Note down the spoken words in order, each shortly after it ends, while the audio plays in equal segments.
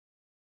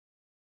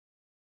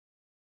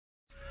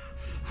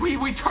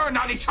We turned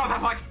on each other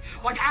like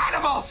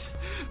animals.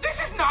 This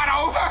is not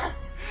over.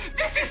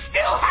 This is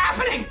still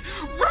happening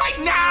right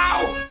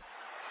now.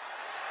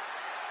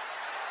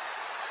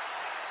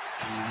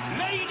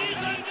 Ladies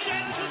and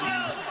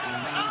gentlemen,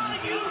 are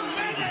you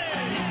ready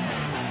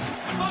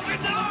for the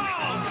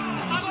dawn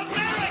of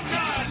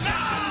America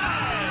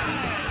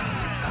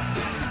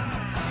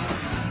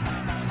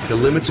Live? The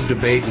limits of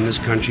debate in this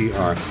country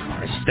are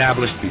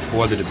established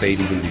before the debate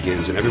even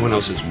begins, and everyone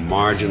else is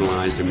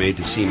marginalized. They're made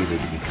to seem either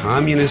to be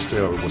communist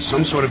or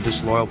some sort of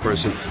disloyal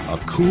person, a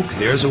kook,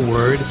 there's a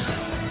word.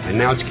 And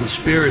now it's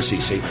conspiracy.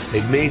 See,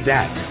 they've made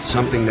that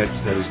something that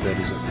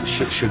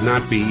should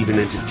not be even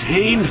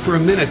entertained for a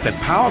minute,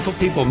 that powerful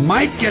people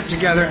might get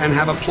together and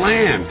have a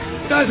plan.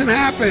 Doesn't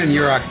happen.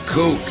 You're a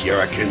kook.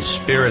 You're a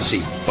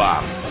conspiracy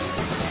buff.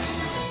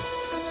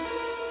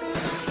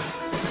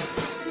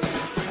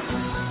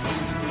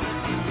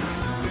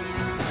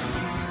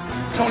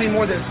 Tony,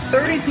 more than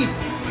 30 people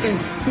in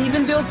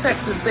Stephenville,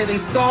 Texas say they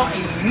saw a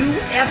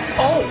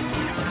UFO.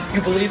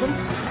 You believe them?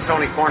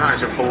 Tony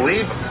Kornheiser,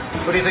 believe him.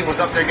 Who do you think was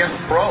up there getting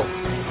probed?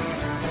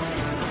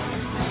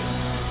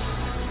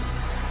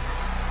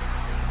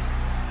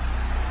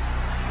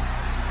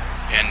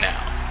 And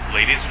now,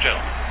 ladies and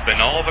gentlemen,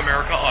 Binnall of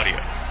America Audio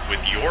with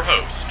your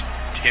host,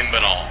 Tim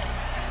Binnall.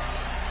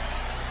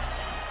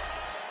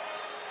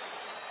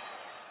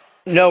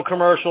 No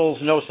commercials,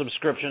 no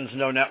subscriptions,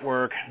 no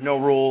network, no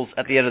rules.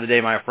 At the end of the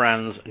day, my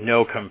friends,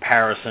 no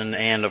comparison.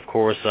 And, of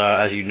course,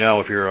 as you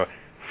know, if you're a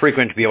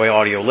frequent BOA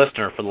audio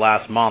listener, for the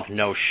last month,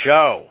 no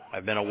show.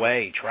 I've been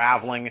away,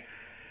 traveling,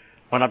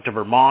 went up to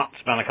Vermont,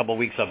 spent a couple of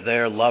weeks up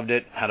there, loved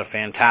it, had a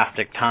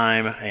fantastic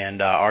time.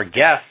 And our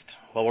guest,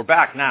 well, we're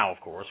back now, of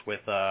course, with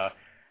the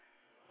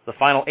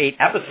final 8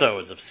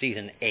 episodes of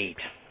Season 8.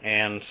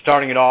 And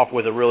starting it off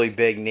with a really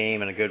big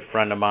name and a good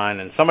friend of mine,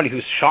 and somebody who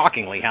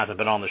shockingly hasn't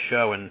been on the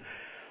show in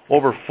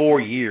over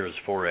 4 years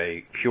for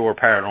a pure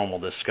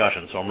paranormal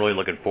discussion, so I'm really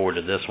looking forward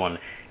to this one.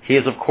 He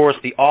is, of course,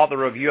 the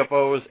author of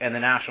UFOs and the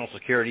National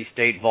Security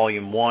State,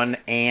 Volume 1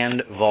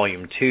 and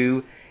Volume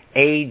 2,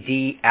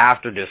 AD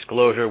After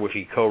Disclosure, which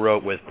he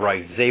co-wrote with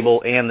Bryce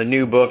Zabel, and the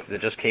new book that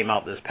just came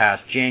out this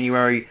past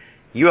January,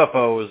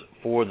 UFOs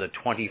for the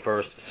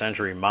 21st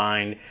Century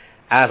Mind.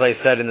 As I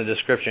said in the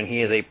description,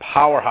 he is a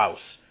powerhouse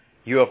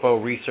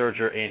UFO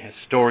researcher and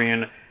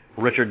historian.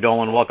 Richard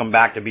Dolan, welcome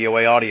back to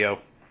BOA Audio.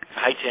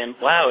 Hi, Tim.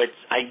 Wow,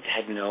 I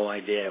had no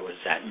idea it was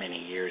that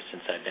many years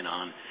since I've been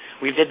on.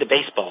 We did the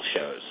baseball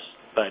shows,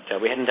 but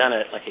we hadn't done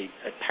a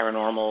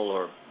paranormal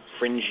or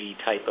fringy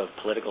type of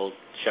political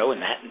show in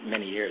that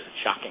many years.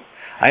 It's shocking.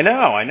 I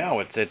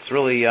know. It's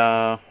really,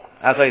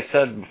 as I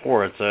said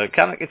before, it's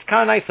kind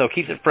of nice though.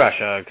 Keeps it fresh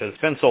because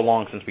it's been so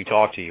long since we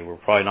talked to you. We're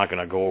probably not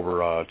going to go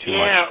over too much.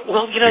 Yeah,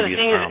 well, the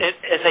thing is,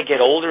 as I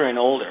get older and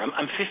older,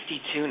 I'm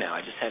 52 now.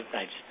 I just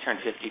turned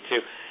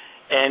 52,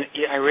 and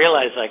I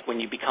realize when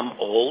you become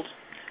old,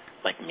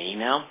 like me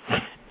now,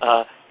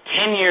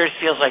 10 years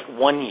feels like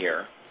 1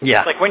 year.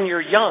 Yeah. It's like when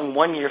you're young,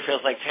 1 year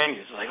feels like 10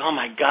 years. It's like, oh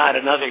my God,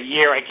 another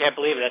year! I can't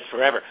believe it. That's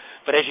forever.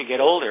 But as you get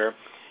older,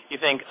 you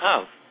think,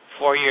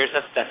 4 years,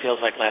 that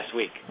feels like last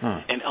week.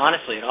 And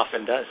honestly, it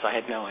often does. So I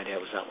had no idea it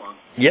was that long.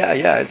 Yeah,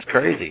 it's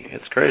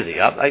crazy.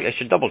 I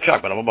should double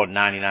check, but I'm about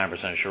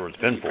 99% sure it's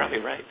been 4 You're probably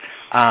years.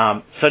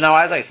 right. So now,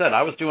 as I said,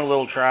 I was doing a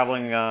little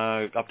traveling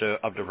up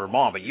to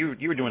Vermont, but you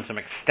were doing some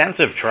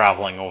extensive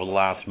traveling over the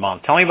last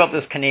month. Tell me about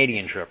this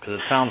Canadian trip, because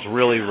it sounds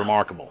really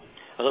remarkable.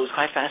 Well, it was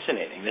quite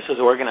fascinating. This was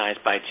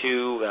organized by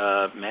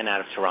 2 men out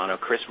of Toronto,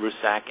 Chris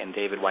Rusak and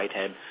David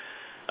Whitehead,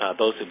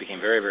 both who became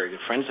very, very good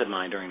friends of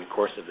mine during the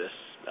course of this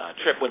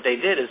trip. What they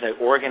did is they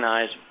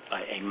organized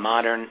a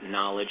modern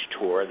knowledge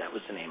tour. That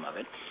was the name of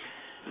it.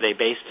 They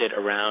based it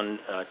around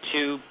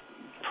 2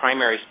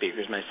 primary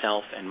speakers,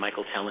 myself and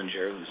Michael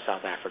Tellinger, who's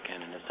South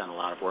African and has done a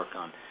lot of work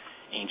on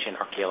ancient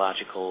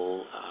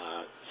archaeological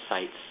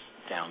sites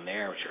down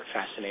there, which are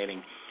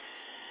fascinating,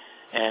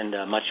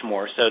 and much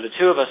more. So the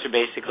 2 of us are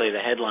basically the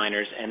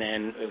headliners, and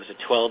then it was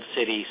a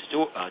 12-city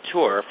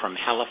tour from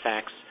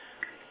Halifax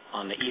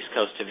on the east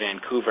coast to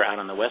Vancouver out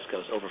on the west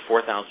coast, over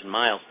 4,000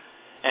 miles.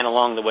 And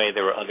along the way,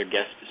 there were other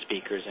guest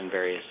speakers in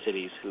various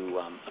cities who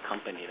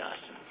accompanied us.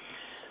 And,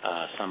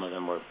 some of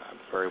them were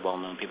very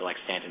well-known people like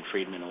Stanton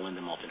Friedman and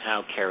Linda Moulton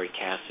Howe, Carrie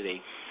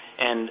Cassidy,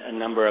 and a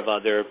number of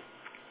other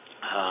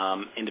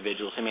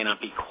individuals who may not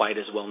be quite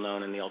as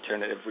well-known in the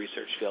alternative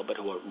research field, but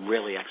who are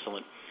really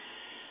excellent.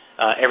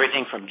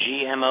 Everything from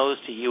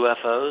GMOs to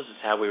UFOs is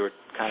how we were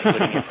kind of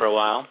putting it for a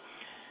while.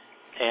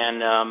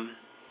 And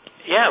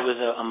it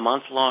was a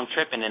month-long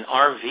trip in an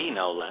RV,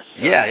 no less.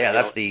 So,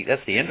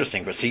 that's the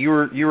interesting part. So you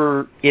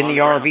were in the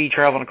RV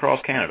traveling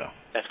across Canada.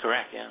 That's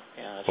correct. Yeah.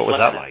 What was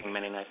that like?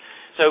 Many nights.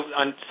 So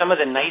on some of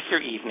the nicer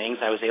evenings,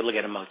 I was able to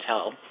get a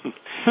motel,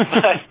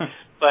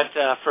 but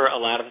for a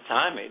lot of the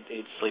time,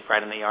 I'd sleep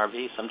right in the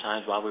RV.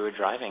 Sometimes while we were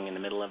driving in the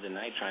middle of the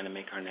night, trying to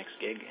make our next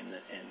gig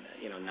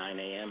in 9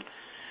 a.m.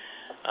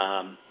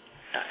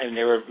 And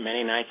there were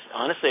many nights.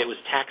 Honestly, it was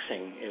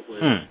taxing. It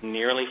was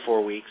nearly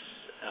 4 weeks.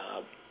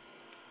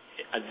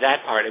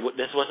 That part,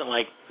 this wasn't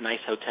like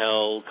nice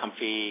hotel,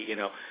 comfy,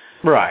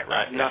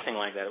 Right. Nothing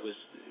like that.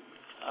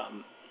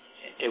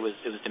 It was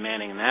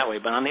demanding in that way.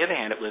 But on the other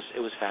hand, it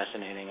was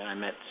fascinating. I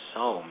met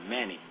so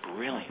many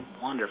brilliant,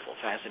 wonderful,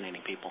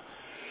 fascinating people.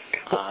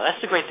 That's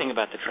the great thing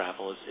about the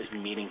travel is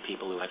meeting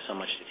people who have so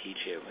much to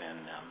teach you, and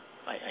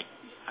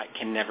I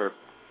can never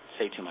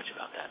say too much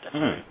about that. That's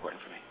very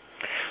important for me.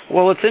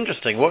 Well, it's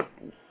interesting. What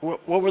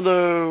were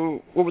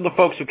the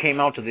folks who came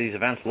out to these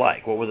events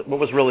like? What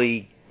was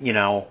really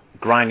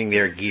grinding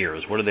their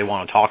gears? What did they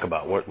want to talk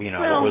about? What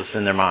was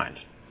in their minds?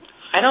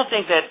 I don't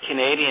think that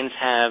Canadians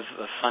have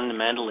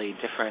fundamentally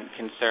different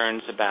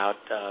concerns about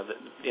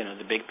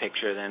the big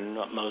picture than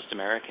what most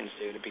Americans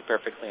do. To be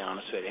perfectly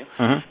honest with you,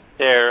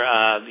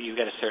 you've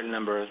got a certain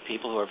number of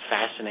people who are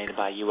fascinated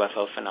by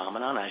UFO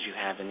phenomenon, as you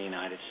have in the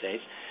United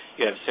States.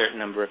 You have a certain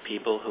number of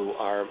people who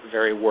are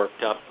very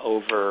worked up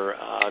over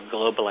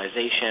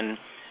globalization,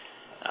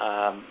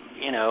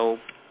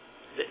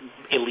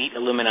 elite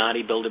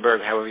Illuminati,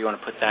 Bilderberg, however you want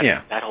to put that,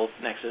 that whole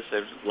nexus.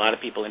 There's a lot of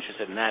people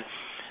interested in that.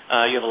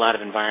 You have a lot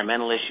of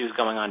environmental issues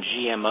going on.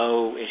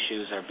 GMO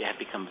issues have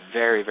become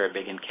very, very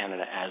big in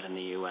Canada, as in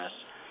the U.S.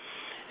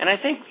 And I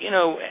think,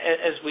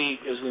 as we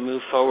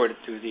move forward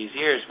through these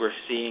years, we're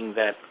seeing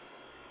that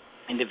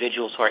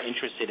individuals who are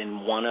interested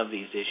in one of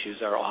these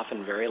issues are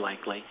often very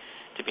likely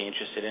to be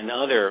interested in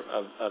other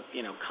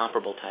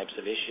comparable types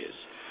of issues.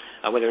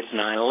 Whether it's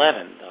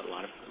 9/11,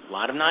 a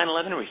lot of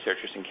 9/11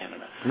 researchers in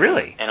Canada.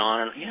 Really? And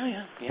on,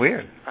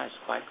 Weird.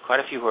 Quite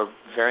a few who are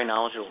very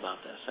knowledgeable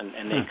about this,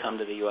 and they come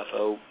to the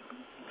UFO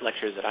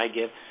lectures that I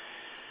give.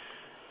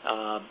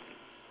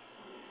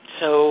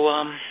 So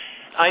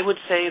I would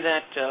say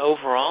that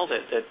overall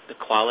that the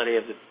quality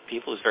of the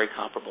people is very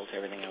comparable to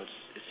everything I would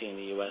see in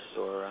the U.S.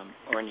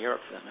 or in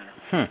Europe, for that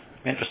matter.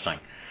 Interesting.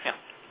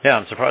 Yeah,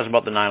 I'm surprised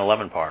about the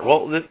 9/11 part.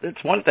 Well,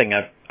 it's one thing.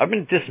 I've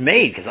been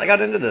dismayed, because I got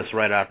into this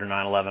right after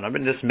 9/11. I've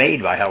been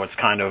dismayed by how it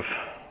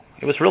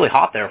was really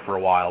hot there for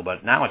a while,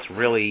 but now it's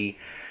really,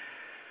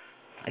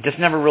 I just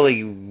never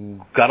really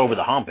got over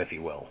the hump, if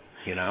you will,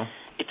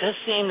 It does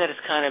seem that it's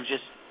kind of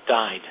just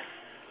died.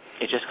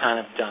 It just kind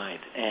of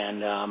died.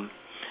 And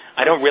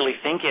I don't really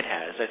think it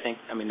has.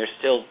 There's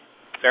still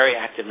very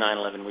active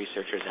 9/11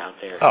 researchers out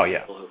there. Oh, yeah.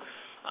 People who,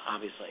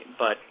 obviously.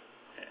 But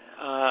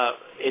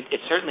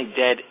it's certainly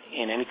dead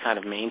in any kind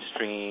of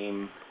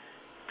mainstream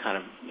kind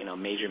of,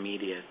 major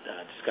media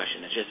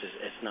discussion.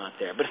 It's not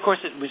there. But, of course,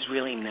 it was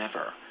really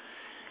never.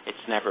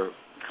 It's never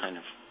kind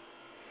of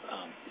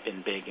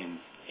been big, and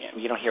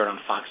you don't hear it on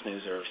Fox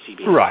News or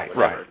CBS. Right, or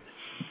whatever.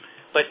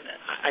 But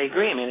I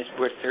agree.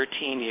 We're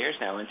 13 years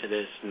now into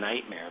this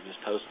nightmare of this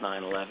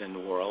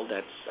post-9/11 world.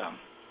 That's,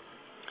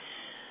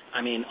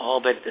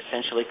 all but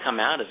essentially come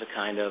out as a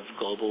kind of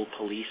global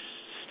police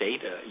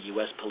state, a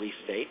U.S. police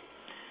state,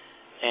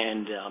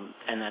 and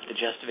that the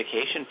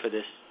justification for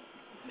this,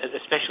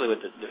 especially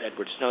with the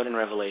Edward Snowden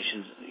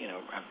revelations,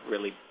 have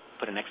really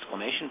put an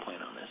exclamation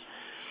point on this.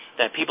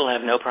 That people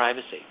have no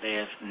privacy. They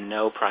have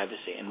no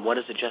privacy. And what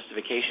is the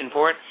justification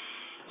for it?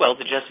 Well,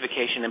 the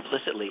justification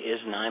implicitly is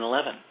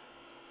 9/11.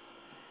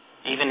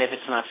 Even if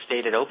it's not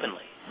stated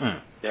openly.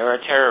 There are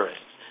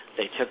terrorists.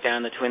 They took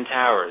down the Twin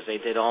Towers. They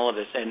did all of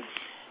this.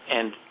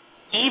 And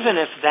even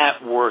if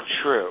that were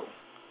true,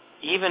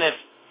 even if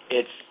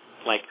it's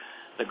like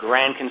the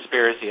grand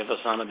conspiracy of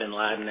Osama bin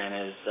Laden and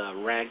his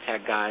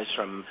ragtag guys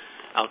from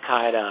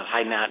Al-Qaeda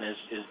hiding out in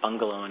his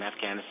bungalow in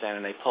Afghanistan,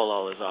 and they pull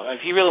all this off.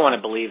 If you really want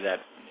to believe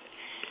that,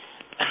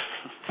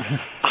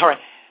 all right,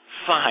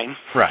 fine.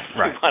 Right.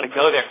 You want to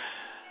go there.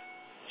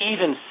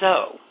 Even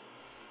so,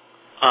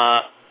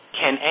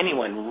 can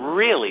anyone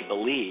really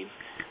believe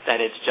that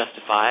it's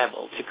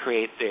justifiable to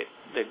create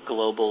the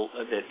global,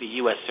 the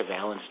U.S.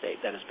 surveillance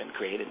state that has been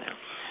created now,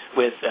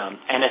 with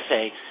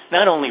NSA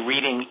not only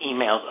reading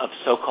emails of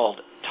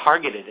so-called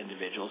targeted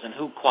individuals, and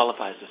who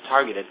qualifies as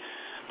targeted,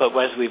 but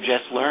as we've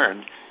just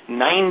learned,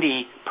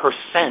 90%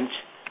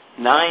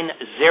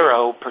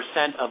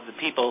 of the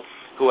people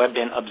who have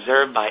been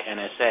observed by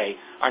NSA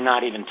are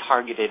not even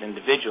targeted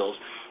individuals.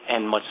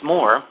 And what's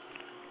more,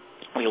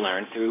 we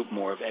learned through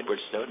more of Edward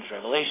Snowden's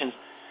revelations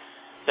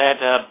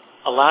that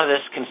a lot of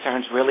this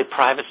concerns really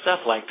private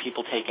stuff, like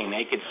people taking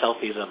naked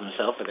selfies of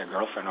themselves with their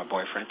girlfriend or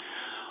boyfriend,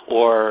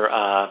 or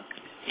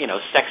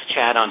sex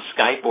chat on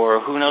Skype, or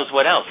who knows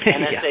what else.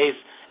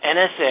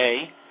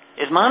 NSA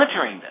is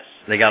monitoring this.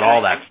 They got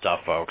all that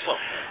stuff, folks. Well,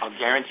 I'll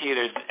guarantee you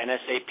there's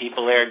NSA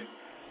people there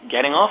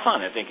getting off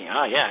on it, thinking,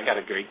 I got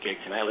a great gig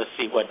tonight. Let's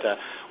see what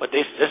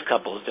this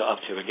couple is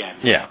up to again.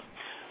 Yeah.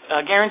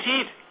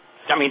 Guaranteed.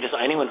 Does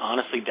anyone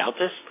honestly doubt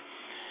this?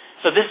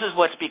 So this is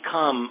what's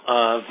become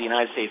of the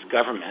United States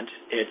government.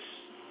 It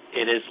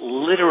is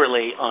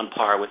literally on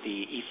par with the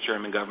East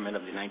German government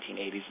of the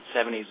 1980s and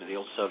 70s, of the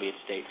old Soviet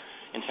state,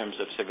 in terms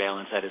of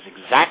surveillance. That is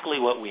exactly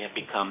what we have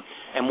become.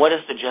 And what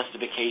is the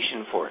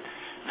justification for it?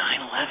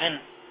 9/11.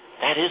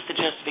 That is the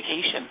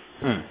justification.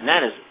 And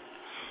that is,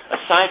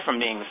 aside from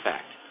being the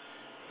fact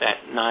that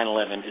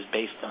 9/11 is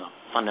based on a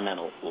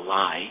fundamental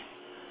lie,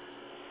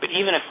 But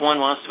even if one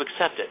wants to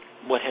accept it,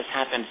 what has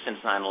happened since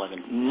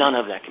 9/11, none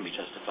of that can be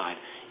justified,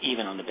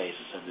 even on the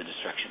basis of the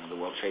destruction of the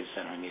World Trade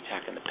Center and the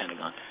attack on the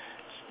Pentagon.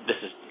 This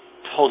is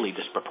totally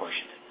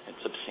disproportionate.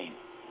 It's obscene.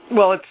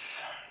 Well,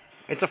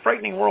 it's a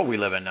frightening world we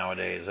live in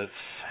nowadays.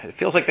 It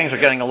feels like things are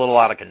getting a little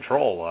out of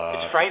control.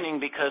 It's frightening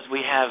because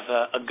we have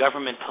a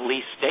government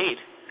police state.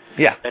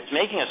 Yeah. That's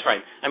making us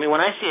frightened. I mean,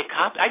 when I see a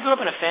cop, I grew up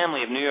in a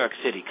family of New York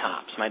City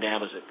cops. My dad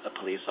was a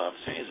police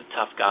officer. He's a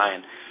tough guy,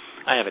 and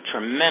I have a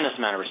tremendous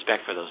amount of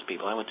respect for those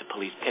people. I went to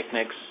police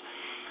picnics.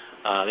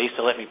 They used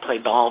to let me play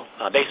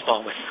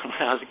baseball with them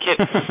when I was a kid.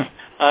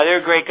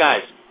 They're great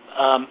guys.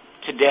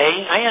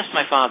 Today, I asked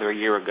my father a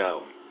year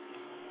ago.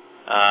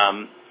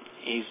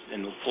 He's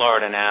in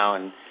Florida now,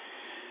 and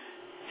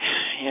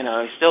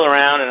he's still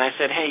around. And I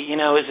said, "Hey,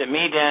 is it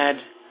me,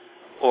 Dad,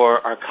 or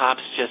are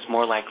cops just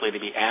more likely to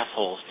be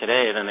assholes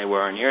today than they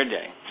were in your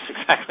day?" That's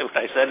exactly what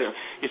I said to him.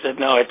 He said,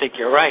 "No, I think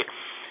you're right."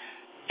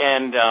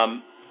 And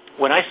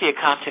when I see a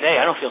cop today,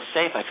 I don't feel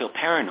safe. I feel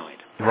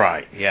paranoid.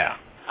 Right. Yeah.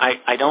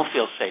 I don't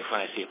feel safe when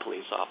I see a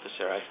police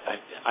officer.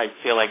 I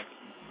feel like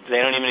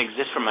they don't even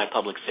exist for my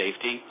public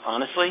safety.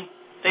 Honestly,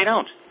 they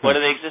don't. What do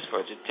they exist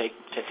for? To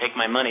take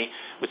my money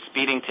with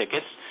speeding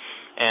tickets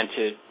and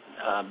to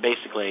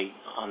basically,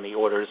 on the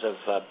orders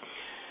of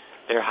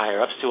their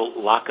higher-ups, to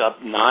lock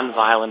up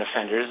non-violent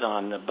offenders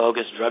on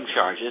bogus drug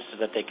charges so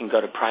that they can go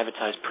to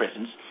privatized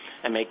prisons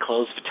and make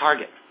clothes for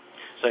Target.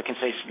 So it can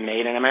say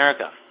made in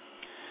America.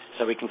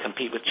 So we can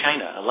compete with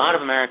China. A lot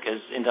of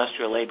America's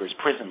industrial labor is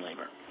prison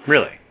labor.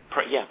 Really?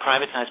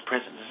 Privatized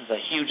prisons. This is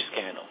a huge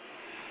scandal.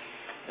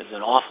 This is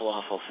an awful,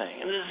 awful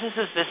thing. And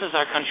this is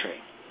our country.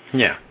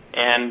 Yeah.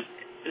 And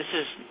this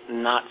is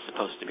not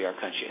supposed to be our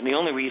country. And the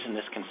only reason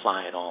this can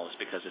fly at all is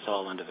because it's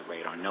all under the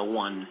radar. No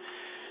one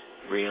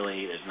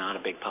really, there's not a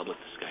big public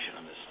discussion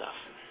on this stuff.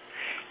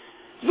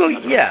 Well,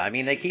 yeah. I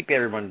mean, they keep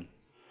everyone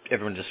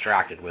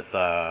distracted with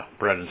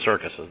bread and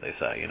circus, as they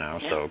say, Yeah.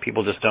 So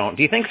people just don't.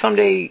 Do you think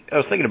someday, I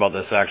was thinking about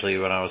this, actually,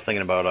 when I was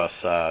thinking about us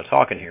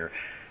talking here,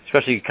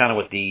 especially kind of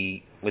with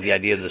the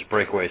idea of this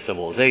breakaway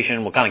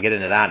civilization. We'll kind of get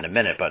into that in a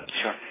minute, but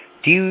sure.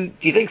 Do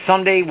you think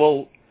someday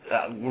we'll,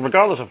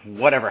 regardless of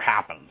whatever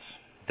happens,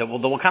 that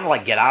we'll kind of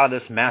like get out of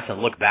this mess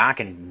and look back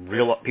and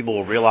people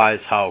will realize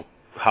how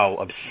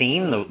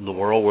obscene the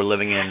world we're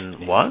living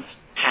in was?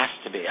 Has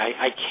to be.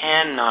 I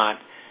cannot,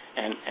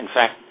 and in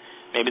fact,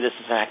 maybe this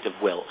is an act of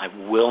will. I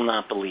will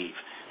not believe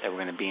that we're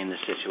going to be in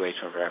this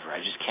situation forever. I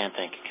just can't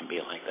think it can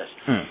be like this.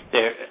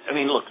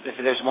 Look, if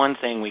there's one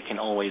thing we can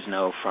always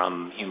know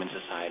from human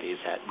society is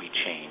that we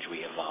change, we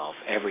evolve.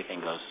 Everything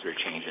goes through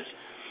changes.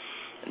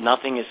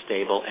 Nothing is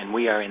stable, and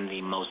we are in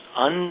the most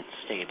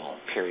unstable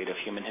period of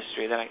human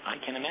history that I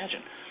can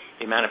imagine.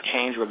 The amount of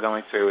change we're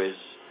going through is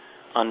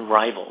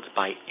unrivaled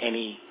by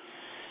any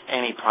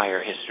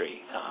prior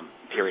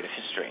period of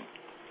history.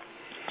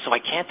 So I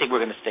can't think we're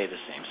going to stay the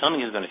same.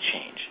 Something is going to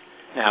change.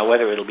 Now,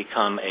 whether it'll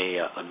become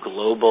a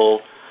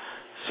global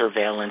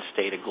surveillance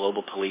state, a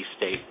global police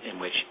state in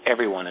which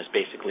everyone is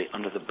basically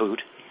under the boot,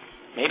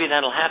 maybe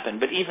that'll happen.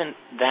 But even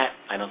that,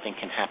 I don't think,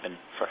 can happen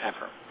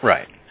forever.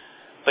 Right.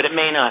 But it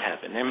may not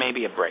happen. There may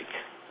be a break.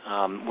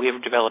 We are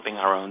developing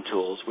our own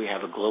tools. We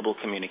have a global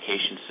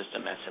communication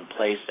system that's in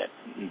place that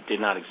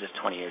did not exist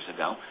 20 years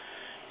ago.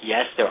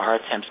 Yes, there are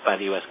attempts by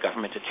the U.S.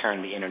 government to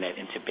turn the Internet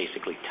into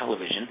basically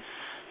television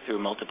through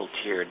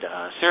multiple-tiered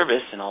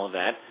service and all of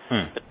that.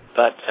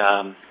 But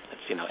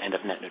it's, end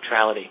of net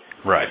neutrality.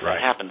 Right.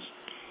 That happens.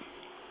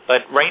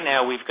 But right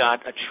now we've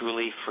got a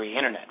truly free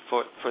Internet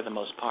for the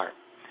most part.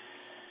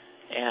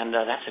 And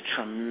that's a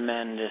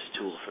tremendous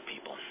tool for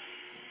people.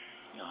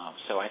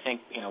 So I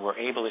think, we're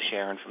able to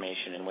share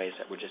information in ways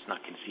that were just not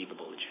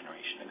conceivable a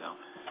generation ago.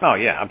 Oh,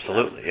 yeah,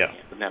 absolutely, yeah.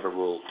 It would never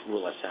rule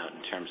us out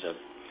in terms of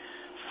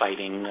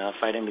fighting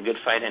the good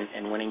fight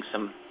and winning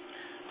some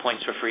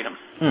points for freedom.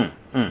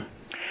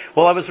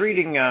 Well, I was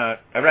reading, I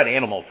read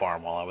Animal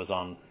Farm while I was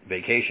on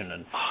vacation.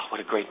 And oh,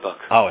 what a great book.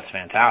 Oh, it's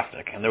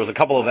fantastic. And there was a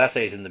couple of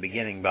essays in the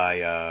beginning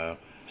by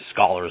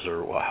scholars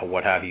or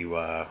what have you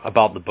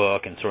about the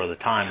book and sort of the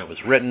time it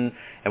was written.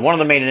 And one of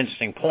them made an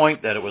interesting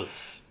point that it was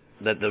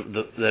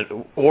that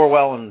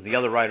Orwell and the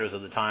other writers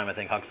of the time, I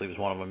think Huxley was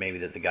one of them maybe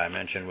that the guy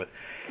mentioned,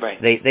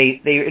 right.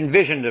 They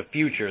envisioned a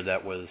future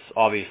that was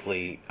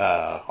obviously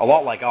a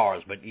lot like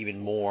ours, but even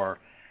more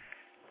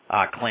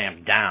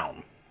clamped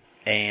down.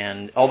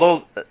 And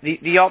although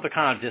the author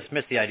kind of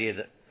dismissed the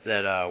idea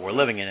that we're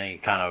living in any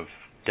kind of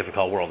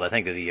difficult world, I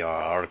think that the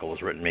article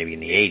was written maybe in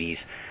the 80s.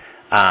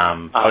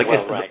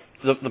 Right.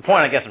 The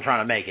point I guess I'm trying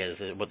to make is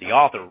what the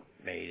author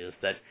made is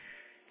that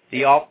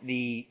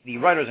the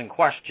writers in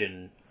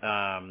question,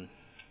 I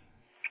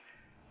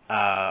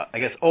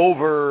guess,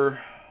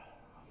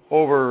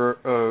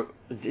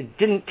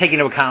 didn't take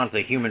into account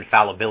the human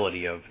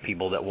fallibility of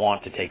people that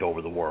want to take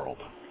over the world.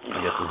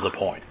 I guess is the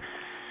point.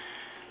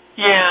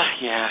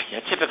 Yeah.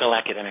 Typical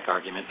academic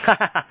argument.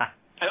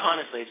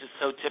 Honestly, it's just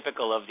so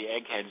typical of the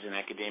eggheads in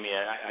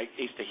academia. I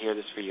used to hear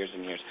this for years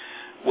and years.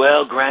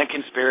 Well, grand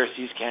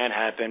conspiracies can't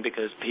happen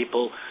because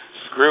people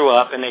screw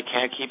up and they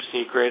can't keep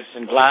secrets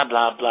and blah,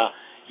 blah, blah.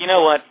 You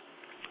know what?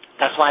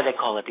 That's why they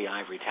call it the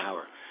ivory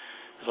tower.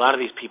 Because a lot of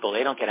these people,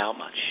 they don't get out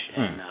much.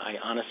 And I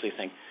honestly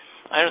think,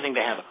 I don't think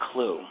they have a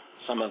clue.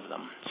 Some of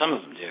them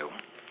do.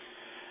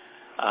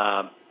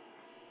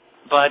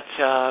 But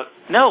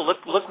no,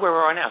 look where we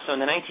are now. So in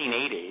the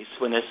 1980s,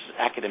 when this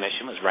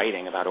academician was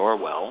writing about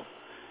Orwell,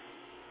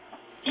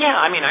 yeah,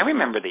 I mean, I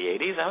remember the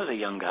 80s. I was a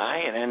young guy,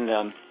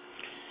 and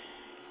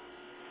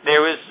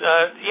there was,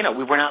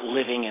 we were not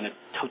living in a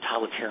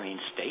totalitarian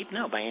state,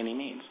 no, by any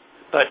means.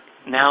 But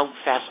now,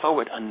 fast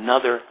forward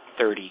another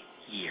 30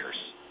 years,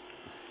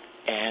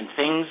 and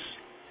things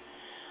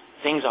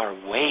are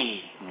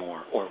way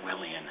more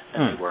Orwellian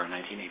than they were in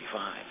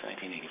 1985,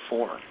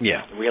 1984.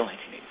 Yeah, the real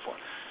 1984.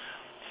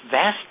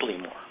 Vastly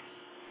more.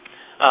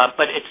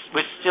 But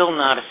we're still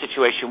not a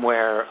situation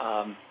where,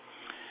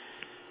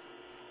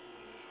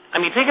 I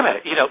mean, think about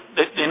it.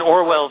 In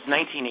Orwell's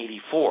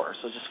 1984,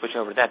 so just switch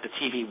over to that, the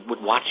TV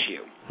would watch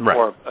you, right,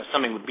 or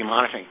something would be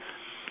monitoring.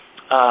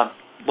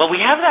 Well, we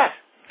have that.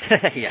 Yeah.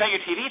 It's not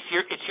your TV;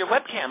 it's your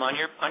webcam on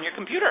your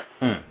computer.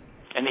 And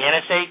the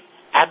NSA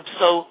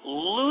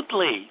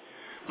absolutely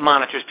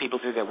monitors people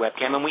through their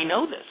webcam, and we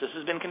know this. This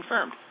has been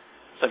confirmed.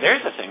 So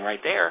there's the thing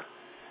right there.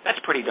 That's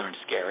pretty darn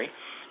scary.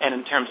 And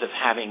in terms of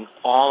having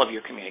all of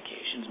your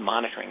communications,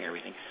 monitoring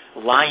everything,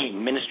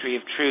 lying, Ministry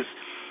of Truth,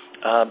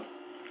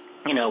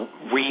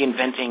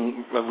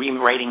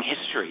 rewriting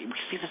history. We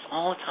see this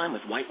all the time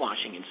with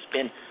whitewashing and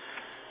spin.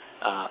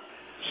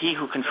 He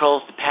who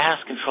controls the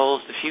past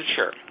controls the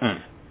future.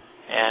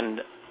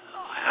 And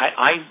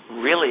I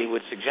really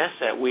would suggest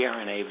that we are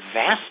in a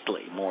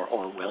vastly more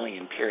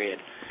Orwellian period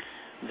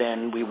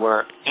than we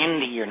were in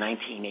the year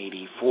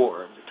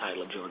 1984, the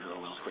title of George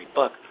Orwell's great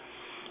book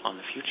on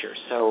the future.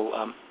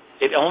 So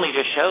it only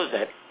just shows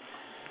that,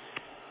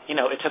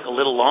 it took a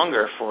little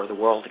longer for the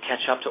world to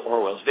catch up to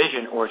Orwell's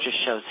vision, or it just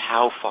shows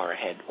how far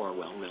ahead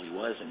Orwell really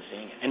was in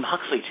seeing it. And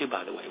Huxley, too,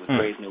 by the way, with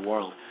Brave New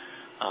World.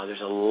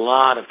 There's a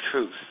lot of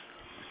truth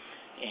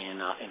in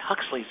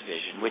Huxley's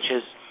vision, which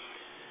is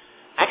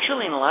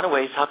actually, in a lot of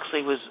ways,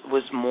 Huxley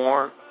was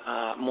more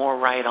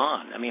right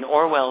on. I mean,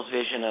 Orwell's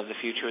vision of the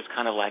future is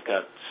kind of like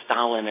a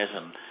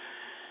Stalinism,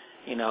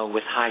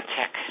 with high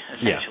tech,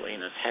 essentially,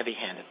 and it's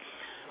heavy-handed.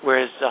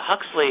 Whereas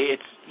Huxley,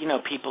 it's,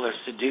 people are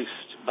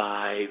seduced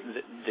by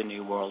the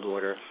New World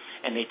Order,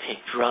 and they take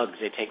drugs.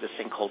 They take this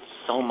thing called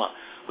soma,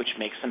 which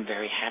makes them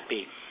very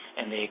happy,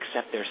 and they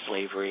accept their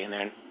slavery. And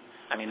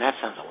that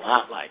sounds a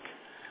lot like,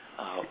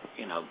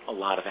 a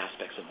lot of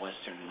aspects of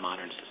Western and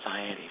modern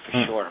society,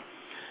 for sure.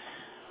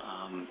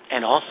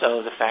 And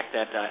also the fact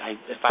that,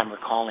 if I'm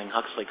recalling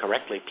Huxley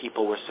correctly,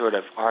 people were sort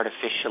of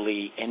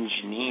artificially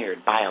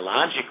engineered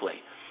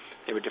biologically.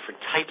 There were different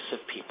types of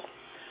people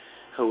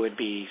who would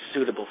be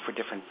suitable for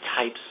different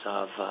types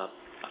of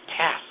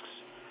tasks.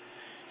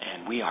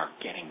 And we are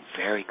getting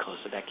very close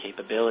to that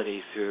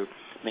capability through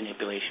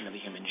manipulation of the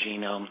human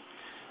genome.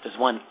 Does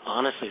one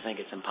honestly think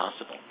it's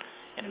impossible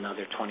in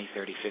another 20,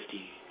 30, 50,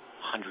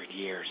 100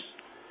 years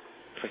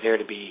for there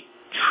to be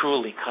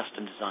truly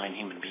custom-designed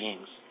human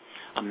beings?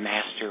 A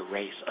master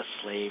race, a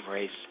slave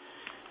race.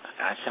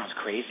 That sounds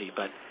crazy,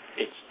 but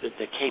it's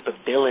the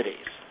capabilities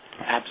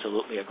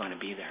absolutely are going to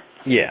be there.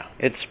 Yeah,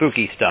 it's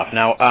spooky stuff.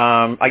 Now,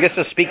 I guess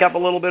to speak up a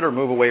little bit or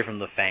move away from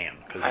the fan.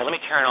 All right, let me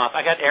turn off.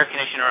 I got the air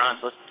conditioner on,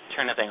 so let's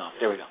turn the thing off.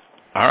 There we go.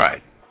 All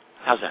right.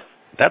 How's that?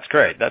 That's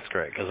great. That's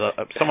great, because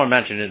someone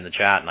mentioned it in the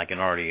chat, and I can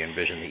already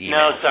envision the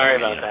email. No, sorry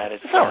about that.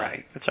 It's all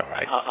right. It's all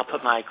right. I'll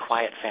put my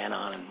quiet fan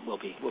on, and we'll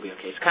be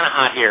okay. It's kind of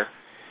hot here.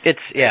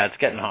 It's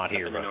getting hot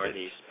here. In the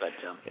Northeast, but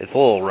it's a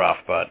little rough,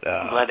 but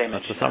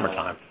it's the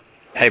summertime.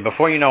 Hey,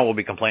 before you know, we'll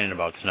be complaining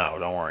about snow.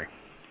 Don't worry.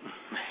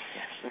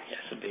 Yes,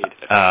 indeed.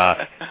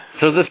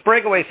 So this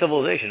breakaway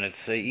civilization, it's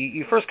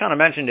you first kind of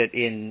mentioned it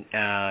in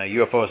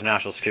UFOs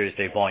National Security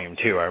State Volume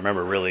 2. I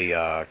remember really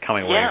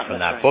coming away from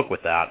that book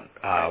with that,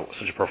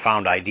 such a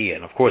profound idea.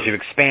 And, of course, you've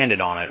expanded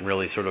on it and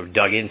really sort of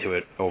dug into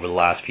it over the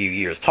last few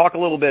years. Talk a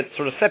little bit,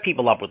 sort of set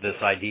people up with this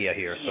idea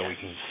here so we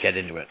can get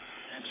into it.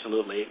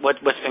 Absolutely.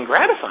 What's been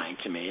gratifying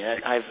to me,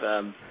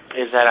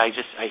 is that I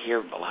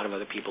hear a lot of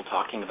other people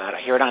talking about it.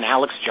 I hear it on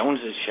Alex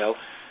Jones's show.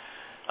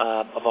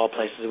 Of all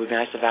places, it would be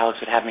nice if Alex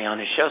would have me on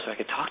his show so I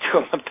could talk to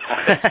him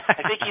about it.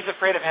 I think he's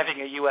afraid of having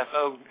a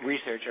UFO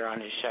researcher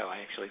on his show. I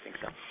actually think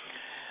so.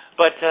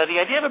 But the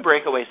idea of a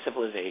breakaway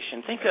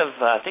civilization, think of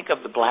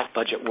the black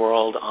budget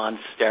world on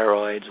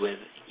steroids with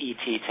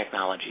ET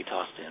technology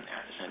tossed in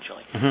there,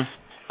 essentially.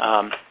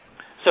 Mm-hmm.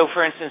 So,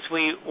 for instance,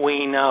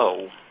 we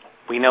know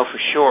for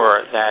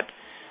sure that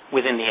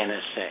within the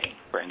NSA,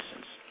 for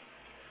instance,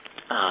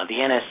 the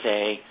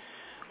NSA,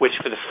 which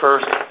for the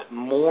first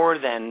more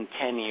than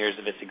 10 years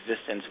of its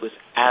existence was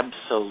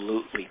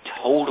absolutely,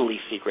 totally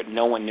secret.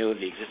 No one knew of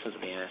the existence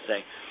of the NSA.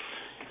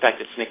 In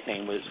fact, its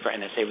nickname for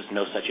NSA was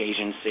No Such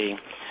Agency.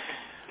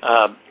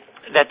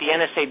 That the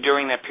NSA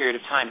during that period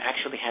of time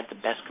actually had the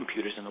best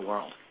computers in the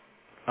world.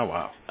 Oh,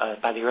 wow.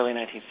 By the early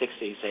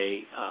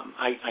 1960s,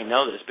 I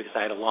know this because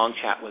I had a long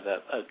chat with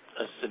a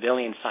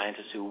civilian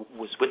scientist who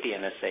was with the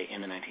NSA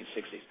in the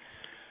 1960s.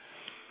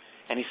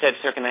 And he said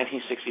circa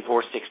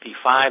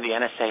 1964-65, the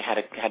NSA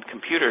had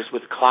computers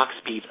with clock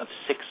speeds of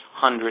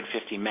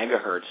 650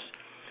 megahertz.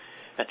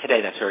 Now,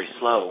 today that's very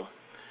slow.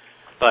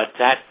 But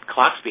that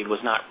clock speed was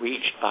not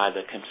reached by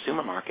the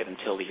consumer market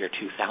until the year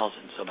 2000,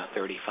 so about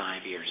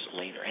 35 years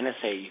later.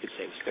 NSA, you could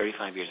say, was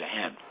 35 years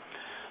ahead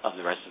of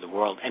the rest of the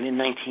world. And in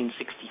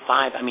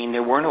 1965, I mean,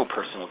 there were no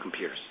personal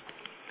computers.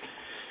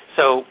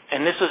 So,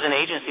 and this was an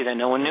agency that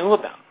no one knew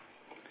about.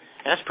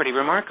 And that's pretty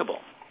remarkable.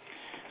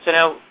 So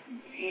now,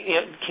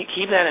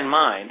 keep that in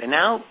mind. And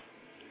now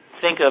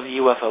think of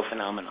UFO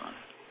phenomenon.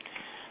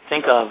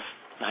 Think of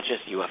not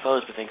just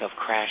UFOs, but think of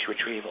crash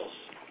retrievals.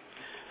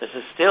 This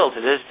is still,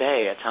 to this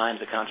day, at times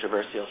a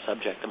controversial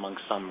subject among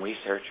some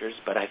researchers,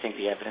 but I think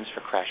the evidence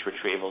for crash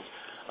retrievals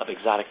of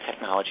exotic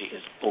technology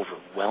is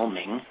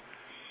overwhelming.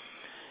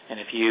 And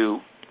if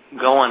you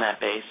go on that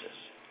basis,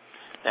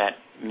 that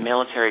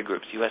military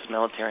groups, U.S.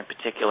 military in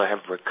particular, have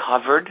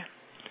recovered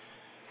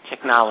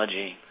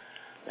technology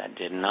that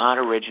did not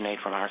originate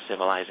from our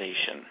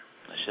civilization.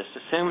 Let's just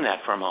assume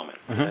that for a moment.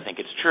 Mm-hmm. I think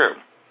it's true.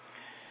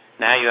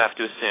 Now you have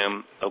to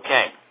assume,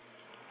 okay,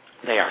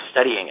 they are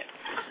studying it.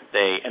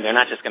 And they're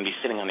not just going to be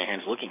sitting on their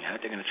hands looking at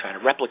it. They're going to try to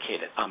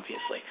replicate it,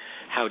 obviously.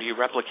 How do you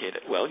replicate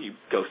it? Well, you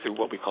go through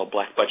what we call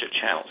black budget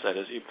channels. That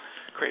is, you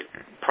create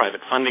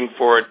private funding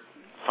for it,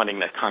 funding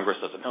that Congress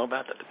doesn't know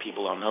about, that the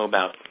people don't know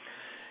about.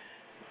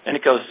 And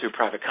it goes through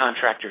private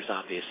contractors,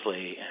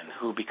 obviously, and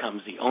who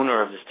becomes the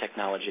owner of this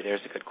technology.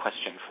 There's a good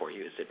question for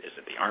you. Is it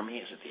the Army?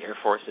 Is it the Air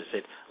Force? Is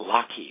it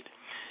Lockheed?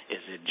 Is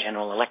it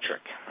General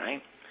Electric,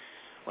 right?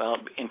 Well,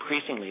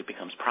 increasingly it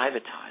becomes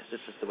privatized.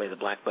 This is the way the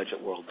black budget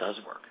world does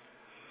work.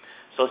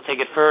 So let's take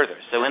it further.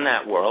 So in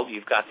that world,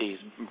 you've got these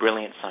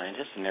brilliant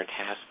scientists, and they're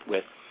tasked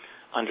with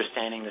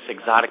understanding this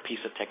exotic piece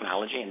of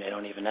technology, and they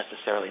don't even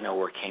necessarily know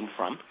where it came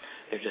from.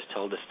 They're just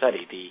told to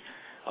study the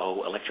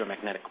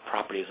electromagnetic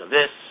properties of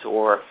this,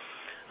 or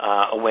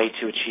a way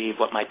to achieve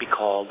what might be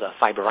called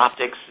fiber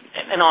optics,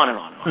 and on and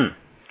on and on.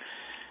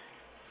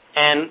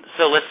 And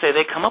so let's say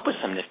they come up with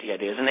some nifty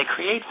ideas, and they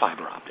create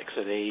fiber optics,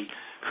 or they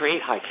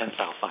create high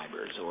tensile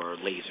fibers, or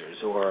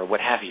lasers, or what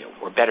have you,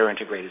 or better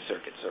integrated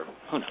circuits, or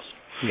who knows.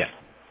 Yeah.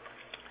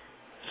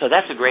 So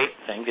that's a great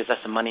thing, because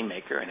that's a money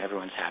maker, and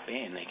everyone's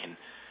happy, and they can,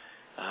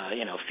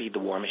 feed the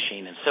war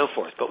machine and so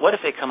forth. But what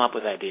if they come up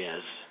with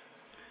ideas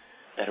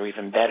that are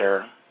even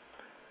better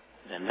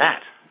than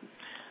that?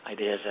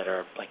 Ideas that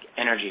are like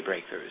energy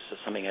breakthroughs, so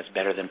something that's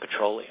better than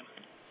petroleum.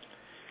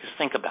 Just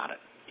think about it.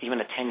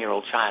 Even a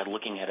 10-year-old child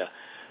looking at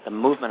the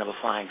movement of a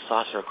flying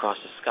saucer across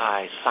the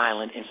sky,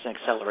 silent, instant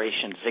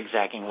acceleration,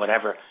 zigzagging,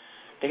 whatever,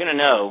 they're going to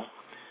know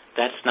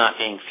that's not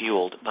being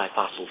fueled by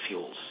fossil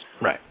fuels.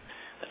 Right.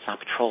 That's not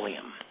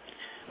petroleum.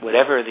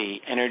 Whatever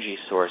the energy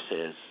source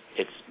is,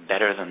 it's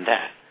better than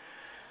that.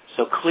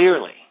 So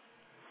clearly,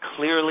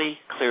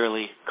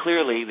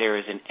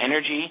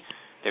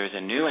 there is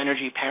a new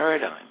energy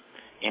paradigm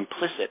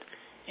implicit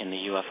in the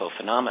UFO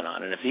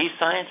phenomenon. And if these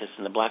scientists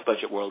in the black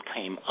budget world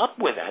came up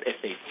with that, if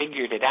they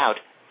figured it out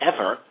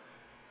ever,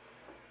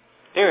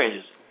 there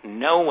is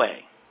no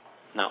way,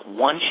 not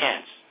one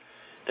chance,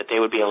 that they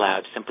would be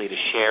allowed simply to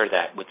share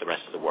that with the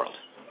rest of the world.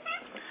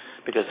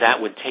 Because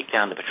that would take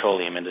down the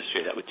petroleum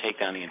industry, that would take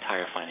down the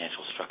entire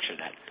financial structure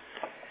that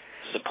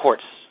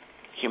supports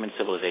human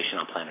civilization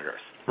on planet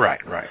Earth. Right.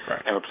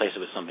 And replace it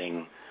with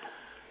something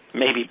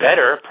maybe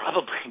better,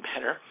 probably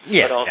better,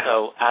 but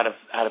also out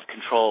of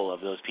control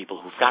of those people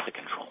who've got the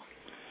control.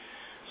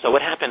 So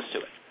what happens to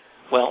it?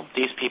 Well,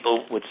 these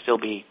people would still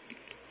be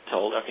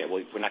told, okay,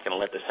 well, we're not going to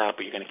let this out,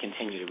 but you're going to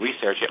continue to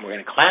research it, and we're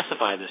going to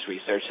classify this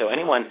research. So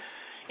anyone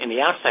in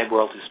the outside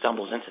world who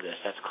stumbles into this,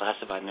 that's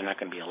classified, and they're not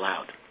going to be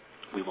allowed.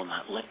 We will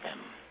not let them.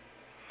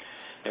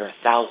 There are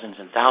thousands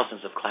and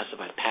thousands of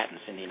classified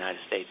patents in the United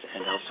States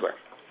and elsewhere.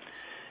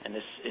 And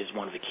this is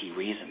one of the key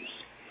reasons.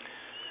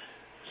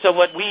 So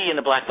what we in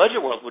the black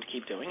budget world would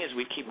keep doing is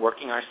we'd keep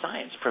working our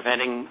science,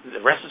 preventing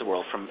the rest of the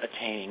world from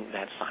attaining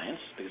that science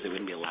because they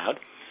wouldn't be allowed.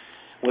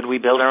 Would we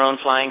build our own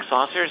flying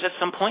saucers at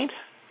some point?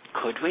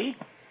 Could we?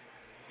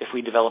 If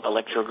we develop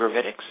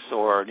electrogravitics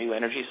or new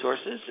energy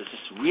sources? Is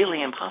this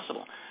really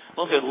impossible?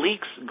 Well, the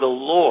leaks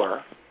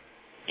galore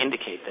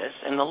indicate this,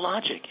 and the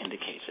logic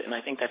indicates it, and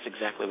I think that's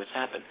exactly what's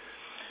happened.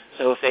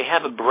 So if they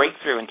have a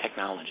breakthrough in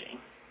technology,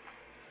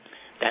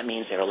 that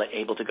means they're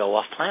able to go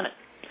off-planet.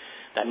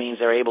 That means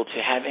they're able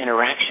to have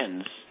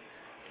interactions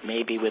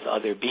maybe with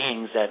other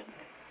beings that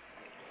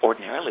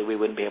ordinarily we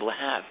wouldn't be able to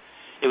have.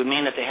 It would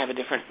mean that they have a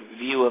different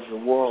view of the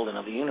world and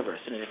of the universe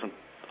and a different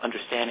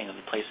understanding of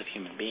the place of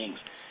human beings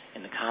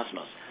in the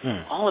cosmos.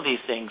 All of these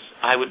things,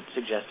 I would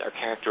suggest, are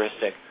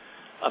characteristic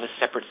of a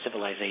separate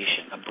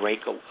civilization,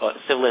 a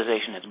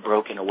civilization that's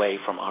broken away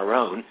from our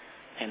own,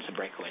 hence a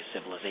breakaway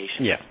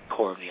civilization,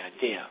 core of the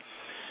idea.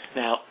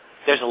 Now,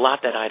 there's a lot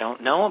that I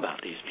don't know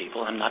about these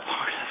people. I'm not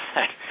part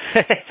of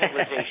that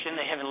civilization.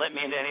 They haven't let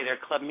me into any of their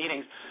club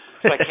meetings,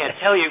 so I can't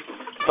tell you.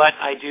 But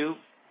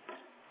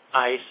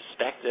I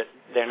suspect that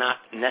they're not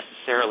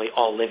necessarily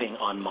all living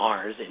on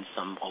Mars in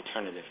some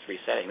alternative free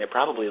setting. They're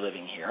probably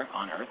living here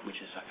on Earth, which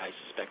is, I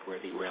suspect, where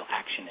the real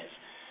action is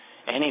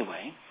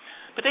anyway.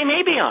 But they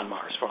may be on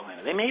Mars, for all I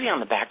know. They may be on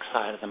the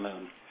backside of the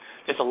moon.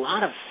 There's a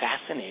lot of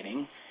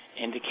fascinating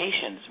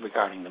indications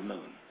regarding the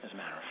moon, as a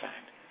matter of fact.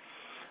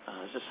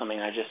 This is something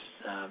I've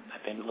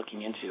been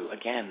looking into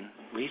again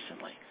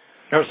recently.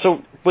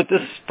 So with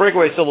this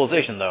breakaway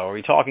civilization, though, are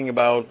we talking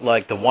about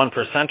like the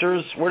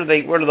 1%ers? Where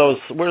do those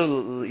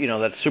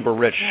that super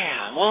rich?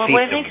 Yeah, well,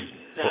 I think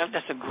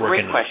that's a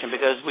great question,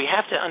 because we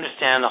have to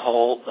understand the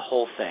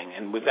whole thing,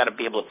 and we've got to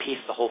be able to piece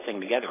the whole thing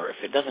together.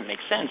 If it doesn't make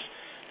sense,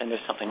 then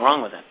there's something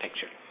wrong with that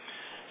picture.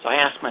 So I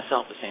ask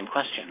myself the same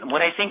question. And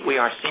what I think we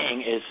are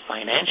seeing is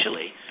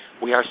financially,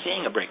 we are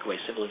seeing a breakaway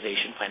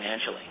civilization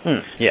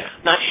financially. Yeah.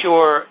 Not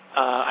sure,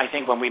 I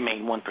think when we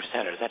made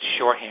 1%ers, that's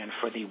shorthand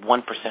for the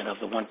 1% of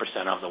the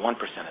 1% of the 1%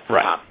 at the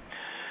top.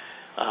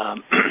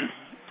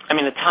 I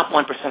mean, the top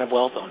 1% of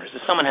wealth owners,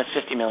 if someone has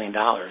 $50 million,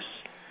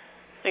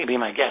 they can be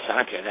my guest. I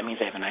don't care. That means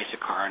they have a nicer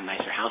car and a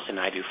nicer house than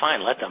I do.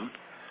 Fine, let them.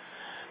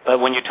 But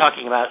when you're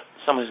talking about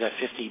someone who's got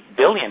 $50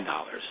 billion,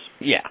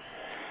 yeah.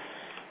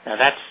 Now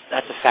that's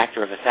a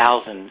factor of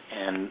 1,000,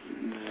 and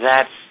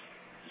that's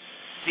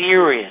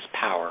serious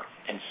power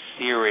and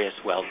serious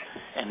wealth,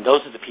 and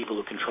those are the people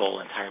who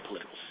control entire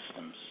political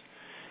systems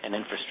and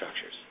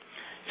infrastructures.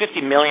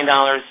 $50 million,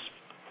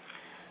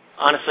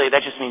 honestly,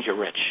 that just means you're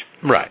rich.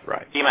 Right.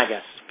 Be my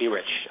guest. Be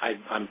rich.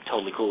 I'm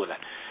totally cool with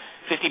that.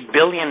 $50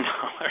 billion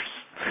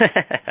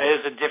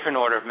is a different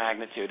order of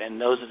magnitude,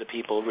 and those are the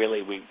people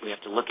really we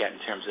have to look at in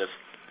terms of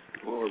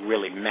who are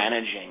really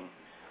managing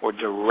or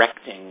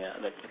directing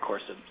the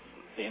course of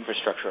the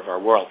infrastructure of our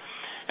world.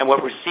 And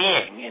what we're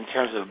seeing in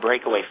terms of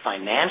breakaway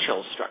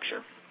financial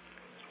structure,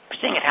 we're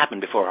seeing it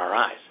happen before our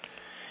eyes.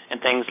 And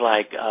things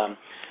like, it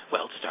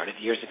started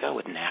years ago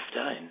with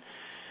NAFTA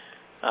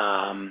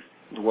and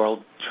the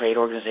World Trade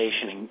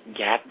Organization and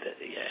GATT,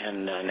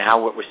 and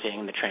now what we're seeing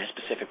in the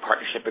Trans-Pacific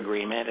Partnership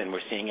Agreement, and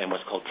we're seeing in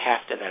what's called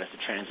TAFTA, that is the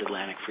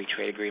Transatlantic Free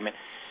Trade Agreement.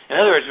 In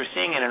other words, we're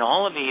seeing it in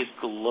all of these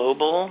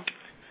global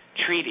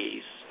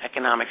treaties,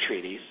 economic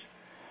treaties,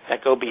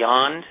 that go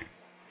beyond,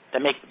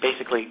 that make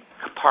basically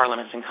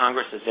parliaments and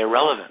congresses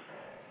irrelevant,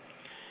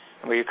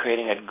 where you're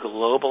creating a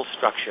global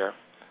structure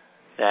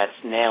that's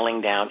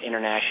nailing down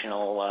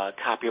international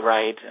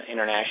copyright,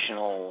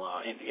 international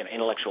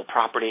intellectual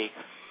property,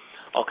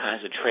 all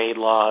kinds of trade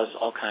laws,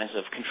 all kinds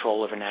of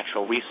control over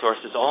natural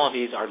resources. All of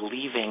these are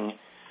leaving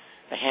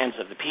the hands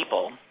of the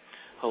people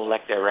who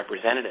elect their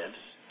representatives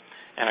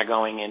and are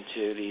going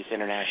into these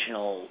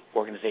international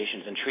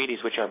organizations and treaties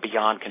which are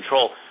beyond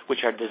control,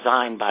 which are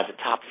designed by the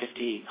top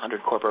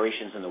 100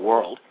 corporations in the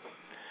world,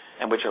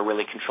 and which are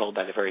really controlled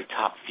by the very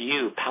top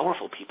few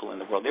powerful people in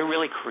the world. They're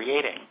really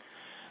creating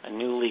a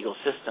new legal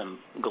system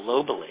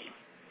globally,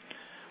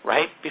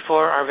 right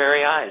before our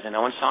very eyes, and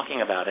no one's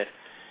talking about it,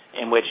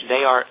 in which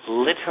they are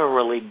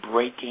literally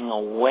breaking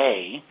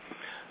away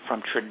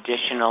from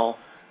traditional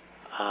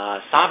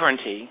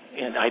sovereignty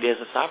and ideas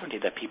of sovereignty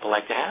that people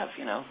like to have.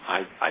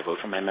 I vote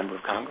for my member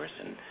of Congress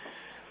and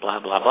blah,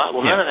 blah, blah.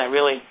 Well, none of that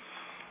really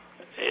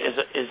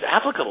is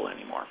applicable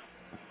anymore.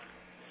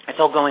 It's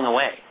all going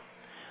away.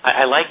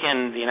 I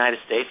liken the United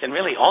States, and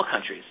really all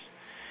countries,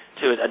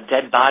 to a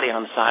dead body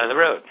on the side of the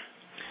road.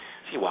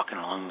 So you're walking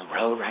along the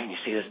road, right, and you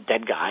see this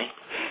dead guy,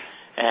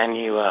 and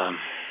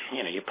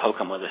you poke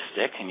him with a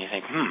stick, and you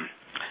think,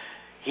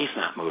 he's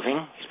not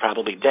moving. He's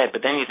probably dead.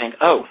 But then you think,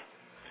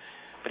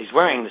 but he's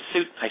wearing the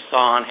suit I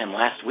saw on him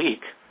last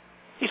week.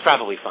 He's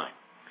probably fine.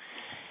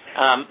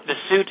 The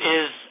suit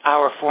is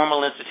our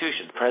formal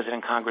institution,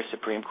 President, Congress,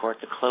 Supreme Court,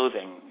 the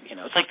clothing.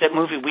 It's like that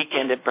movie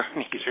Weekend at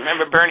Bernie's.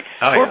 Remember Bernie?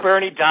 Poor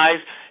Bernie dies,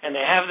 and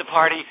they have the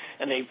party,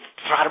 and they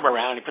trot him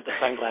around, and put the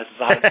sunglasses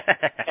on,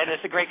 and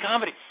it's a great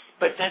comedy.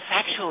 But that's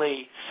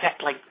actually,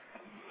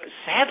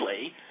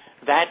 sadly,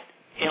 that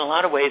in a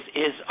lot of ways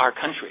is our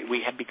country.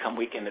 We have become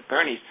Weekend at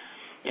Bernie's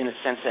in the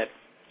sense that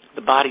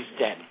the body's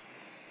dead.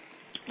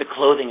 The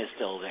clothing is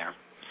still there.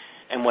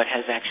 And what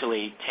has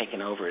actually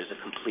taken over is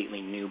a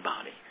completely new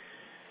body.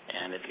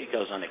 And it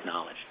goes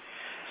unacknowledged.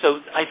 So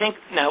I think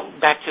now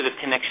back to the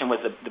connection with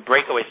the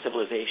breakaway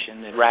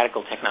civilization, the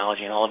radical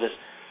technology and all of this,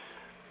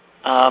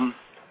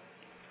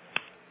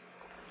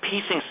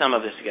 piecing some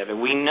of this together,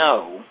 we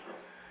know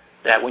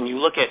that when you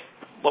look at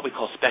what we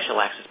call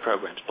special access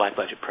programs, black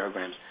budget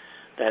programs,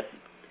 that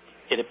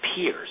it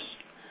appears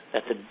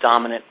that the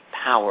dominant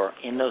power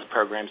in those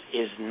programs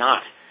is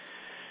not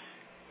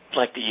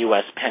like the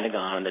U.S.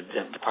 Pentagon and the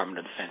Department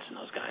of Defense and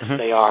those guys. Mm-hmm.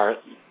 They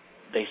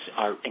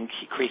are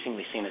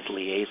increasingly seen as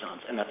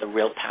liaisons, and that the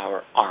real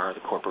power are the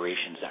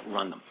corporations that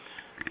run them,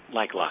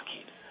 like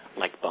Lockheed,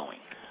 like Boeing,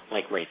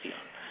 like Raytheon,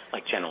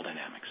 like General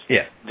Dynamics.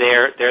 Yeah.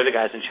 They're the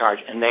guys in charge,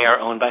 and they are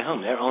owned by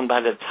whom? They're owned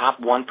by the top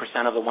 1%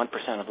 of the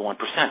 1% of the 1%.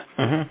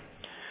 Mm-hmm.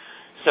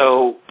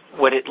 So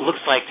what it looks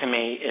like to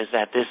me is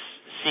that this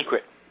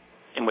secret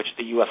in which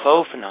the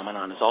UFO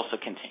phenomenon is also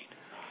contained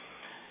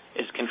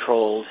is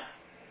controlled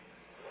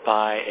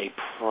by a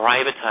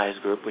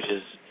privatized group which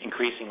is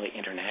increasingly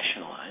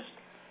internationalized.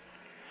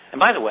 And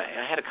by the way,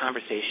 I had a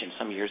conversation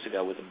some years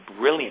ago with a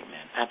brilliant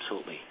man,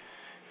 absolutely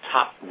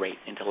top-rate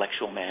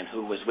intellectual man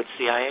who was with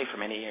CIA for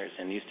many years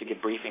and used to give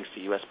briefings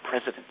to U.S.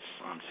 presidents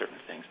on certain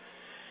things.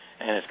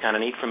 And it's kind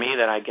of neat for me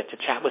that I get to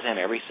chat with him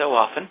every so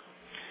often.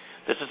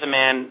 This is a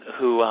man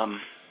who,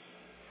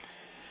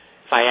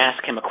 if I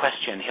ask him a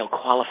question, he'll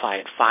qualify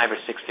it 5 or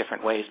 6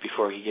 different ways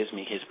before he gives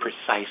me his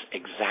precise,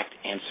 exact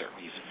answer.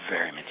 He's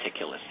very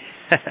meticulous.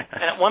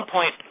 And at one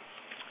point,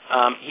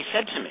 he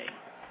said to me,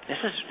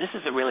 this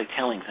is a really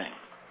telling thing,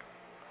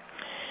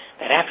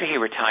 that after he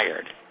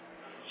retired,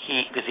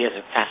 because he has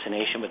a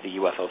fascination with the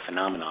UFO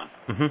phenomenon,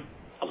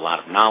 a lot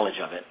of knowledge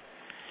of it,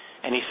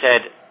 and he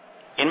said,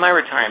 in my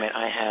retirement,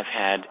 I have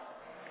had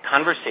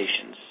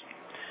conversations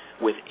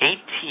with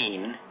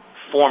 18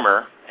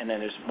 former, and then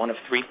there's one of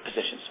 3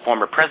 positions,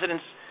 former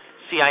presidents,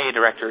 CIA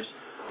directors,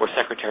 or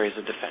secretaries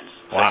of defense.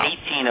 Wow. So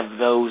 18 of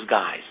those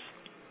guys.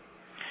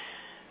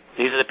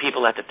 These are the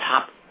people at the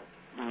top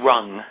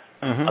rung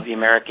of the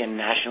American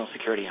national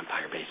security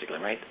empire, basically,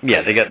 right?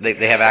 Yeah,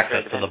 they have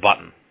access to the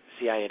button.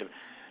 CIA,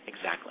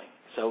 exactly.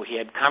 So he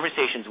had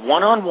conversations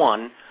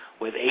one-on-one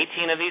with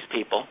 18 of these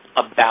people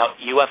about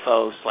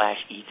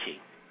UFO/ET.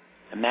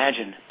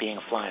 Imagine being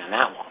a fly on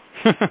that wall.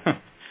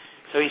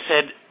 So he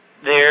said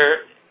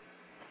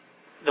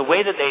the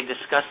way that they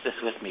discussed this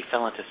with me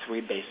fell into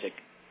 3 basic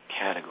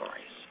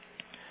categories.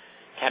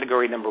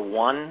 Category number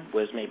 1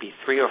 was maybe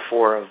 3 or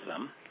 4 of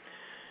them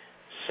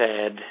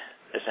said,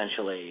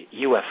 essentially,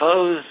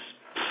 UFOs,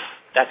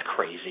 that's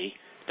crazy.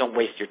 Don't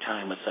waste your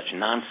time with such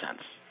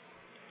nonsense.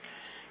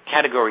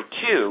 Category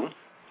 2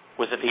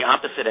 was at the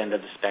opposite end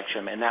of the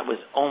spectrum, and that was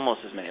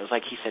almost as many. It was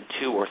like he said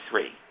 2 or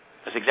 3.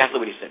 That's exactly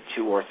what he said,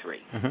 2 or 3.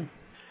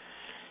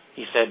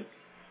 He said,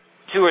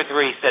 2 or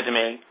 3 said to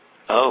me,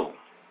 oh,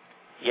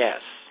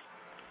 yes,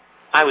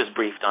 I was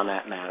briefed on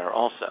that matter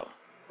also.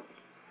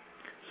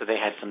 So they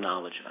had some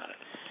knowledge about it.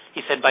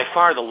 He said, by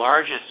far the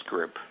largest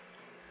group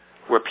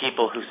were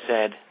people who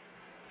said,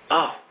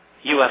 oh,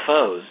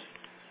 UFOs.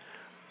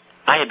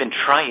 I have been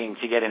trying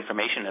to get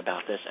information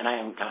about this, and I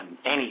haven't gotten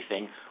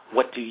anything.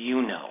 What do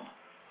you know?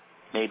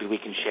 Maybe we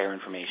can share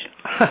information.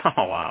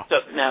 Oh, wow.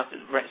 So now,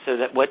 so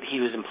that what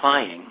he was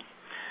implying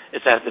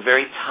is that at the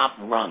very top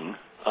rung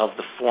of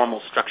the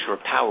formal structure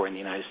of power in the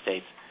United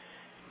States,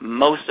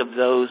 most of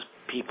those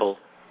people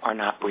are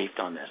not briefed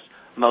on this.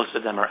 Most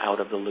of them are out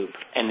of the loop.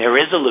 And there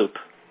is a loop,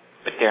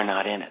 but they're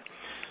not in it.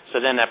 So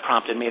then that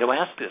prompted me to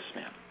ask this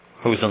man.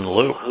 Who's in the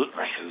loop? Who's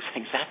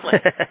exactly.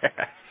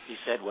 He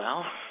said,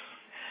 well,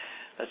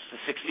 that's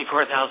the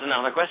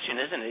 $64,000 question,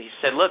 isn't it? He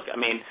said, look, I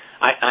mean,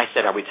 I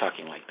said, are we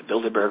talking like the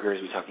Bilderbergers?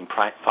 Are we talking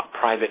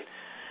private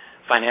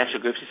financial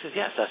groups? He says,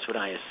 yes, that's what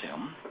I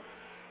assume.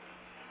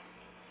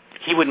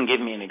 He wouldn't give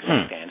me an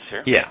exact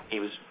answer. Yeah. He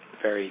was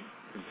very,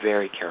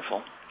 very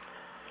careful.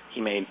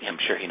 I'm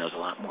sure he knows a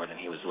lot more than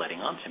he was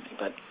letting on to me.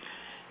 But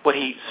what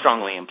he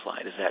strongly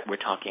implied is that we're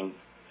talking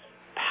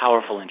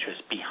powerful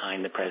interests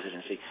behind the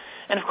presidency.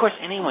 And, of course,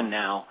 anyone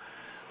now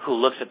who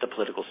looks at the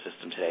political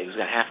system today, who's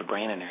got half a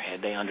brain in their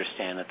head, they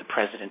understand that the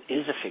president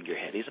is a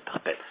figurehead. He's a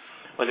puppet.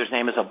 Whether his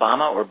name is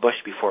Obama or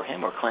Bush before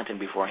him or Clinton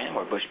before him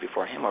or Bush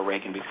before him or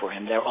Reagan before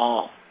him,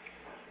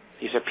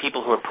 these are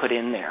people who are put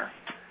in there.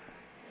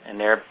 And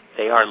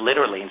they are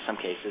literally, in some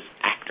cases,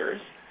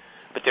 actors,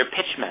 but they're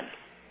pitchmen.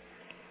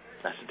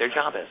 That's what their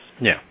job is.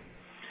 Yeah.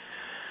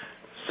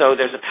 So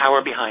there's a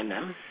power behind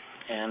them,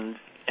 and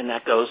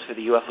that goes for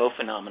the UFO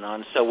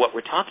phenomenon. So what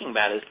we're talking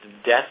about is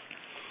the death.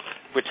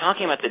 We're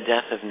talking about the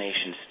death of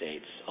nation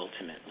states,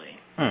 ultimately,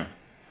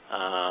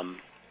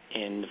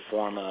 in the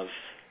form of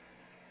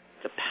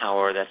the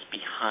power that's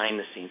behind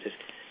the scenes.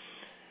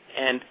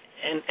 And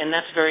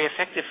that's very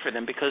effective for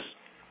them because,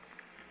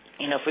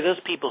 for those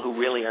people who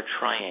really are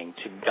trying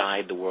to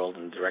guide the world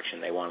in the direction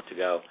they want it to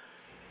go,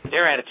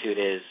 their attitude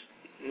is,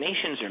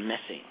 nations are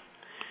messy.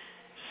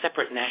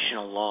 Separate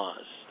national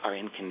laws are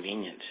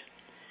inconvenient.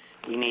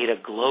 We need a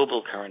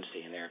global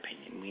currency, in their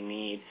opinion. We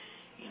need,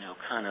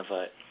 kind of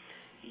a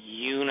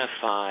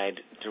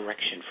unified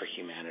direction for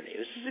humanity.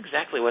 This is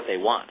exactly what they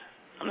want.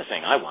 I'm not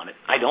saying I want it.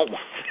 I don't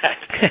want that.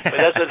 But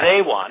that's what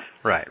they want.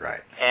 Right.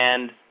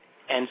 And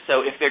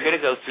so if they're going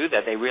to go through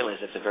that, they realize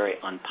it's a very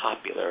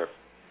unpopular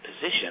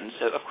position.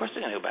 So, of course,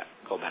 they're going to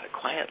go about it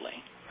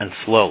quietly. And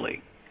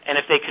slowly. And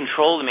if they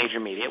control the major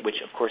media,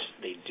 which, of course,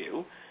 they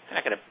do, they're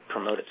not going to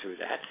promote it through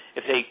that.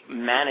 If they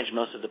manage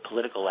most of the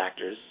political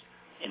actors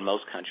in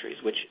most countries,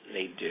 which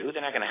they do,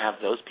 they're not going to have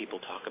those people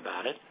talk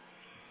about it.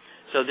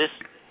 So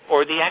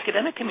or the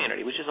academic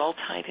community, which is all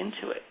tied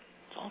into it.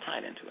 It's all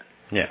tied into it.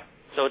 Yeah.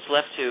 So it's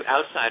left to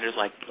outsiders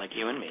like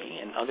you and me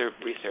and other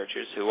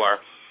researchers who are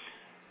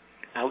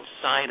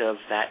outside of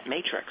that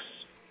matrix,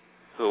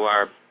 who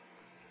are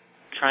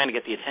trying to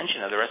get the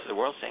attention of the rest of the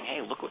world, saying,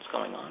 hey, look what's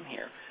going on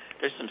here.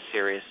 There's some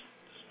serious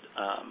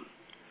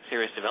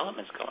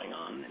developments going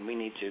on, and we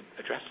need to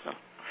address them.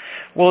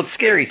 Well, it's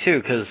scary,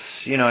 too, because,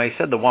 I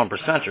said the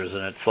 1%ers,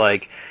 and it's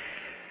like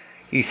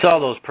you saw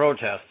those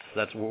protests.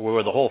 That's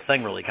where the whole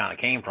thing really kind of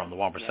came from, the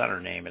 1%er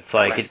name. It's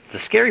like the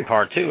scary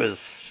part, too, is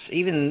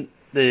even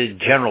the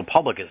general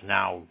public is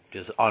now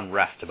just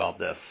unrest about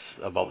this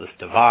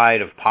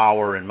divide of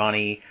power and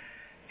money.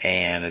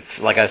 And it's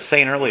like I was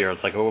saying earlier,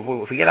 it's like,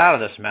 well, if we get out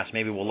of this mess,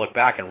 maybe we'll look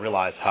back and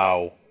realize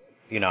how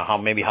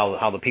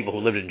the people who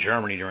lived in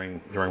Germany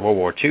during World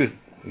War II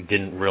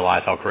didn't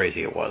realize how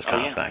crazy it was,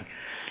 kind of thing.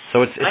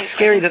 So it's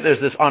scary that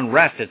there's this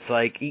unrest. It's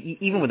like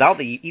even without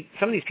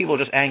some of these people are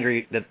just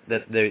angry that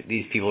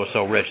these people are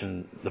so rich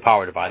and the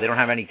power divide. They don't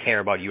have any care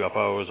about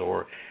UFOs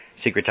or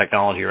secret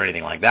technology or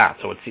anything like that.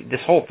 So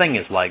this whole thing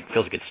is feels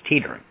like it's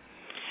teetering.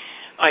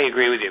 I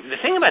agree with you. The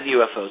thing about the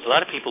UFOs, a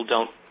lot of people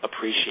don't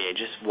appreciate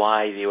just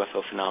why the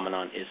UFO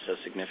phenomenon is so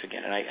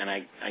significant. And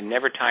I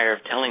never tire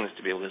of telling this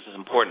to people. This is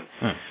important.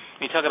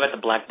 You talk about the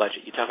black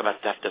budget. You talk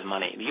about theft of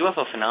money. The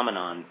UFO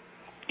phenomenon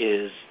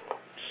is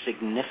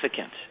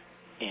significant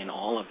in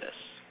all of this.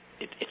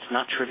 It's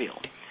not trivial.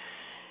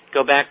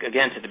 Go back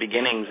again to the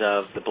beginnings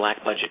of the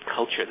black budget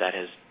culture that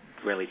has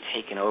really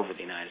taken over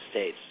the United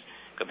States.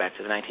 Go back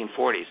to the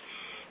 1940s.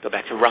 Go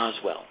back to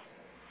Roswell.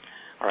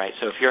 All right,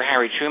 so if you're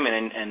Harry Truman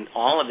and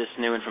all of this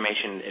new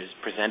information is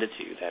presented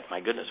to you that,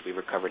 my goodness, we've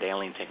recovered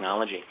alien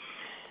technology,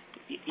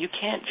 you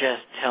can't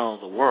just tell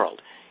the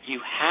world. You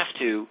have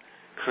to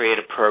create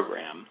a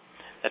program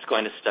that's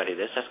going to study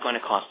this. That's going to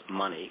cost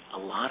money, a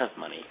lot of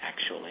money,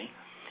 actually.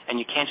 And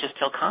you can't just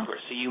tell Congress.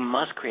 So you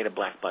must create a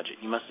black budget.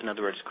 You must, in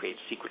other words, create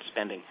secret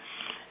spending.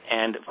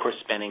 And, of course,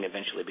 spending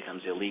eventually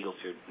becomes illegal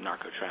through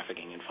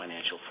narco-trafficking and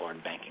financial fraud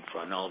and banking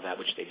fraud and all of that,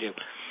 which they do.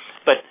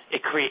 But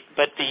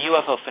the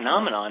UFO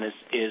phenomenon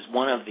is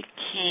one of the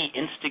key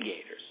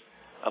instigators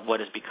of what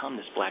has become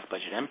this black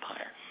budget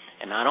empire.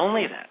 And not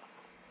only that,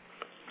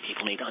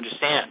 people need to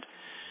understand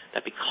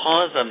that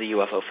because of the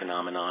UFO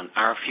phenomenon,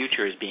 our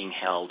future is being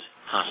held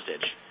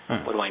hostage.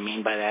 What do I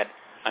mean by that?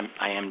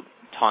 I am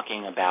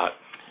talking about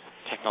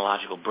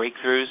technological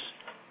breakthroughs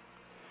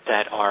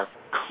that are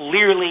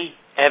clearly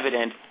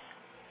evident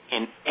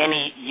in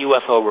any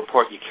UFO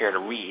report you care to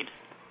read.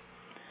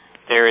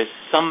 There is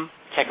some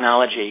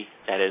technology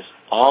that is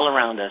all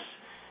around us,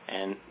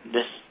 and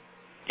this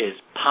is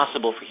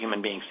possible for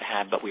human beings to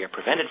have, but we are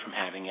prevented from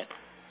having it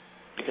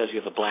because we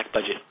have a black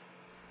budget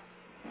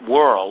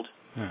world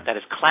that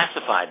has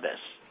classified this.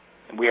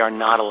 We are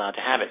not allowed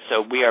to have it.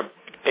 So we are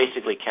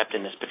basically kept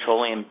in this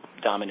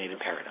petroleum-dominated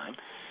paradigm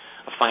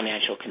of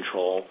financial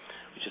control,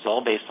 which is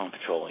all based on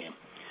petroleum,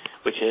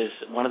 which is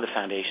one of the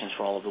foundations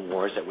for all of the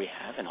wars that we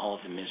have and all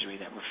of the misery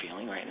that we're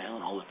feeling right now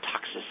and all the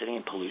toxicity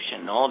and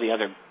pollution and all the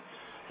other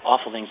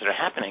awful things that are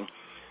happening.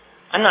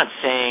 I'm not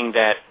saying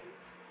that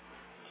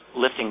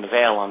lifting the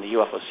veil on the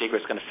UFO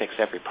secret is going to fix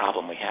every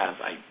problem we have.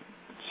 I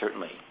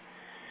certainly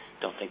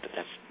don't think that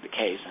that's the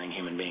case. I think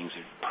human beings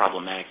are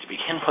problematic to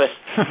begin with.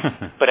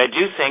 But I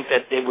do think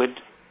that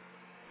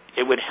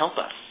it would help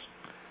us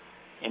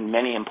in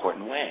many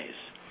important ways.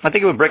 I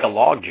think it would break a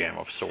logjam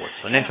of sorts,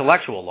 an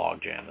intellectual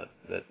logjam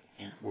that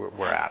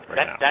we're at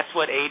right now. That's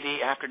what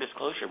AD After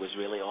Disclosure was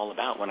really all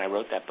about when I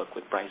wrote that book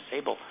with Bryce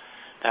Sable.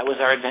 That was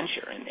our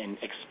adventure in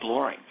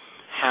exploring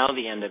how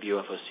the end of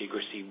UFO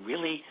secrecy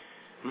really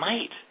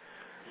might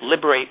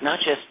liberate not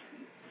just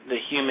the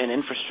human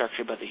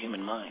infrastructure but the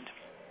human mind.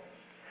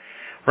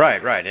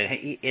 Right.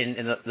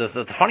 And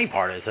the funny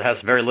part is it has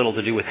very little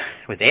to do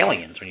with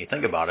aliens when you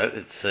think about it.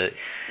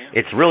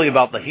 It's really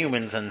about the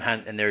humans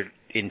and their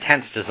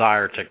intense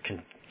desire to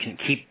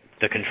keep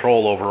the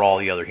control over all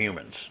the other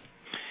humans.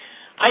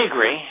 I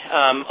agree,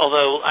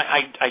 although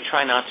I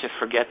try not to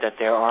forget that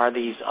there are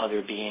these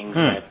other beings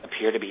that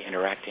appear to be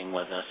interacting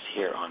with us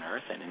here on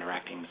Earth and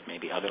interacting with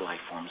maybe other life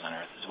forms on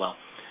Earth as well.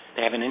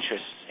 They have an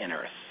interest in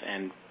Earth,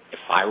 and if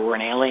I were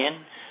an alien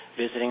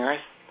visiting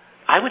Earth,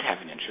 I would have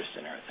an interest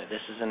in Earth.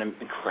 This is an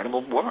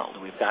incredible world.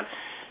 We've got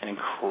an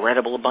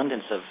incredible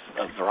abundance of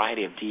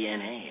variety of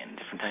DNA and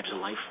different types of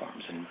life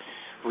forms and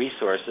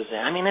resources.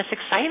 I mean, it's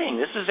exciting.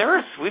 This is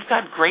Earth. We've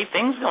got great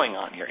things going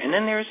on here. And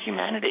then there's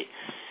humanity.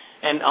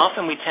 And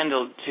often we tend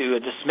to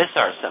dismiss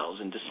ourselves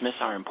and dismiss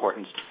our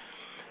importance.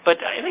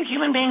 But I think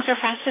human beings are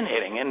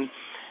fascinating, and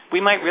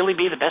we might really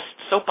be the best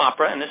soap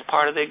opera in this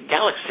part of the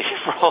galaxy,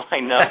 for all I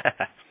know.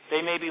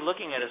 They may be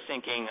looking at us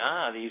thinking,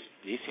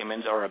 these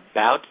humans are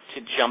about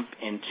to jump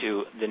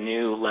into the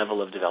new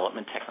level of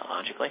development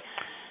technologically,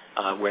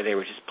 where they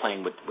were just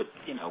playing with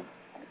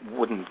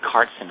wooden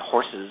carts and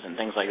horses and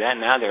things like that.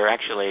 Now they're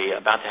actually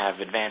about to have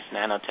advanced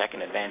nanotech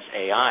and advanced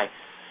AI.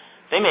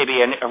 They may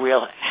be a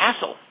real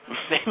hassle.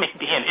 They may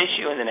be an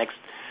issue in the next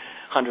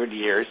 100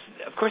 years.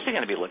 Of course they're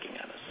going to be looking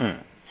at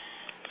us.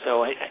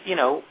 So,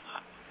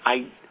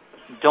 I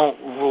don't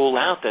rule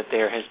out that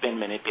there has been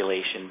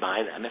manipulation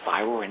by them. If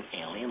I were an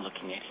alien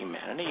looking at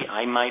humanity,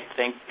 I might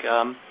think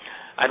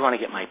I'd want to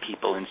get my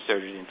people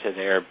inserted into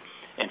their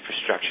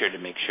infrastructure to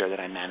make sure that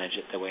I manage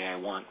it the way I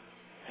want.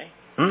 Okay?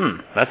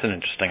 That's an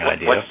interesting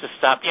idea. What's to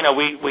stop?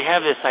 We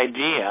have this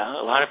idea,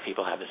 a lot of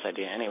people have this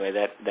idea anyway,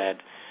 that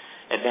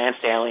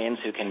advanced aliens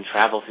who can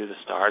travel through the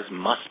stars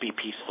must be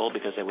peaceful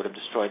because they would have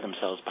destroyed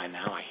themselves by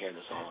now. I hear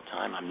this all the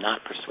time. I'm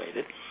not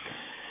persuaded.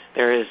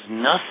 There is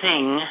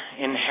nothing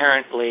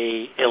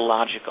inherently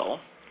illogical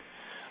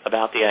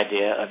about the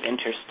idea of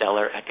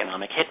interstellar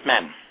economic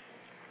hitmen.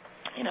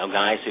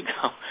 Guys who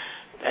go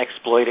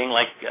exploiting,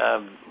 like,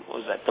 what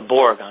was that, the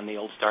Borg on the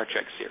old Star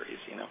Trek series,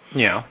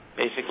 Yeah.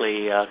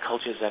 Basically,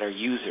 cultures that are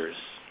users.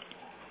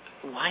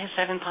 Why is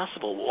that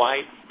impossible?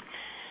 Why,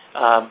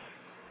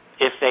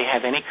 if they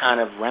have any kind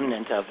of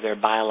remnant of their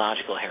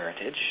biological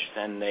heritage,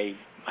 then they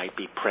might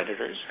be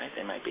predators, right?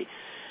 They might be,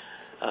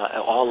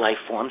 all life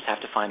forms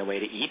have to find a way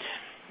to eat.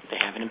 They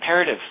have an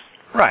imperative.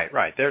 Right.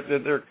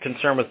 They're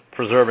concerned with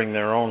preserving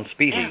their own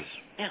species,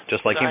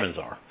 just like So humans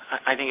are.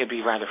 I think it'd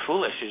be rather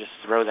foolish to just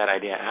throw that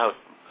idea out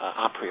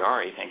a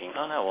priori, thinking,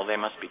 oh no, well they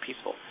must be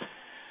peaceful.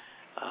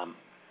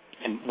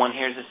 And one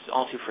hears this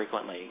all too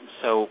frequently.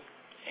 So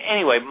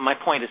anyway, my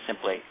point is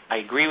simply, I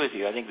agree with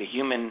you. I think the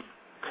human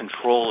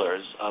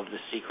controllers of the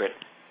secret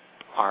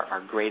are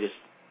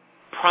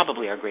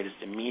probably our greatest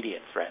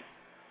immediate threat.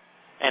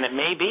 And it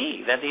may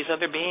be that these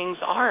other beings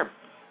are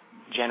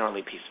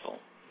generally peaceful.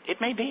 It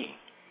may be.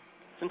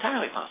 It's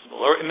entirely possible.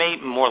 Or it may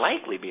more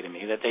likely be to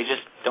me that they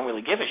just don't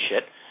really give a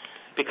shit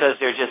because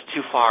they're just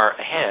too far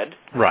ahead,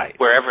 right,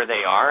 wherever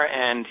they are,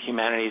 and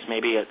humanity is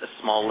maybe a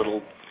small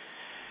little,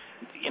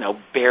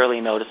 barely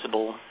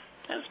noticeable.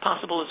 That's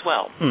possible as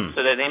well.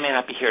 So that they may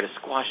not be here to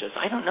squash us.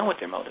 I don't know what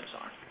their motives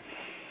are.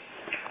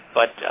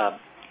 But,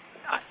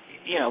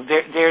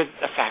 they're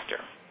a factor.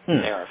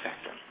 They are a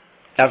factor.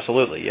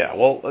 Absolutely, yeah.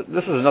 Well,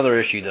 this is another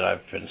issue that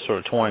I've been sort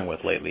of toying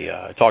with lately.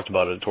 I talked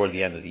about it toward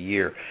the end of the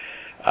year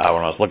when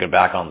I was looking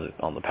back on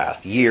the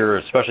past year,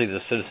 especially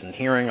the citizen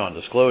hearing on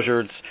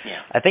disclosure.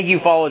 I think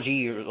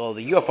ufology,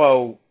 the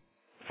UFO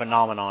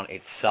phenomenon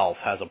itself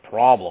has a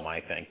problem,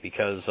 I think,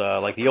 because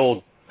like the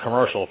old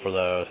commercial for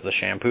the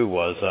shampoo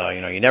was,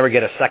 you never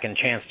get a second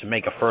chance to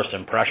make a first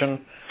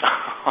impression.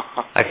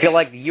 I feel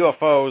like the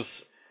UFOs,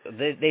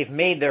 they've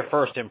made their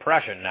first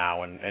impression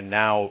now, and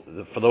now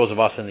for those of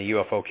us in the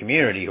UFO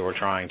community who are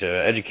trying to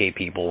educate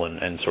people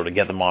and sort of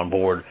get them on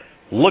board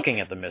looking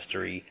at the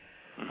mystery,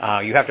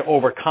 you have to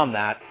overcome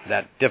that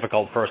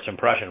difficult first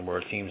impression where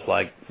it seems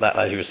like, that,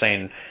 as you were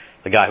saying,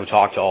 the guy who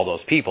talked to all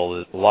those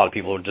people, a lot of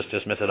people would just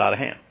dismiss it out of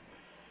hand.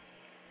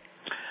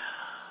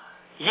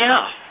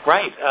 Yeah,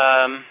 right.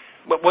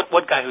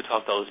 What guy who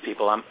talked to all those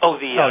people?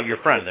 Your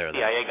friend there. The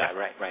CIA guy,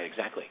 right,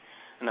 exactly.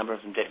 A number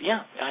of them did.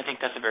 Yeah, I think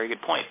that's a very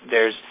good point.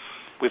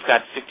 We've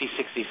got 50,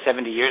 60,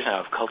 70 years now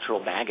of cultural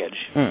baggage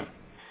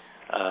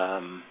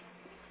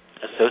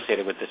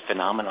associated with this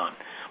phenomenon.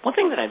 One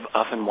thing that I've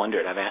often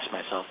wondered, I've asked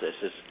myself this,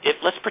 is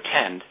let's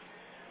pretend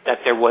that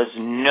there was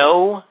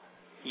no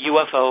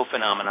UFO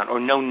phenomenon or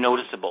no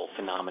noticeable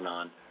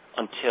phenomenon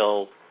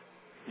until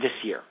this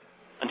year,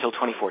 until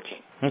 2014.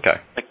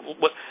 Okay.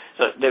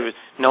 So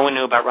no one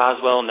knew about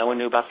Roswell, no one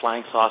knew about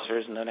flying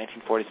saucers in the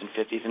 1940s and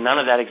 50s, and none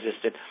of that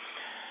existed.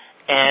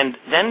 And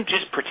then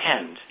just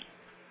pretend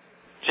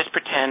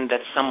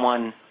that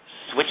someone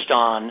switched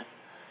on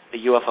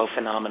the UFO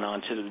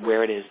phenomenon to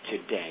where it is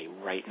today,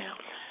 right now.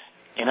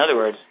 In other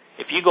words,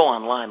 if you go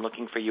online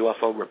looking for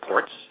UFO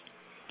reports,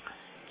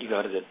 you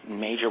go to the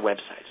major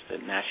websites, the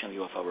National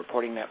UFO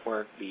Reporting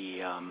Network, the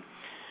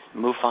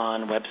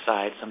MUFON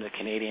website, some of the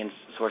Canadian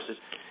sources.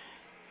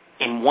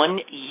 In 1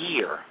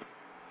 year,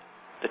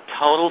 the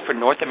total for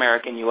North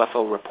American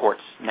UFO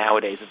reports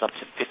nowadays is up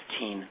to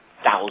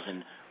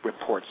 15,000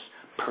 reports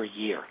per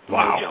year.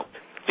 Wow. No joke.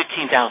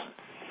 15,000.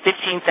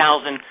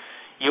 15,000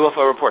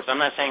 UFO reports. I'm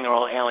not saying they're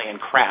all alien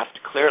craft,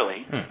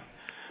 clearly,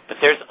 but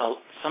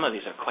some of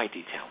these are quite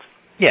detailed.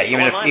 Yeah,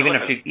 even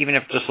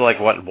if just like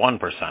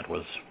 1%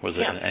 was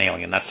an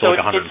alien, that's still like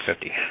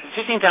 150.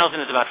 15,000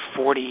 is about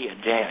 40 a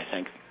day, I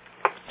think.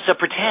 So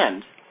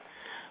pretend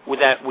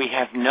that we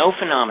have no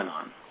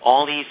phenomenon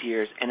all these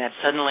years, and that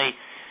suddenly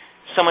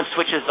someone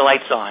switches the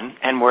lights on,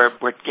 and we're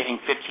getting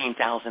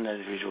 15,000 of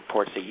these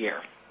reports a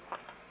year.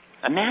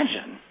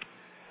 Imagine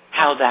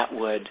how that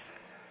would,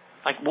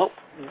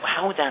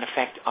 how would that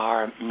affect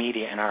our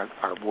media and our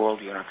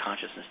worldview and our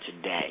consciousness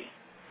today?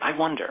 I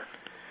wonder.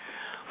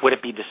 Would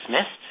it be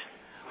dismissed?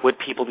 Would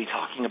people be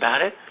talking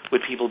about it?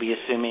 Would people be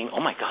assuming, oh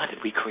my God,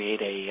 did we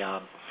create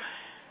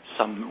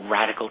some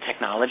radical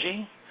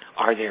technology?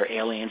 Are there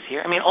aliens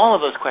here? I mean, all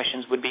of those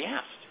questions would be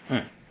asked.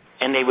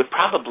 And they would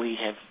probably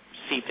have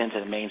seeped into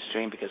the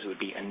mainstream because it would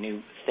be a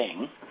new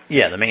thing.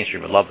 Yeah, the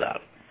mainstream would love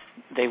that.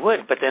 They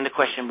would, but then the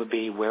question would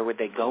be, where would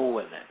they go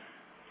with it?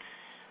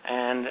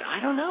 And I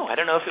don't know. I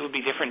don't know if it would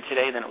be different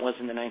today than it was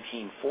in the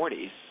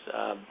 1940s.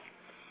 I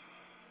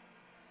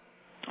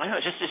don't know.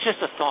 It's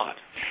just a thought.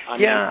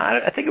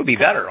 I think it would be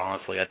better,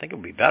 honestly. I think it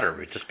would be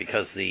better just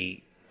because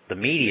the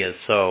media is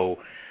so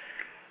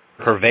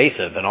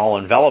pervasive and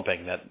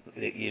all-enveloping that,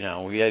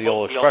 we have the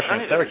old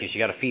expression in Syracuse, you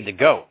got to feed the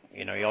goat.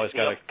 You always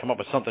got to come up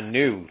with something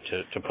new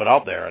to put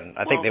out there, and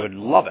I think they would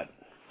love it.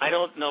 I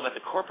don't know about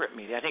the corporate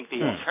media. I think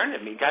the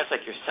alternative media, guys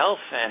like yourself,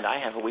 and I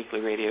have a weekly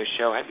radio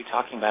show, I'd be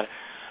talking about it.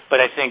 But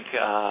I think,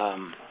 I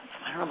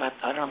don't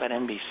know about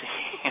NBC.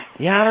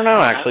 Yeah, I don't know,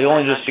 actually,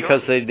 only just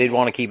because they'd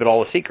want to keep it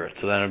all a secret.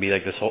 So then it'd be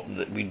like this whole,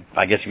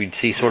 I guess we'd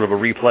see sort of a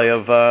replay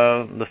of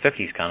the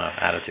 50s kind of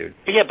attitude.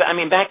 Yeah, but I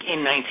mean, back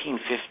in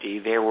 1950,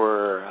 there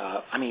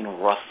were,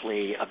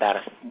 roughly about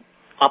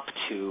up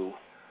to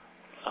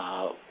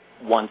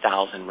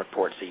 1,000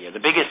 reports a year. The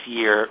biggest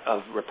year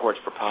of reports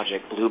for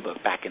Project Blue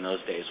Book back in those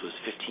days was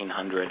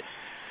 1,500.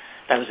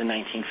 That was in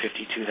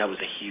 1952. That was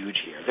a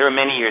huge year. There were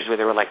many years where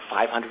there were like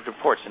 500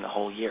 reports in the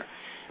whole year.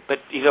 But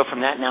you go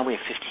from that, now we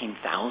have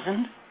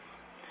 15,000?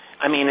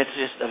 I mean, it's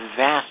just a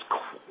vast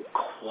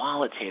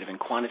qualitative and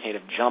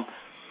quantitative jump.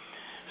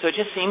 So it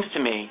just seems to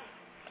me,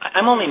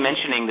 I'm only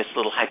mentioning this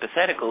little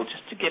hypothetical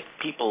just to get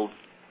people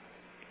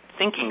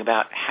thinking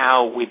about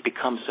how we've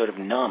become sort of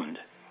numbed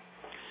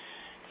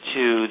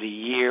to the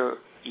year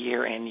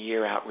in,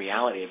 year out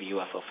reality of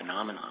UFO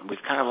phenomenon.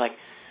 We've kind of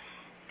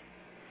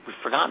we've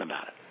forgotten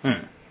about it.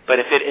 But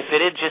if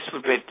it just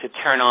would be to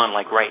turn on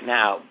like right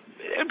now,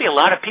 there'd be a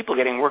lot of people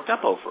getting worked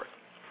up over it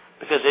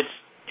because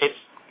it's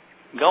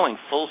going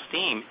full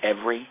steam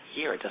every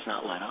year. It does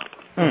not let up.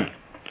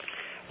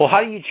 Well,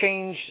 how do you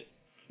change?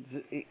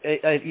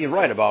 You're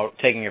right about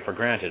taking it for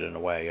granted in a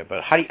way,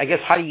 but how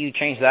do you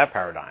change that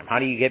paradigm? How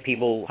do you get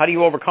people? How do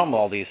you overcome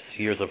all these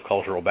years of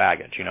cultural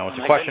baggage? You know, it's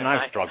a question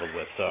I've struggled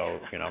with. So,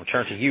 I'm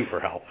turning to you for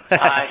help.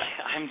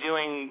 I'm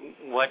doing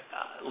what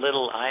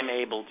little I'm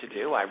able to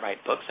do. I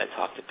write books. I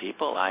talk to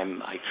people.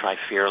 I try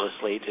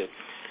fearlessly to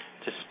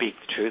speak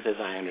the truth as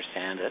I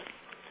understand it.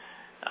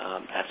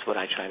 That's what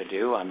I try to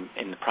do. I'm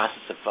in the process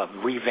of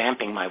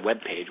revamping my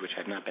webpage, which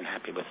I've not been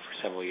happy with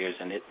for several years.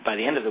 And by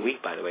the end of the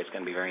week, by the way, it's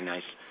going to be very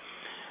nice.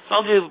 So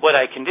I'll do what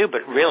I can do,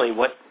 but really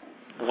what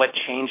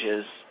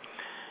changes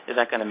is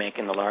that going to make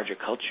in the larger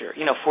culture?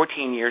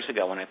 14 years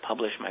ago when I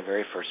published my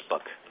very first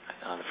book,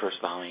 the first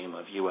volume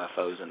of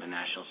UFOs and the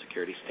National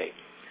Security State,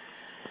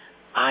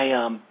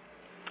 I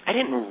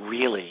didn't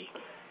really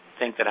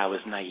think that I was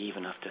naive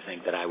enough to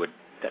think that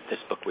this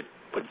book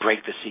would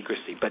break the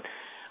secrecy, but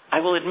I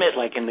will admit,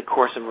 in the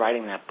course of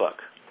writing that book,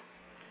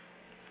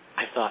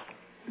 I thought,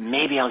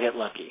 maybe I'll get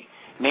lucky.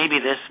 Maybe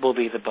this will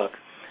be the book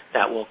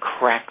that will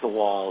crack the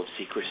wall of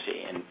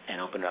secrecy and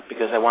open it up,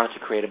 because I wanted to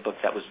create a book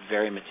that was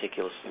very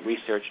meticulously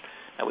researched,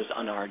 that was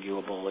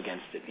unarguable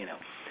against it,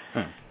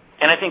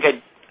 And I think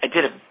I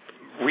did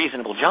a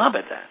reasonable job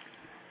at that.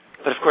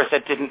 But, of course,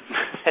 that didn't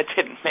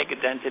make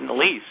a dent in the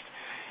least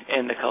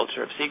in the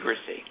culture of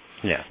secrecy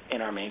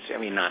in our mainstream.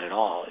 I mean, not at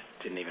all. It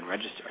didn't even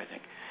register, I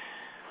think.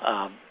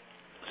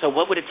 So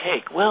what would it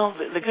take? Well,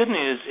 the good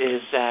news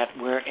is that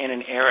we're in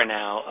an era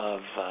now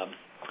of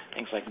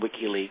things like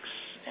WikiLeaks,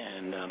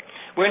 and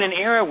we're in an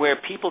era where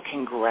people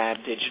can grab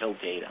digital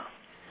data.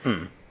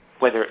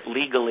 Whether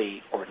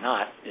legally or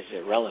not is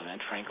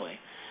irrelevant, frankly.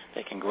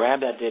 They can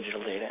grab that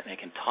digital data and they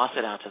can toss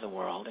it out to the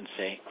world and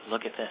say,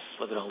 look at this,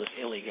 look at all this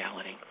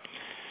illegality.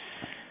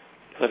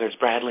 Whether it's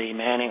Bradley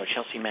Manning or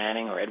Chelsea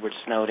Manning or Edward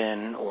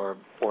Snowden or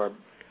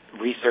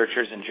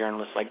researchers and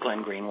journalists like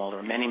Glenn Greenwald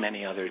or many,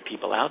 many other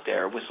people out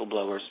there,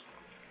 whistleblowers,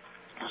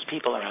 those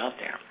people are out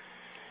there.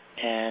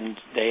 And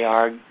they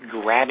are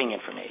grabbing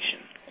information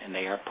and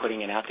they are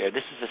putting it out there.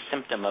 This is a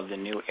symptom of the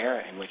new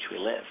era in which we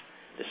live.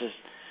 This is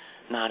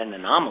not an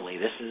anomaly.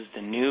 This is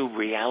the new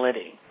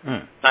reality,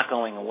 not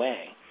going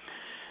away.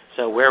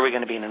 So where are we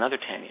going to be in another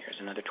 10 years,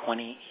 another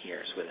 20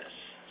 years with this?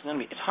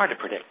 It's hard to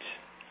predict.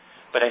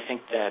 But I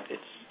think that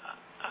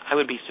I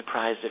would be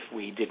surprised if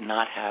we did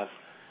not have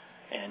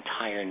an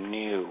entire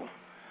new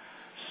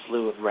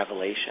slew of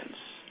revelations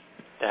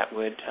that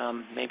would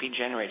maybe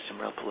generate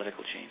some real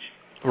political change.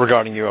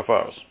 Regarding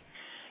UFOs?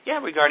 Yeah,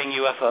 regarding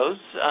UFOs,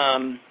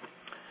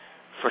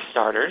 for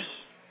starters.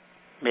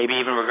 Maybe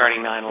even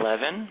regarding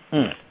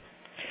 9/11.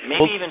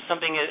 Maybe even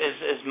something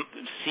as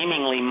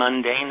seemingly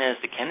mundane as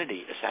the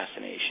Kennedy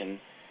assassination.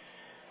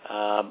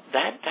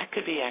 That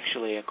could be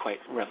actually a quite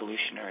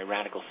revolutionary,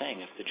 radical thing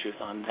if the truth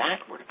on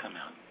that were to come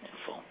out in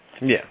full.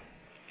 Yeah.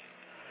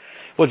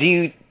 Well, do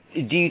you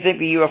think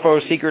the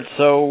UFO secret's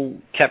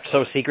kept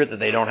so secret that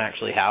they don't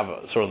actually have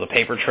sort of the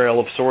paper trail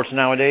of sorts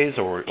nowadays,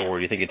 or do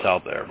you think it's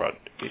out there?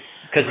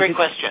 Great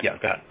question. Yeah,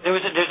 go ahead.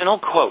 There's an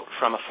old quote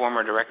from a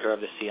former director of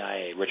the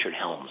CIA, Richard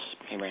Helms.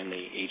 He ran the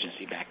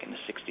agency back in the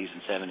 60s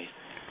and 70s.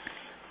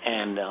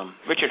 And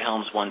Richard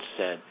Helms once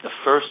said, the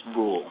first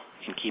rule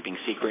in keeping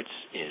secrets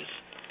is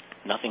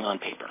nothing on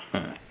paper.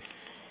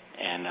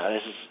 And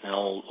this is an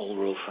old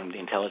rule from the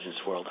intelligence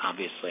world,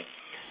 obviously.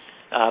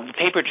 The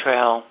paper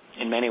trail,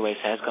 in many ways,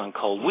 has gone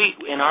cold.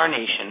 In our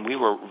nation, we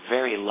were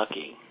very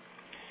lucky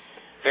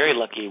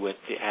with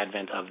the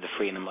advent of the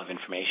Freedom of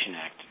Information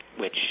Act,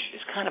 which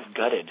is kind of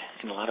gutted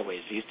in a lot of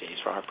ways these days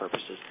for our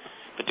purposes.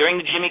 But during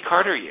the Jimmy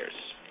Carter years,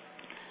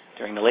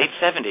 during the late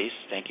 70s,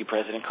 thank you,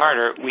 President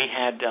Carter, we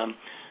had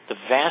the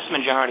vast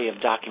majority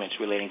of documents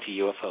relating to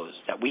UFOs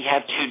that we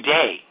have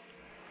today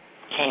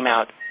came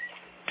out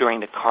during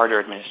the Carter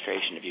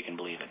administration, if you can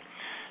believe it.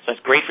 So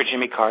that's great for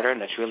Jimmy Carter,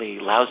 and that's really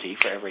lousy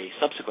for every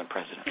subsequent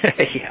president.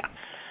 Yeah.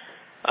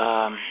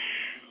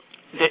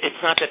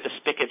 It's not that the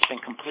spigot's been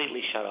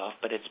completely shut off,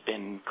 but it's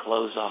been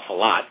closed off a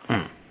lot.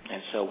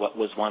 And so what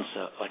was once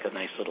a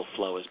nice little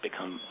flow has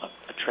become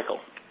a trickle.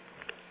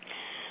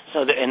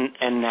 So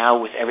and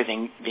now with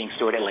everything being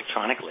stored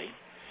electronically,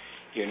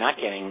 you're not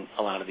getting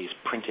a lot of these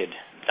printed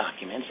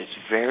documents. It's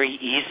very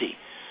easy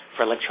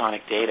for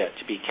electronic data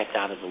to be kept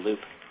out of the loop.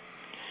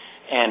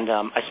 And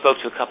I spoke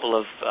to a couple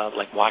of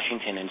like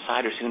Washington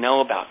insiders who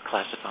know about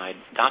classified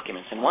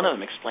documents, and one of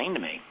them explained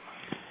to me.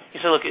 He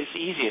said, "Look, it's the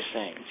easiest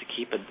thing to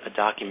keep a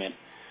document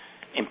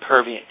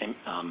impervious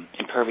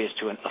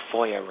to a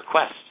FOIA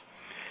request,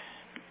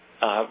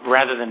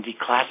 rather than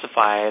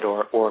declassify it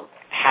or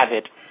have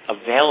it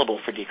available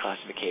for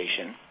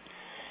declassification.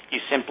 You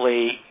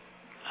simply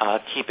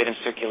keep it in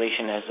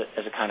circulation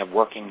as a kind of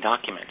working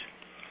document,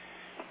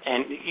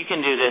 and you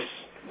can do this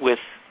with."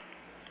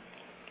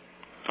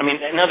 I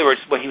mean, in other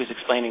words, what he was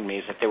explaining to me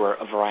is that there were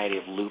a variety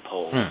of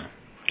loopholes.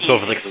 So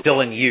if it's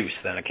still in use,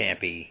 then it can't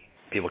be,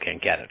 people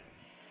can't get it.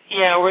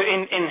 Yeah, or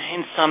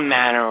in some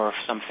manner or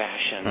some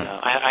fashion.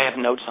 I have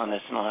notes on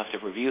this, and I'll have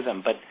to review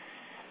them, but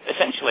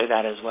essentially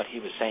that is what he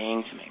was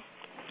saying to me.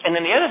 And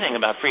then the other thing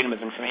about freedom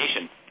of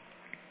information,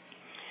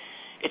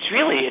 it's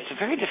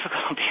very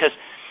difficult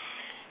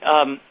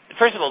because,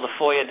 first of all, the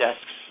FOIA desks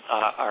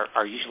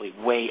are usually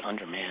way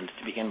undermanned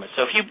to begin with.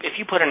 So if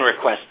you put in a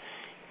request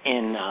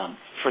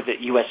for the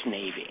U.S.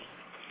 Navy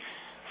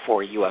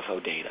for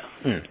UFO data.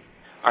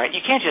 All right,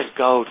 you can't just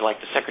go to like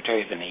the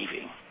Secretary of the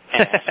Navy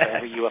and ask for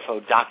every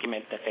UFO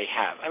document that they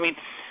have. I mean,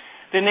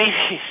 the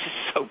Navy is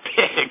just so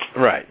big.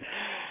 Right.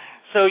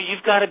 So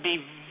you've got to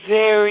be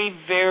very,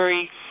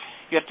 very,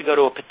 you have to go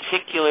to a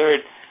particular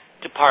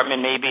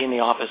department, maybe in the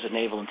Office of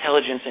Naval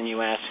Intelligence, and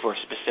you ask for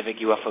specific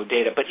UFO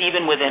data. But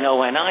even within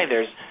ONI,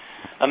 there's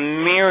a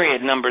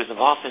myriad numbers of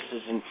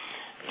offices and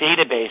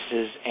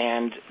databases,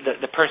 and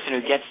the person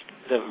who gets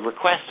the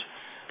request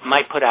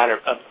might put out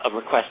a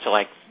request to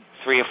like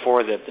 3 or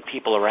 4 of the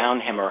people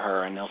around him or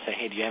her, and they'll say,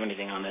 "Hey, do you have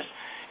anything on this?"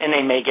 And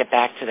they may get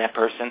back to that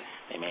person.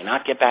 They may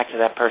not get back to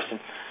that person.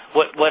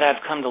 What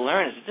I've come to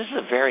learn is that this is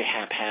a very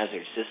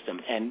haphazard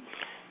system, and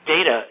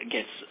data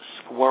gets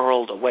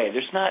squirreled away.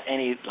 There's not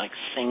any like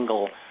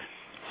single,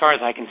 as far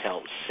as I can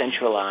tell,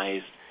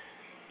 centralized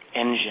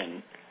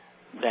engine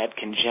that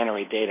can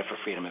generate data for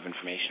Freedom of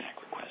Information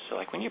Act requests. So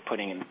like when you're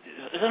putting in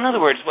other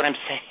words, what I'm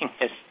saying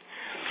is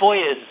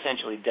FOIA is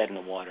essentially dead in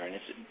the water, and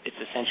it's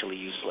essentially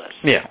useless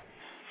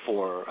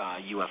for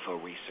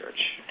UFO research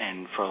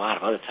and for a lot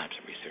of other types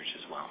of research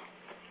as well.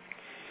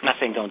 I'm not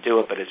saying don't do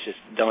it, but it's just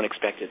don't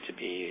expect it to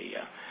be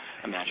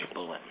a magic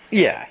bullet.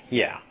 Yeah.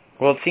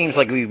 Well, it seems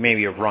like we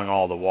maybe have wrung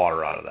all the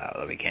water out of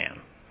that we can.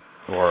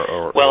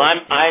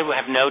 I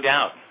have no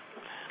doubt.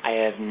 I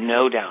have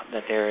no doubt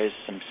that there is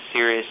some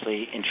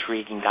seriously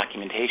intriguing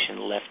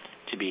documentation left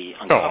to be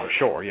uncovered. Oh,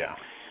 sure, yeah.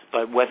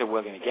 But whether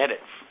we're going to get it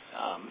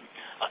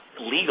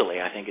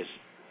legally, I think, is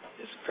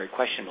very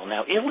questionable.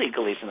 Now,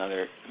 illegally is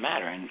another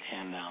matter, and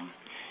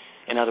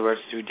in other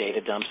words, through data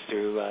dumps,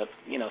 through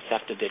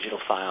theft of digital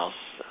files.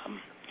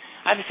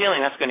 I have a feeling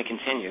that's going to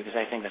continue because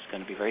I think that's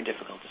going to be very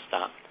difficult to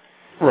stop.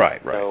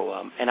 Right.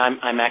 So, and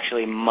I'm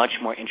actually much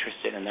more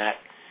interested in that,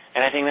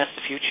 and I think that's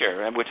the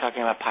future. We're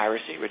talking about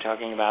piracy. We're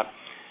talking about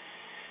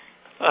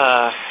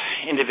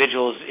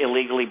individuals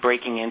illegally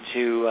breaking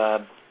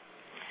into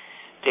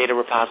data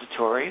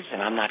repositories,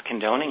 and I'm not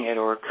condoning it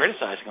or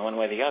criticizing it one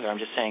way or the other. I'm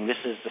just saying this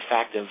is the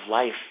fact of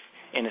life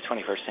in the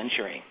 21st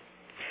century.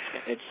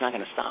 It's not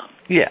going to stop.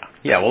 Yeah.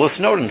 Well, the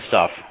Snowden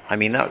stuff, I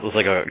mean, that was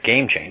like a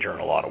game changer in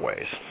a lot of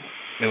ways.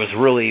 It was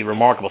really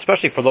remarkable,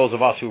 especially for those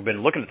of us who have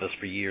been looking at this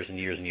for years and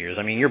years and years.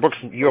 I mean, your book's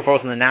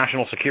UFOs in the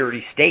National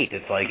Security State.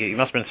 It's like it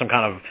must have been some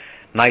kind of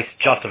nice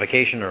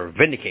justification or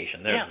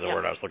vindication. There's the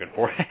word I was looking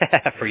for.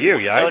 For you,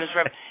 yeah.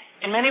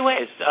 In many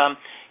ways,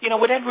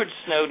 what Edward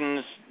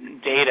Snowden's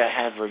data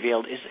have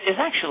revealed is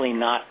actually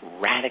not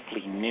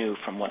radically new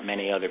from what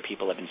many other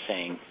people have been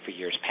saying for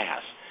years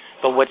past.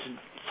 But what's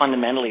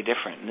fundamentally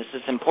different, and this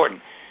is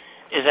important,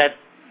 is that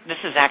this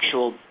is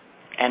actual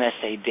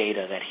NSA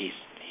data that he's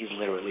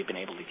literally been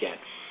able to get.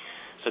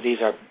 So these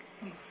are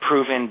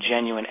proven,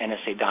 genuine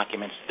NSA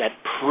documents that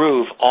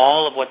prove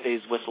all of what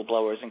these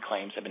whistleblowers and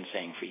claims have been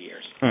saying for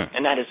years.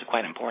 And that is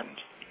quite important.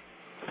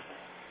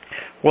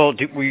 Well,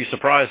 were you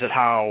surprised at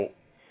how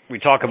we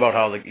talk about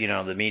how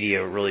the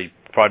media really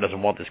probably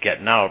doesn't want this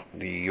getting out,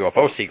 the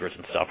UFO secrets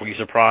and stuff? Were you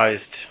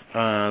surprised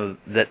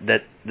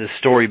that the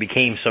story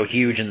became so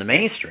huge in the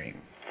mainstream?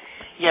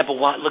 Yeah, but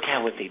look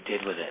at what they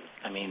did with it.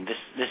 I mean,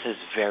 this is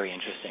very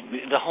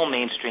interesting. The whole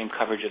mainstream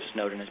coverage of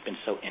Snowden has been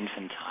so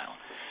infantile.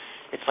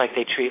 It's like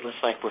they treat us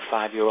like we're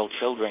 5-year-old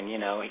children.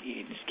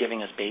 He's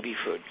giving us baby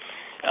food.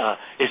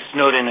 Is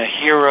Snowden a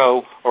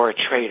hero or a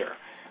traitor?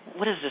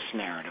 What is this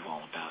narrative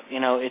all about?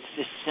 It's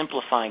just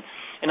simplifying.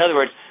 In other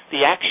words,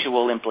 the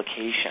actual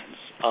implications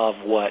of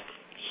what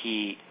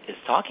he is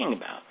talking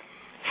about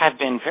have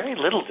been very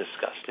little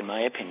discussed, in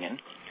my opinion.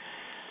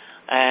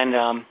 And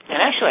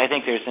actually, I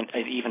think there's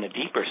even a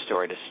deeper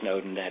story to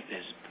Snowden that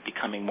is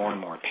becoming more and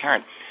more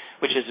apparent,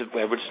 which is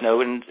Edward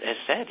Snowden has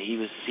said he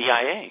was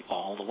CIA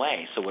all the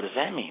way. So what does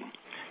that mean?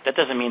 That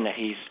doesn't mean that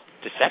he's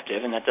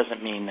deceptive, and that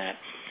doesn't mean that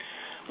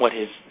what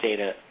his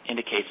data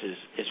indicates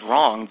is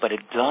wrong, but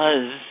it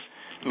does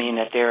mean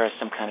that there are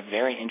some kind of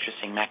very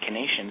interesting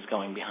machinations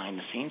going behind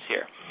the scenes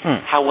here.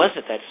 How was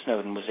it that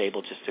Snowden was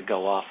able just to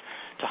go off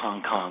to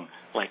Hong Kong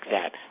like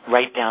that,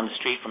 right down the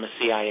street from a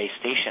CIA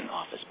station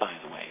office, by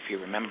the way, if you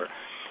remember.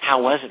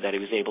 How was it that he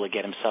was able to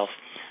get himself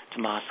to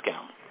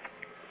Moscow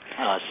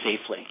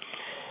safely?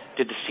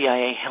 Did the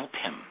CIA help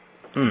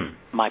him?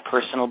 My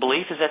personal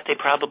belief is that they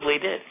probably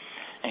did,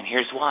 and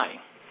here's why.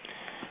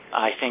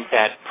 I think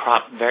that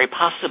very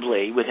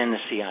possibly within the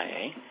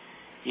CIA,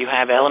 you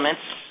have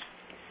elements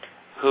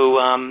who,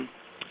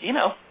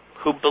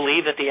 who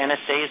believe that the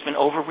NSA has been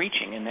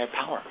overreaching in their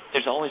power.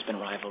 There's always been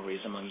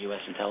rivalries among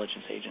U.S.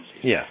 intelligence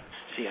agencies. Yeah.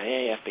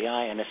 CIA,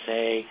 FBI,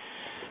 NSA,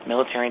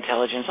 military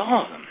intelligence,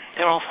 all of them.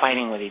 They're all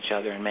fighting with each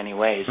other in many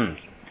ways.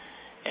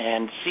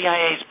 And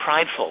CIA is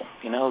prideful.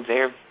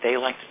 They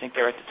like to think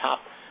they're at the top.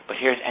 But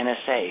here's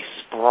NSA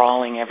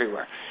sprawling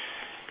everywhere,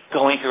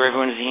 going through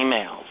everyone's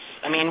emails.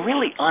 I mean,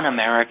 really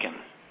un-American.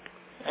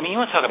 I mean, you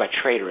want to talk about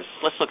traitors?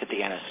 Let's look at the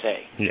NSA.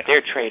 Yeah.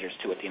 They're traitors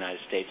to what the United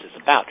States is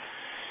about.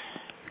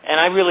 And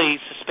I really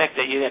suspect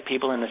that you have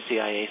people in the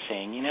CIA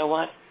saying, you know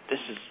what, this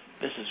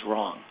is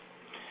wrong.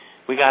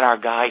 We got our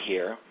guy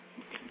here.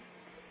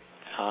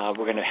 We're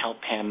going to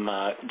help him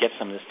get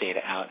some of this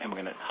data out, and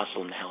we're going to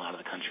hustle him the hell out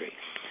of the country.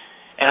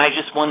 And I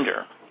just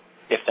wonder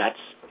if that's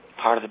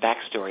part of the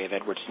backstory of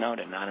Edward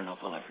Snowden. I don't know if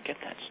we'll ever get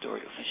that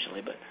story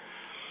officially, but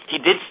he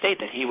did state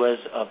that he was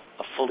a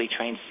fully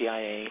trained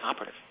CIA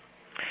operative.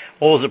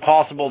 Well, is it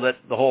possible that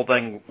the whole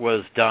thing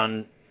was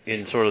done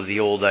in sort of the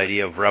old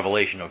idea of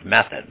revelation of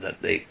method,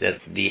 that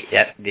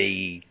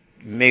maybe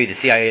the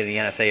CIA and the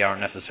NSA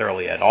aren't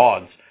necessarily at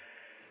odds,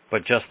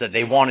 but just that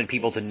they wanted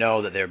people to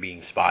know that they're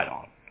being spied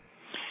on?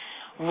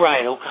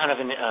 Right, kind of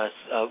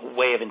a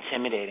way of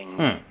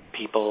intimidating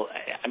people,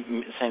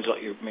 sounds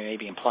what you're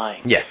maybe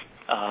implying. Yes.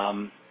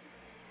 A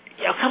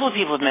couple of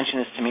people have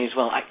mentioned this to me as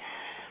well.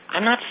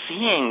 I'm not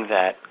seeing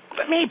that,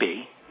 but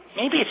maybe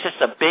it's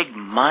just a big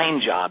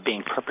mind job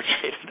being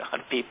perpetrated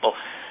on people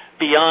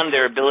beyond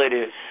their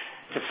ability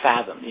to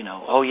fathom.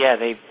 Oh yeah,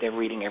 they're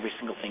reading every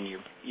single thing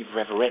you've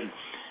ever written.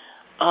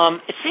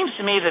 It seems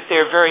to me that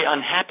they're very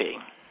unhappy.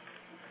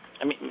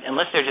 I mean,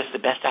 unless they're just the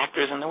best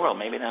actors in the world,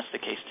 maybe that's the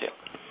case too.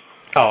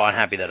 Oh,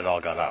 unhappy that it all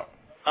got out.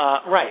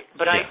 Right,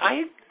 but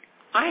yeah.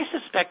 I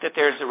suspect that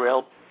there's a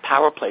real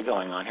power play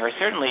going on here.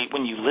 Certainly,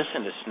 when you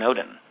listen to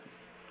Snowden,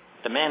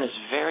 the man is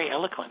very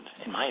eloquent,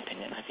 in my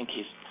opinion. I think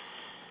he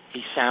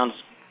sounds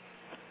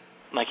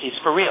like he's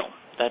for real.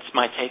 That's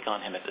my take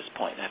on him at this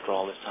point, after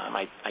all this time.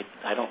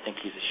 I don't think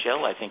he's a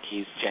shill. I think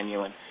he's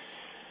genuine,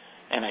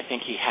 and I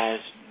think he has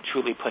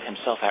truly put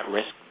himself at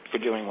risk for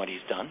doing what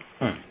he's done.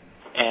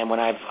 And when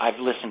I've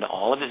listened to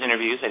all of his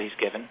interviews that he's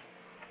given,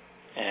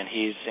 and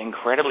he's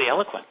incredibly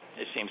eloquent,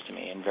 it seems to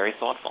me, and very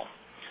thoughtful.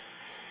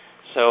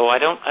 So I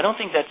don't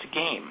think that's a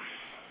game.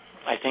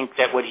 I think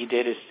that what he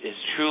did is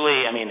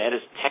truly, I mean, that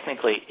is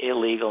technically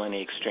illegal in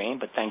the extreme,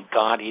 but thank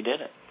God he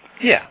did it.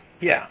 Yeah.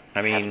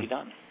 I mean, it had to be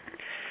done.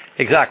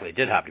 Exactly, it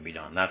did have to be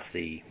done.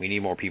 We need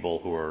more people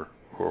who are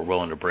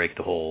willing to break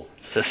the whole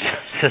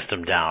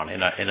system down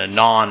in a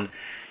non,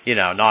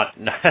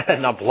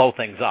 not blow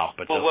things up.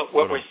 But well,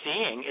 what we're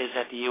seeing is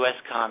that the U.S.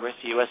 Congress,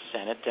 the U.S.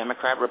 Senate,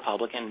 Democrat,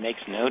 Republican, makes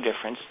no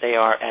difference. They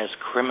are as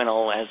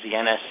criminal as the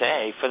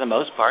NSA for the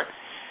most part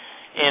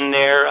in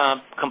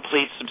their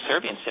complete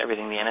subservience to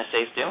everything the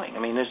NSA is doing. I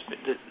mean,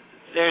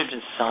 there's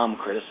been some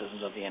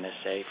criticisms of the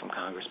NSA from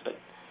Congress, but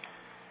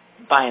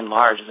by and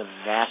large, the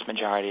vast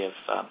majority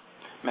of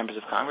members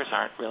of Congress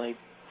aren't really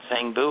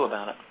saying boo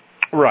about it.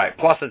 Right.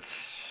 Plus,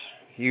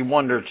 you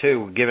wonder,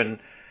 too, given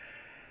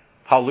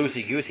how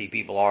loosey-goosey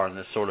people are in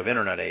this sort of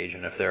internet age,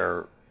 and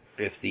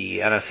if the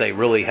NSA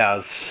really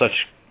has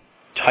such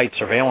tight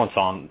surveillance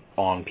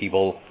on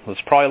people,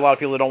 there's probably a lot of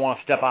people that don't want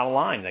to step out of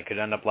line that could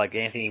end up like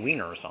Anthony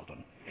Weiner or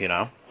something,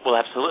 Well,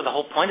 absolutely. The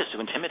whole point is to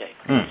intimidate.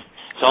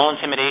 It's all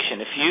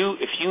intimidation.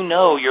 If you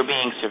know you're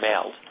being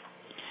surveilled,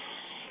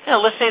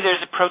 let's say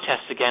there's a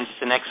protest against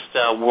the next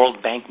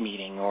World Bank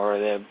meeting or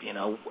the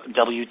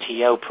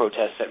WTO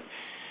protests that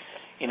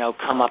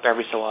come up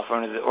every so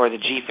often, or the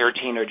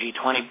G13 or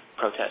G20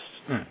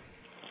 protests.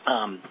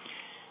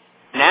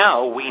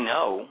 Now we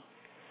know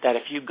that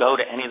if you go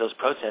to any of those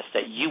protests,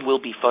 that you will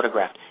be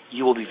photographed,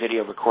 you will be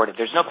video recorded.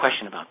 There's no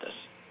question about this.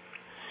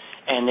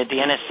 And at the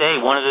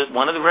NSA,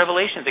 one of the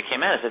revelations that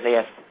came out is that they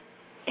have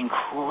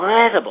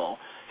incredible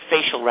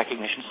facial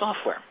recognition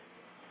software.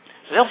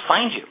 So they'll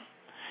find you,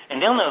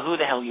 and they'll know who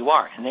the hell you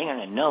are, and they're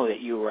going to know that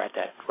you were at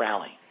that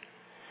rally.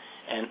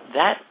 And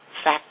that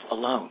fact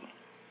alone,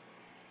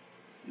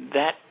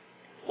 that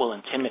will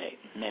intimidate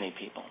many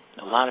people.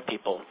 A lot of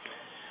people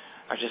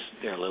are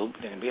they're going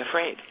to be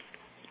afraid.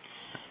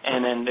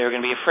 And then they're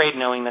going to be afraid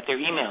knowing that their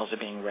emails are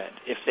being read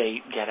if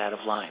they get out of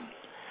line.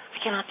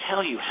 I cannot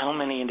tell you how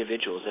many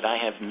individuals that I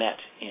have met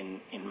in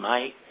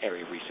my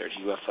area of research,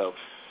 UFO,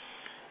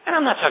 and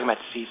I'm not talking about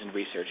seasoned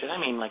researchers. I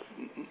mean like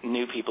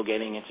new people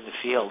getting into the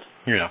field.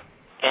 Yeah.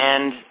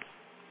 And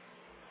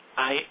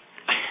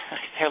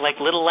they're like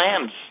little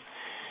lambs.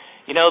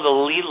 The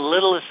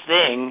littlest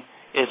thing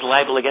is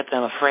liable to get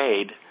them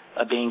afraid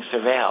of being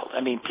surveilled.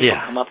 I mean, people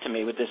come up to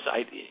me with this.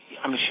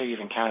 I'm sure you've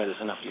encountered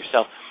this enough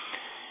yourself.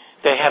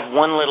 They have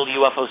one little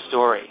UFO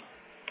story,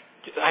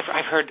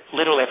 I've heard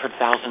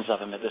thousands of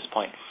them at this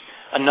point.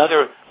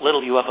 Another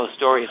little UFO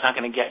story is not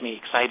going to get me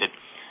excited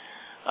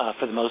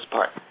for the most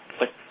part.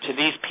 But to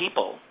these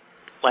people,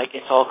 like,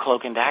 it's all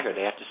cloak and dagger.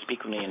 They have to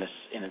speak with me in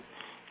a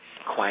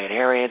quiet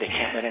area. They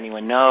can't let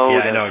anyone know.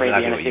 Yeah, They're I know afraid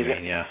exactly the what you NSA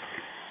mean, yeah.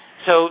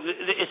 So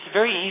it's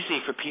very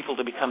easy for people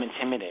to become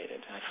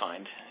intimidated, I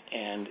find.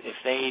 And if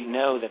they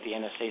know that the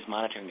NSA is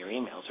monitoring their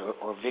emails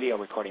or video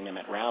recording them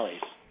at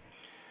rallies,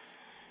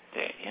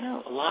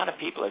 a lot of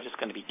people are just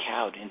going to be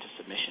cowed into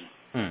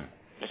submission,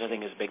 which I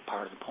think is a big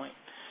part of the point.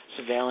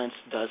 Surveillance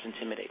does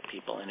intimidate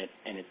people, and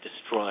it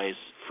destroys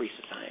free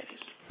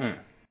societies.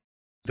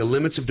 The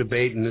limits of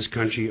debate in this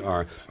country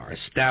are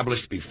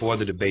established before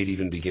the debate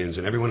even begins,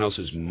 and everyone else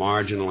is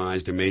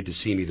marginalized. They're made to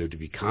seem either to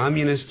be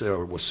communist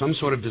or some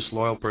sort of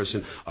disloyal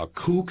person, a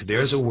kook,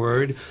 there's a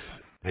word.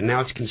 And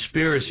now it's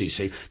conspiracy.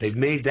 Say they've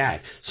made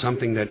that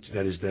something that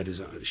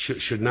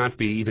should not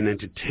be even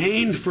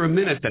entertained for a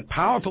minute. That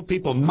powerful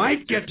people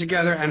might get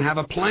together and have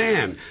a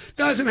plan.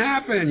 Doesn't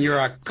happen. You're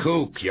a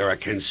kook. You're a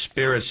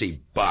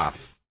conspiracy buff.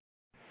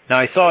 Now,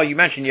 I saw you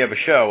mentioned you have a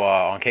show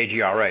on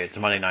KGRA. It's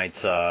Monday nights,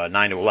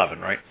 9 to 11,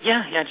 right?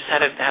 Yeah. I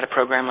just had a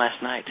program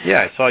last night. Yeah,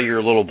 I saw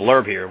your little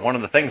blurb here. One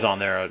of the things on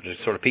there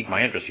just sort of piqued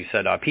my interest. You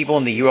said, people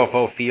in the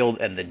UFO field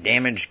and the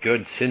damaged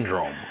goods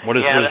syndrome. What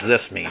does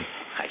this mean?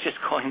 I just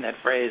coined that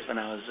phrase when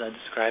I was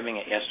describing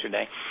it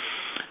yesterday.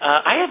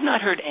 I have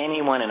not heard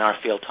anyone in our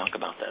field talk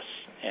about this,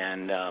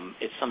 and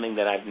it's something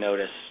that I've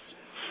noticed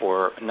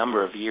for a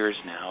number of years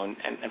now. And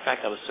in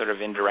fact, I was sort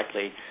of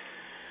indirectly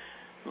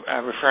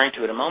referring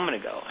to it a moment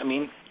ago. I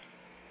mean,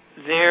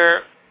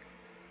 I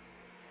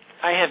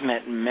have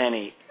met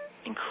many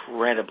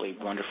incredibly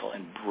wonderful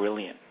and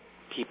brilliant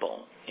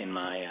people in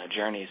my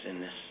journeys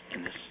in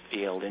this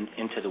field,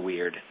 into the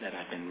weird that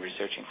I've been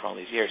researching for all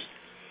these years.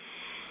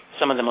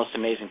 Some of the most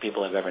amazing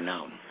people I've ever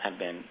known have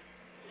been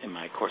in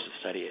my course of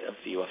study of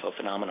the UFO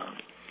phenomenon.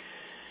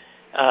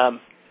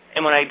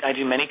 And when I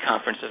do many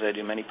conferences, I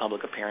do many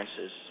public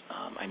appearances,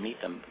 I meet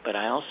them. But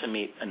I also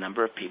meet a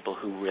number of people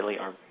who really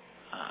are,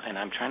 and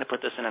I'm trying to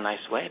put this in a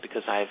nice way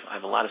because I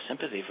have a lot of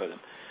sympathy for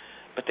them.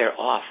 But they're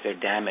off, they're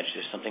damaged,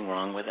 there's something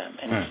wrong with them.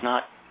 And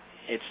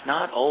it's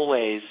not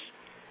always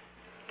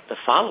the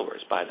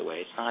followers, by the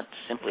way. It's not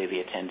simply the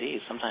attendees.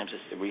 Sometimes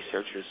it's the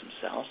researchers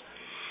themselves.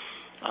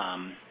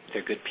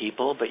 They're good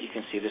people, but you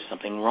can see there's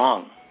something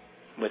wrong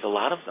with a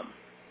lot of them.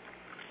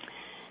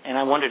 And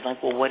I wondered,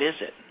 what is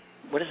it?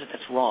 What is it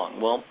that's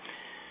wrong? Well,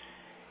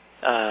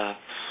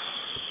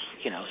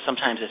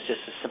 sometimes it's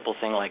just a simple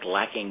thing like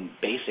lacking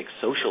basic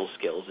social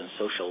skills and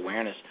social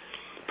awareness.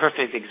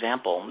 Perfect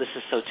example. This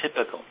is so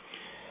typical.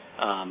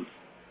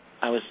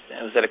 I was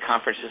at a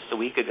conference just a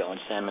week ago in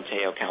San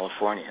Mateo,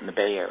 California, in the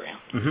Bay Area.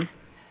 Mm-hmm. It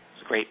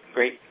was a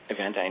great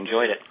event. I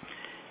enjoyed it.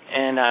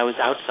 And I was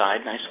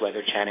outside, nice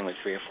weather, chatting with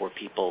 3 or 4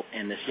 people,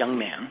 and this young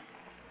man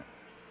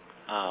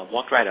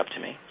walked right up to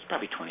me. He's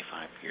probably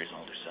 25 years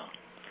old or so.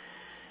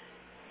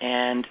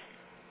 And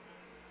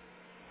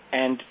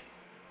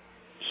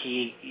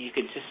you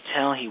could just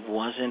tell he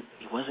wasn't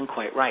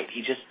quite right.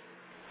 He just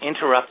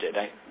interrupted.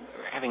 We're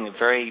having a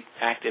very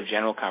active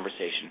general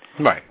conversation.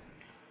 Right.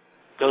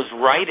 Goes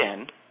right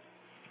in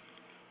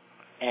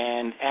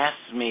and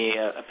asks me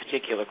a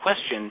particular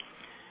question.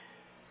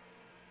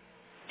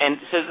 And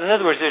so, in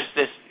other words, there's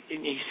this.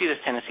 You see this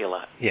tendency a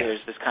lot. Yeah. There's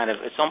this kind of.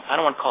 I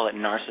don't want to call it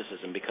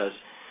narcissism because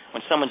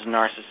when someone's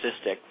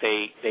narcissistic,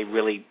 they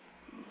really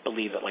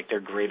believe that they're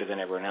greater than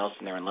everyone else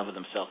and they're in love with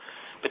themselves.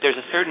 But there's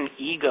a certain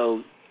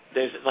ego.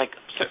 There's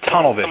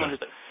tunnel vision.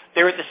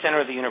 They're at the center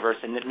of the universe,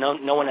 and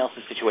no one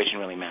else's situation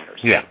really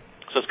matters. Yeah.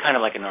 So it's kind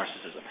of like a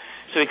narcissism.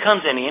 So he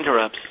comes in, he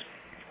interrupts,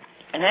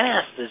 and then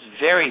asks this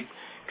very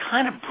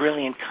kind of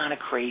brilliant, kind of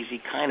crazy,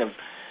 kind of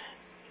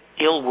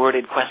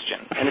ill-worded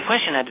question. And the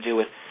question had to do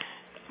with,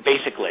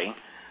 basically,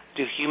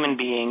 do human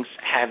beings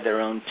have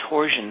their own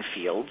torsion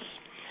fields?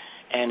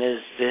 And is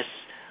this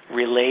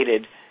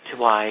related to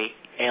why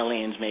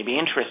aliens may be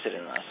interested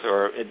in us?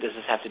 Or does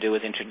this have to do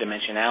with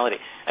interdimensionality?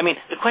 I mean,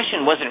 the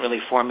question wasn't really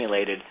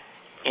formulated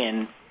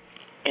in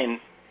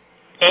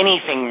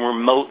anything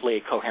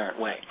remotely coherent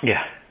way.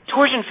 Yeah.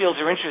 Torsion fields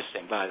are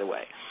interesting, by the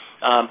way.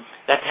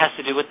 That has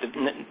to do with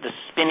the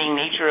spinning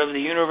nature of the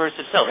universe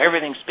itself.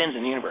 Everything spins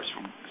in the universe,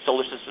 from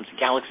solar systems to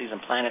galaxies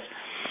and planets.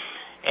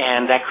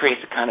 And that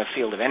creates a kind of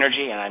field of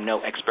energy, and I'm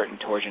no expert in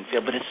torsion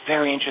field, but it's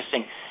very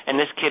interesting. And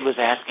this kid was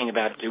asking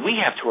about, do we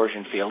have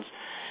torsion fields?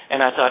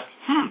 And I thought,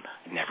 I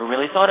never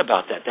really thought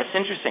about that. That's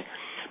interesting.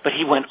 But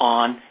he went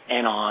on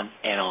and on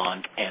and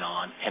on and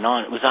on and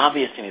on. It was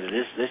obvious to me that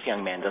this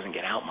young man doesn't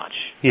get out much.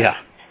 Yeah.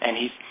 And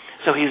he's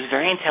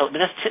very intelligent, but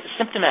that's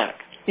symptomatic.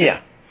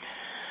 Yeah.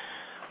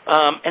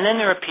 And then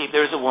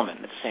there's a woman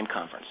at the same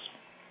conference.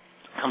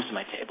 Comes to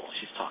my table.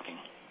 She's talking.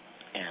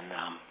 And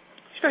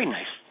she's a very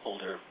nice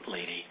older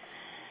lady.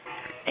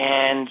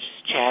 And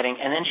she's chatting.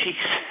 And then she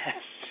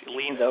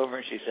leans over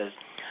and she says,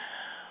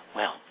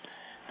 well,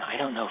 now I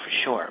don't know for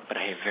sure, but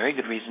I have very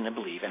good reason to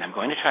believe, and I'm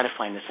going to try to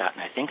find this out,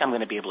 and I think I'm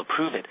going to be able to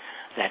prove it,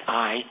 that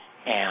I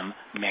am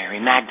Mary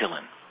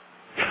Magdalene.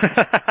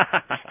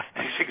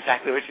 That's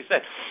exactly what she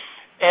said.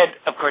 And,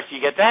 of course,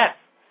 you get that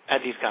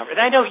at these conferences.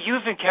 And I know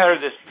you've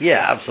encountered this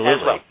absolutely.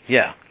 as well.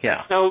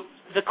 Yeah. So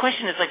the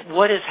question is, like,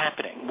 what is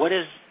happening? What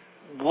is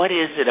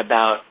it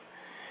about?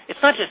 It's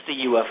not just the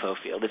UFO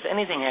field. It's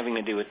anything having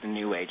to do with the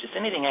New Age. It's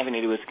anything having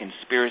to do with the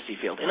conspiracy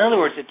field. In other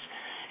words,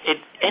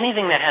 it's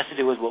anything that has to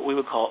do with what we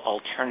would call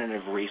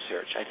alternative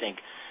research, I think,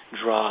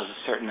 draws a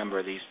certain number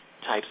of these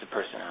types of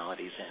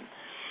personalities in.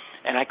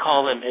 And I'm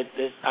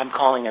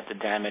calling it the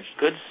damaged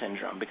goods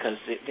syndrome, because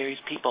these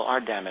people are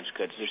damaged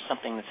goods. There's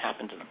something that's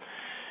happened to them.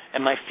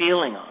 And my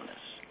feeling on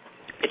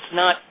this, it's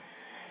not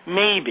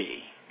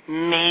maybe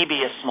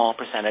a small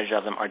percentage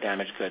of them are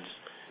damaged goods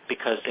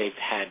because they've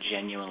had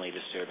genuinely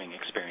disturbing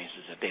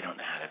experiences that they don't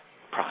know how to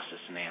process,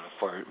 and they have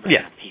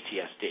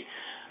PTSD.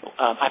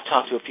 I've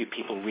talked to a few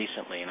people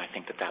recently, and I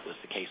think that was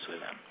the case with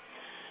them.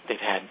 They've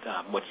had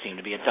what seemed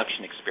to be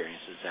abduction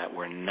experiences that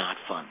were not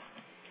fun,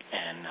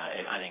 and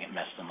I think it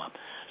messed them up.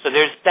 So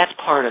that's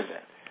part of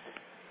it.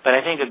 But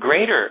I think a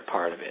greater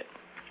part of it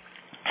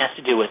has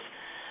to do with,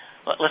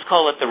 let's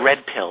call it the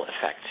red pill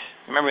effect.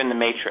 Remember in The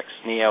Matrix,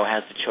 Neo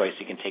has the choice.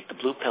 He can take the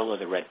blue pill or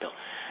the red pill.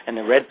 And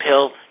the red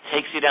pill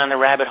takes you down the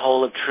rabbit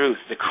hole of truth,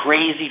 the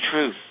crazy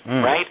truth,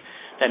 right?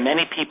 That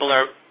many people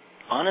are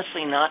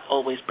honestly not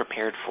always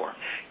prepared for.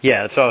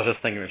 Yeah, that's what I was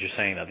just thinking what you're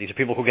saying. That these are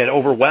people who get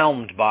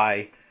overwhelmed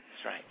by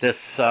this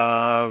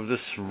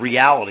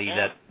reality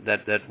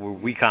that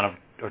we kind of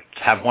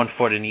have one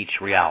foot in each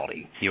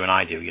reality. You and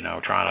I do,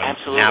 trying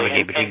to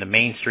navigate between the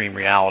mainstream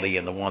reality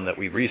and the one that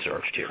we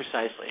researched here.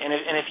 Precisely. And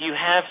if you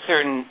have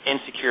certain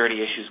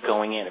insecurity issues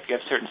going in, if you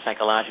have certain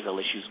psychological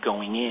issues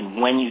going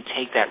in, when you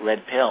take that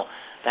red pill,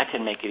 that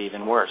can make it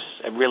even worse.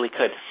 It really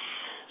could.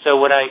 So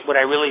what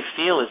I really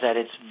feel is that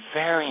it's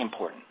very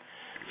important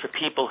for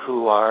people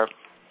who are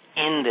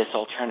in this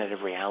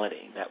alternative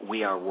reality that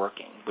we are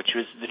working, which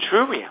is the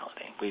true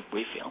reality,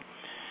 we feel.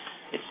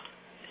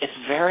 It's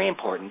very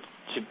important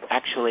to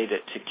actually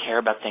to care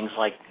about things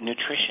like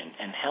nutrition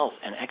and health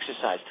and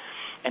exercise,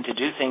 and to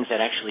do things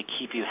that actually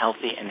keep you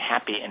healthy and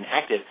happy and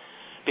active,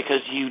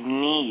 because you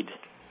need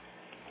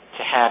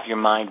to have your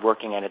mind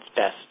working at its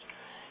best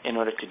in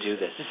order to do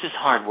this. This is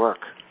hard work.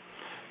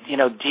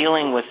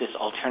 Dealing with this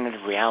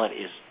alternative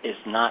reality is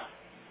not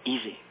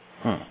easy.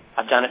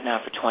 I've done it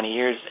now for 20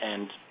 years,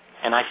 and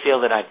I feel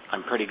that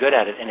I'm pretty good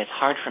at it, and it's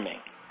hard for me.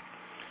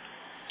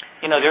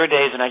 There are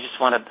days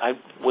when I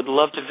would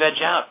love to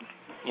veg out,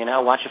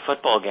 watch a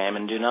football game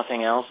and do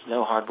nothing else,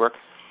 no hard work.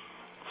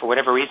 For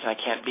whatever reason, I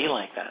can't be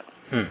like that.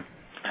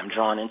 I'm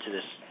drawn into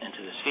this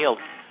field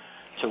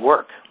to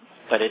work,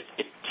 but it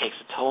takes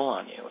a toll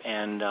on you.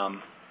 And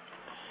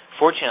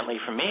fortunately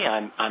for me,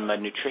 I'm a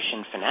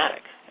nutrition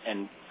fanatic.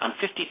 And I'm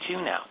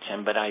 52 now,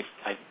 Tim, but I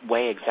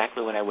weigh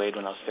exactly what I weighed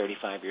when I was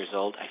 35 years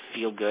old. I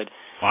feel good.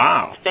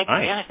 Wow. Nice.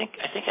 Yeah, I think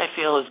I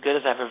feel as good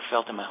as I've ever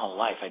felt in my whole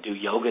life. I do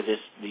yoga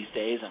these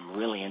days. I'm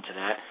really into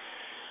that.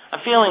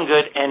 I'm feeling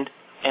good, and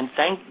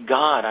thank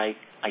God I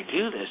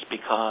do this,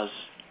 because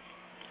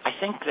I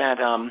think that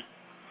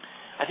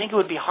I think it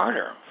would be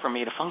harder for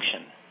me to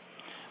function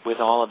with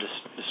all of the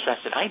stress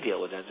that I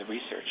deal with as a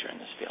researcher in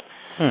this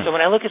field. So when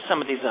I look at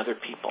some of these other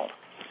people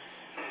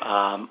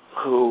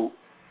who,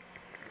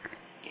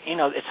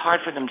 it's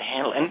hard for them to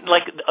handle, and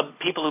like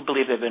people who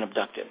believe they've been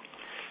abducted.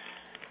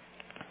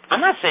 I'm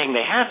not saying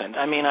they haven't.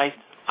 I mean,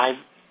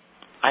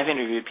 I've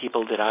interviewed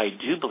people that I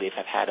do believe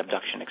have had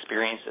abduction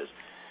experiences,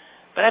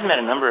 but I've met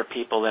a number of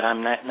people that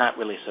I'm not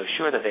really so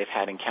sure that they've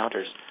had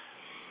encounters,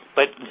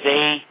 but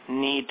they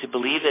need to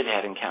believe they've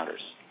had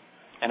encounters,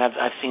 and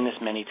I've seen this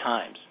many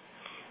times.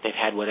 They've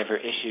had whatever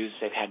issues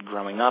they've had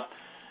growing up,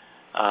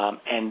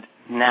 and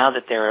now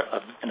that they're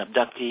an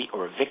abductee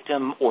or a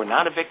victim, or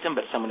not a victim,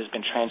 but someone who's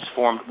been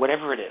transformed,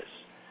 whatever it is,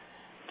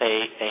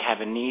 they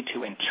have a need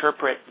to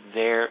interpret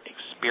their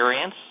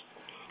experience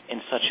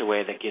in such a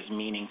way that gives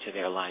meaning to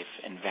their life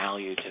and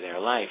value to their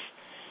life,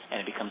 and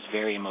it becomes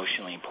very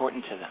emotionally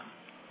important to them.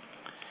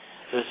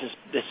 So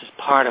this is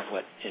part of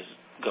what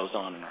goes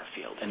on in our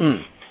field,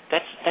 and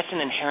that's an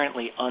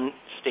inherently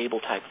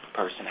unstable type of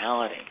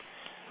personality,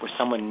 where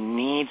someone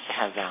needs to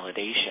have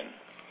validation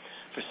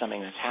for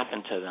something that's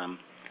happened to them.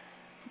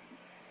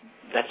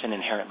 That's an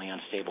inherently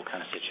unstable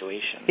kind of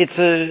situation.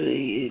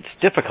 It's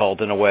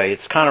difficult in a way.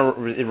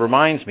 It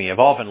reminds me, I've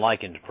often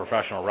likened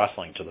professional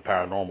wrestling to the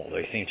paranormal.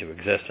 They seem to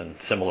exist in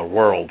similar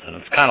worlds, and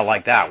it's kind of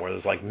like that, where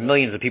there's like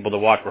millions of people that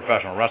watch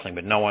professional wrestling,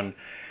 but no one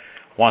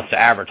wants to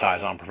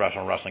advertise on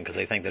professional wrestling because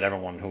they think that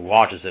everyone who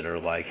watches it are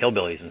like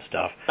hillbillies and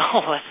stuff.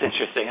 Oh, that's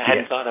interesting. I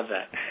hadn't thought of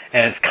that.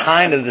 And it's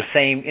kind of the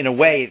same, in a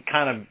way, it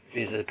kind of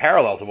is a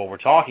parallel to what we're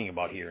talking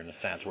about here in a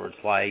sense, where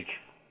it's like,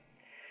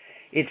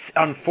 it's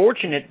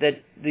unfortunate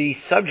that the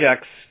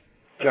subjects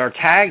are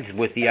tagged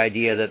with the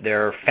idea that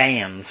their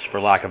fans,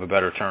 for lack of a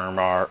better term,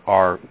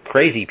 are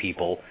crazy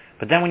people.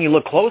 But then when you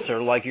look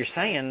closer, like you're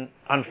saying,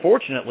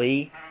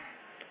 unfortunately,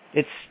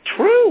 it's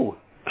true.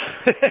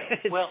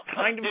 It's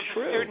kind of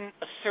true.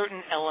 A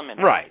certain element.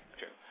 Right.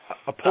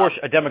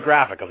 A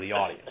demographic of the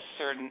audience.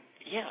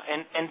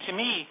 And to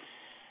me,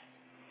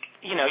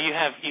 you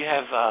have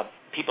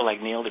people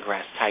like Neil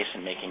deGrasse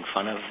Tyson making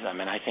fun of them,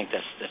 and I think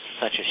that's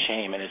such a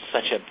shame, and it's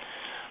such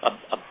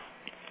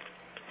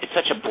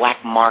a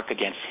black mark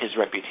against his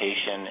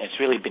reputation. It's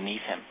really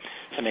beneath him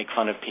to make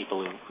fun of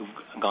people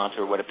who've gone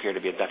through what appear to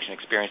be abduction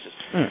experiences.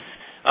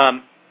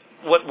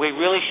 What we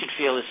really should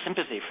feel is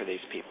sympathy for these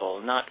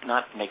people, not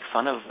make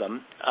fun of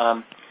them.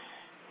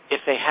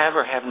 If they have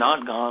or have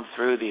not gone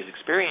through these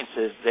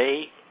experiences,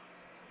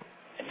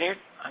 they're,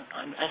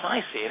 as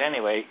I see it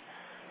anyway,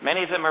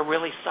 many of them are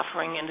really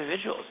suffering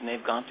individuals, and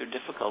they've gone through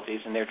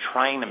difficulties, and they're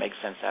trying to make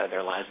sense out of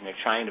their lives, and they're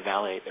trying to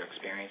validate their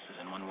experiences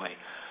in one way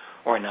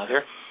or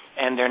another.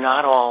 And they're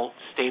not all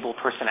stable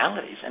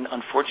personalities, and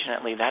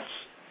unfortunately, that's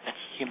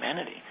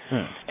humanity.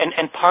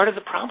 And part of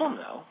the problem,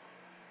 though,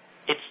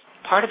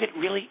 part of it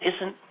really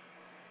isn't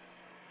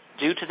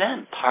due to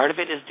them. Part of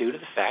it is due to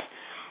the fact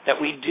that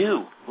we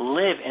do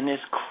live in this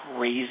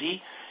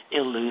crazy,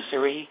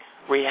 illusory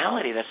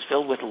reality that's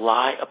filled with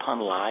lie upon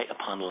lie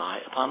upon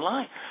lie upon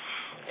lie.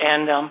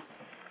 And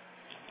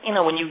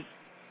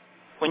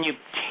when you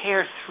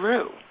tear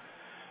through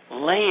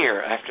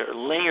layer after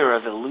layer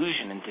of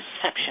illusion and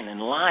deception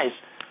and lies,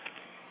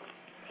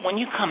 when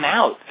you come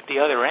out at the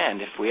other end,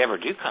 if we ever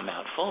do come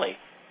out fully,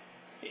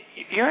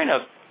 you're in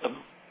a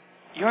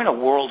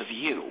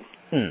worldview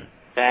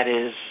that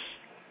is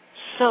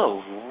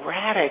so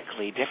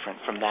radically different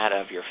from that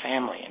of your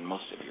family and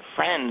most of your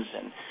friends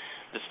and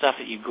the stuff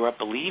that you grew up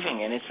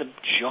believing in. It's a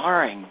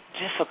jarring,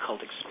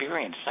 difficult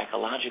experience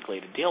psychologically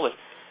to deal with.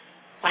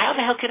 Well, how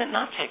the hell can it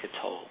not take a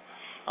toll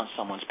on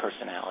someone's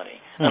personality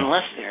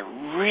unless they're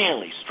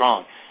really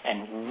strong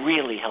and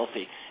really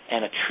healthy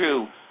and a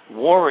true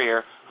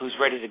warrior who's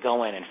ready to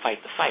go in and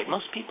fight the fight?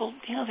 Most people,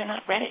 they're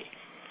not ready.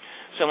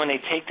 So when they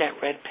take that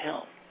red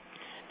pill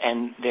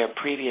and their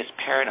previous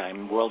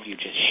paradigm worldview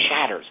just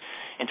shatters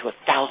into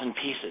 1,000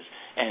 pieces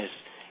and is,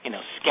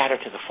 scattered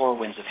to the four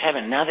winds of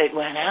heaven, now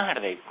how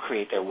do they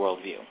create their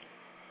worldview?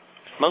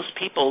 Most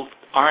people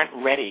aren't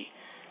ready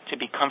to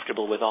be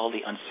comfortable with all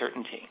the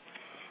uncertainty.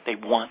 They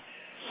want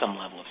some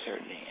level of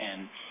certainty,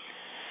 and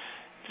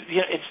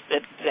it's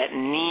that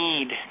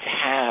need to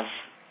have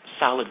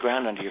solid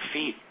ground under your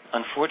feet.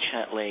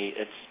 Unfortunately,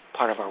 it's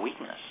part of our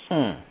weakness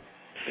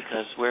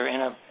because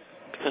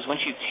because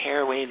once you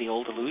tear away the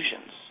old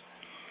illusions,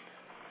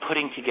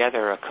 putting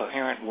together a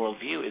coherent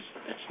worldview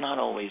it's not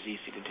always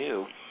easy to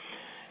do,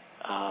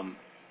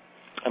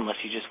 unless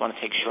you just want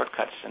to take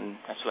shortcuts, and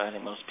that's what I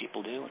think most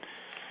people do.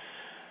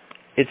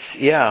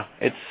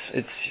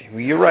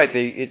 You're right.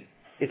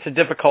 It's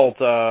difficult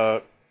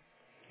to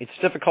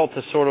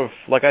sort of,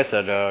 like I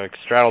said,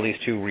 straddle these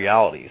two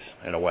realities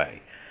in a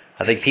way.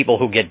 I think people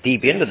who get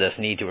deep into this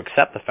need to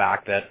accept the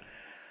fact that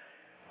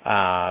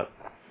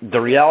the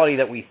reality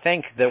that we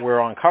think that we're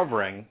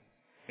uncovering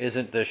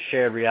isn't the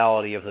shared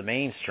reality of the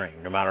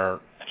mainstream, no matter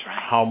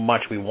how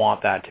much we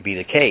want that to be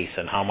the case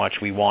and how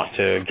much we want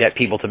to get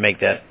people to make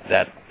that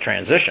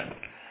transition.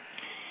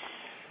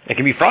 It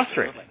can be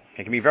frustrating.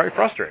 It can be very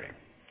frustrating.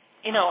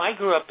 I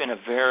grew up in a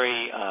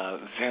very,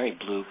 very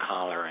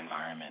blue-collar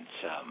environment.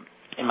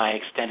 In my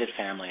extended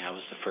family, I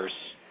was the first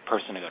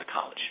person to go to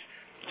college,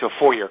 to a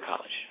 4-year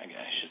college, I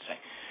should say.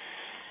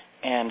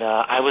 And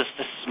I was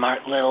the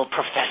smart little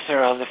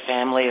professor of the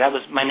family. That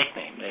was my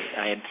nickname.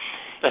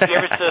 If you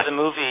ever saw the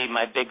movie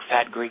My Big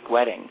Fat Greek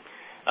Wedding,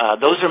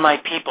 those are my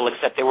people,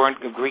 except they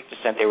weren't of Greek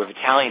descent, they were of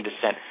Italian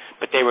descent,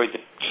 but they were the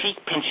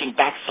cheek-pinching,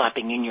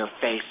 backslapping in your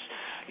face,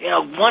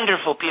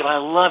 wonderful people. I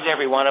loved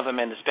every one of them,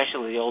 and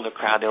especially the older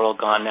crowd. They're all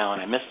gone now,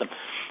 and I miss them.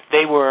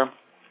 They were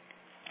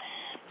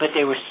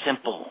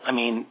simple. I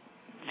mean,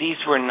 these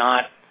are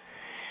not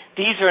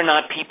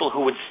people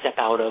who would step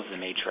out of the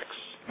matrix.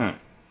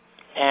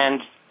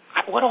 And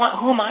who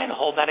am I to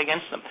hold that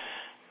against them?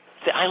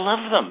 I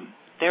love them.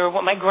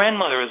 My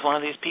grandmother was one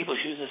of these people.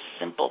 She was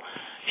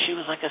she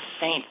was like a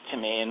saint to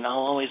me, and I'll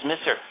always miss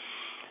her.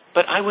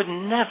 But I would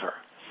never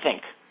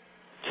think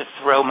to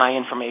throw my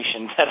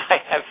information that I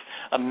have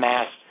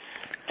amassed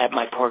at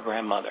my poor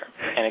grandmother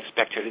and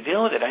expect her to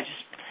deal with it.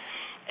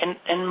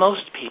 And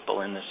most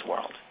people in this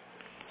world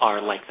are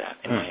like that,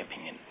 in my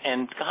opinion.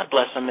 And God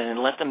bless them and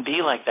let them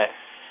be like that.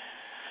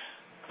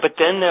 But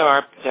then there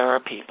are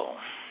people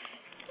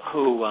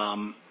who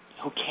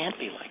can't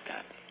be like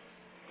that.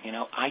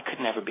 I could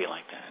never be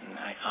like that, and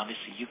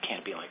obviously you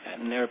can't be like that.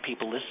 And there are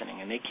people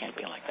listening, and they can't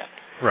be like that.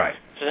 Right.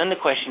 So then the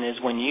question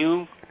is, when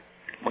you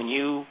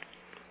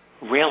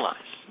realize,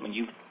 when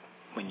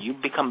you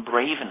become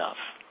brave enough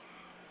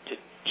to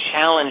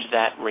challenge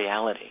that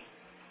reality,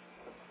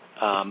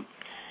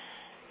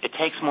 it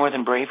takes more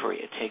than bravery.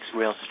 It takes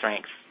real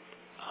strength,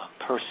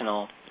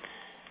 personal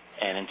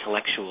and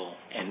intellectual,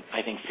 and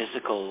I think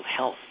physical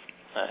health,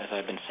 as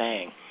I've been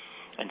saying,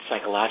 and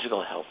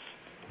psychological health.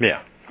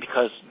 Yeah.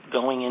 Because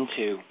going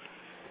into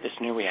this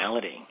new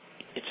reality,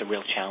 it's a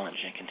real challenge,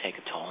 and it can take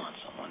a toll on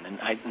someone.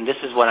 And this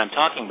is what I'm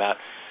talking about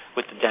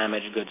with the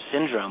damaged goods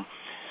syndrome,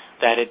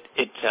 that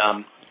there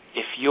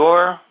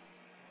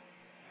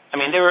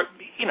are,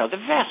 the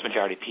vast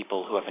majority of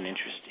people who have an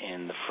interest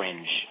in the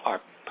fringe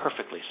are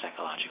perfectly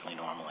psychologically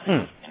normal.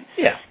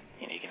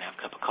 you know, you can have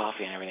a cup of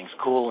coffee and everything's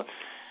cool.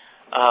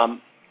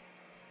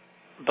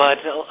 But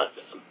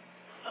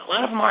a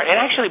lot of them aren't. And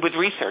actually, with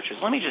researchers,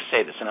 let me just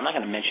say this, and I'm not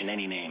going to mention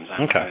any names.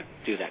 I'm not going to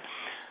do that.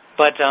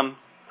 But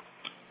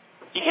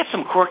you get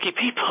some quirky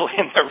people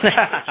in the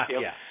research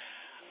field. Yeah.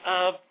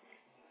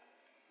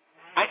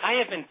 I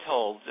have been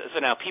told, so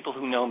now people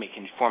who know me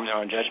can form their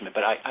own judgment,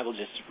 but I will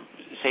just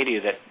say to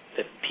you that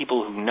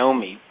people who know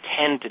me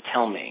tend to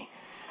tell me,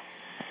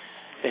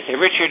 they say,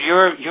 Richard,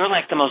 you're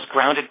like the most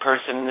grounded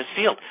person in this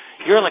field.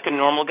 You're like a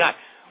normal guy.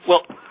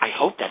 Well, I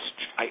hope that's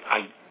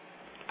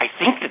I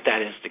think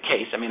that is the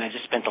case. I mean, I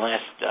just spent the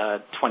last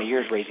 20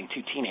 years raising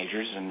 2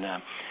 teenagers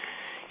and,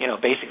 you know,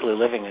 basically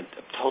living a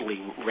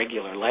totally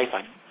regular life.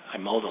 I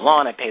mow the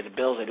lawn, I pay the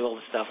bills, I do all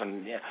this stuff,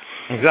 and yeah.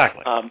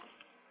 Exactly.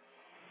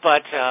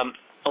 But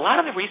a lot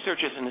of the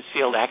researchers in this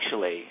field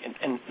actually,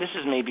 and this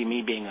is maybe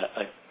me being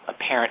a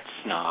parent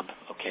snob,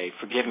 okay,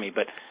 forgive me,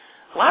 but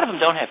a lot of them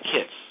don't have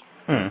kids.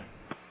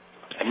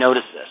 I've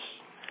noticed this.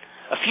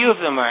 A few of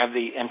them have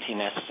the empty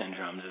nest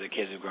syndromes of the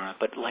kids who've grown up,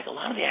 but like a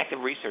lot of the active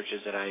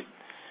researchers that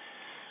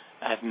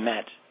I've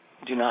met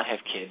do not have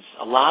kids.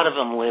 A lot of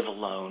them live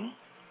alone.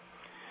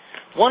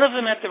 One of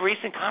them at the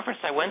recent conference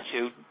I went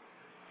to,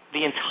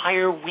 the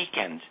entire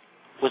weekend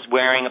was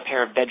wearing a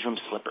pair of bedroom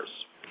slippers.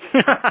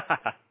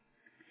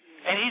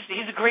 And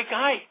he's a great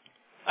guy.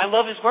 I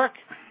love his work.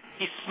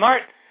 He's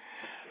smart.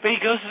 But he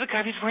goes to the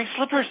car, he's wearing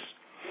slippers.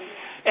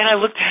 And I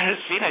looked at his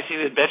feet, and I see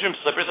the bedroom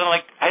slippers, and I'm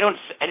like, I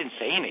didn't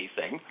say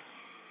anything.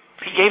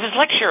 He gave his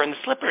lecture in the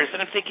slippers,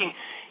 and I'm thinking,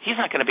 he's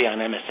not going to be on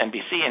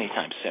MSNBC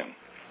anytime soon.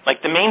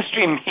 Like, the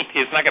mainstream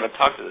media is not going to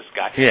talk to this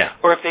guy. Yeah.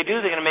 Or if they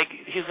do, he's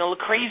going to look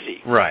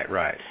crazy.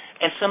 Right.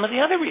 And some of the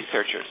other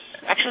researchers,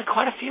 actually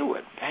quite a few,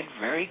 had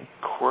very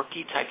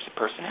quirky types of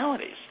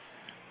personalities.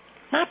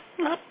 Not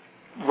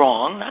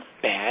wrong, not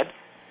bad,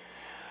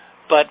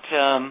 but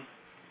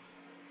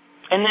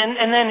and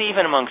then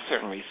even among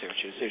certain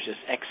researchers, there's just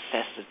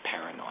excessive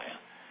paranoia.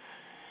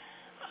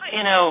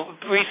 You know,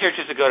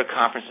 researchers that go to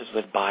conferences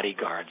with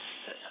bodyguards.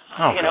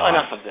 Oh, you know, God.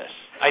 Enough of this.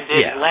 I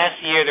did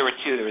last year. There were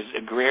 2. There was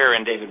Greer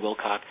and David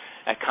Wilcock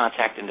at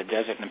Contact in the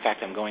Desert. And in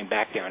fact, I'm going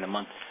back there in a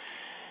month.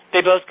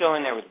 They both go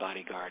in there with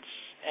bodyguards.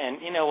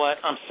 And you know what?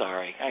 I'm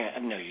sorry. I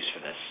have no use for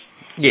this.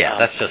 Yeah,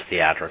 that's just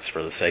theatrics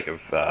for the sake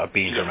of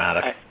being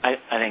dramatic. I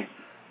think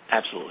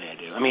absolutely I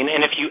do. I mean,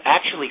 and if you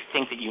actually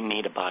think that you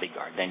need a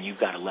bodyguard, then you've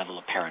got a level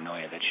of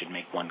paranoia that should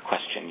make one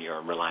question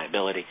your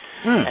reliability.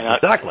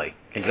 Exactly.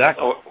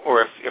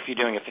 Or if you're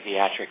doing it for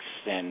theatrics,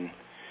 then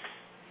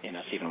you know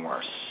it's even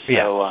worse.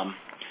 Yeah. So,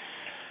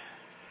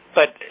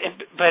 but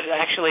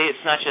actually, it's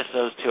not just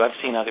those 2. I've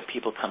seen other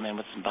people come in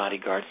with some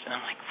bodyguards, and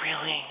I'm like,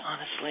 really,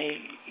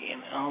 honestly, you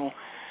know.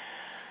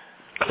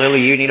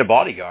 Clearly, you need a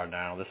bodyguard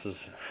now. This is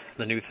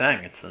the new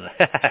thing.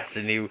 It's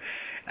a new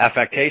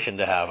affectation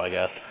to have, I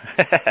guess.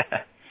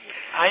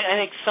 I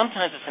think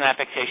sometimes it's an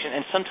affectation,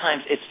 and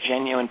sometimes it's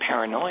genuine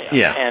paranoia.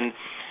 Yeah.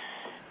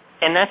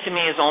 And that to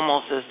me is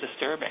almost as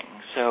disturbing.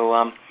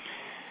 So,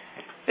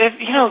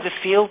 you know, the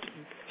field,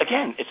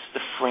 again, it's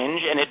the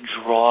fringe, and it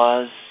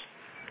draws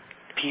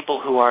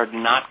people who are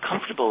not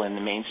comfortable in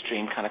the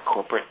mainstream kind of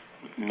corporate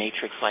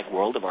matrix-like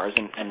world of ours,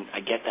 and I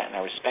get that, and I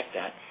respect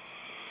that.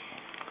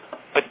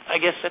 But I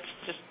guess that's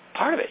just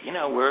part of it. You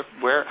know,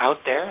 we're out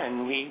there,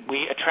 and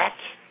we attract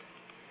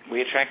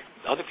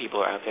other people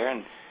who are out there,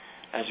 and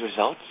as a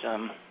result,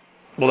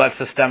 well, that's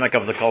systemic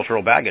of the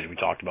cultural baggage we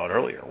talked about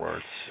earlier, where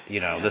it's, you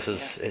know,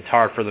 it's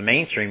hard for the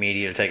mainstream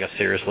media to take us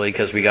seriously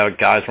because we got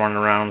guys running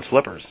around in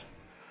slippers.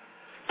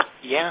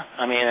 Yeah,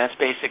 I mean, that's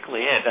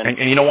basically it.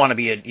 And you don't want to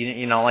be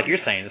you know, like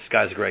you're saying, this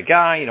guy's a great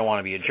guy. You don't want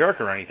to be a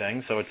jerk or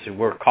anything. So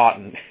we're caught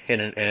in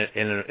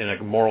a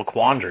moral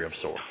quandary of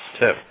sorts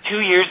too. 2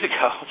 years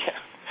ago,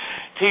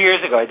 2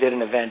 years ago, I did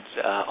an event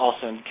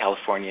also in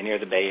California, near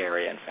the Bay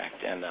Area, in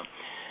fact, and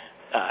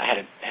I had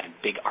a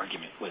big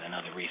argument with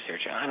another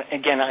researcher.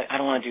 I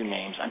don't want to do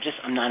names.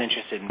 I'm not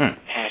interested in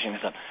hashing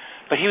this up.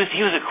 But he was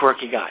a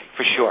quirky guy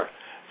for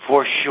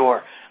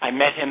sure. I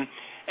met him.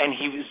 And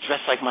he was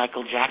dressed like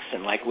Michael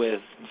Jackson, like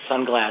with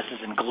sunglasses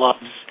and gloves.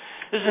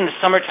 This is in the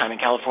summertime in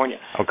California.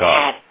 Oh,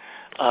 God.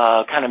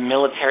 Hat, kind of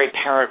military,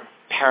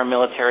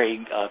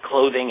 paramilitary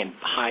clothing and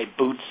high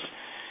boots.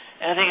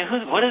 And I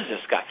think, what is this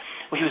guy?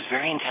 Well, he was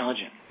very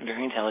intelligent.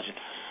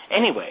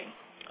 Anyway,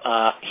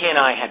 he and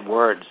I had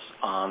words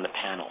on the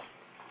panel.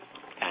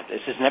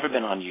 This has never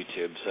been on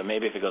YouTube, so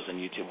maybe if it goes on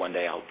YouTube one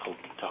day, I'll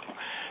talk more.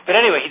 But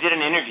anyway, he did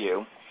an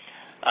interview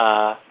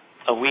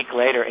a week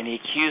later, and he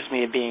accused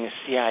me of being a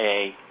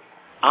CIA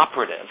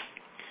operative.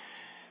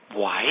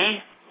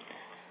 Why?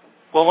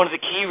 Well, one of the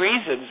key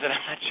reasons, and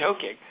I'm not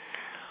joking,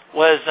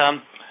 was,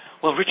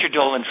 Richard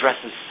Dolan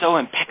dresses so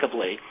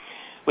impeccably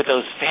with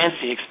those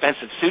fancy,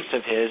 expensive suits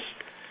of his.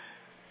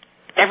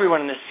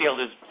 Everyone in this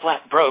field is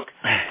flat broke,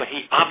 but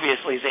he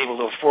obviously is able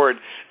to afford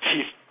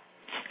these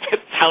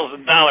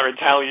 $1,000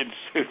 Italian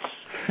suits.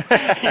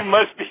 He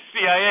must be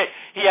CIA.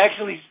 He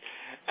actually...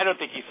 I don't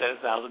think he said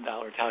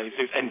 $1,000 Italian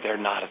suits, and they're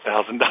not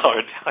 $1,000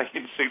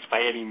 Italian suits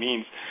by any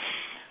means.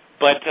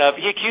 But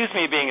he accused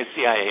me of being a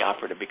CIA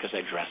operative because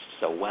I dressed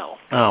so well.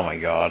 Oh, my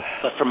God.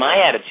 But for my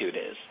attitude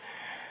is,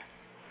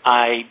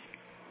 I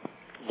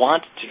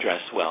want to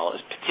dress well,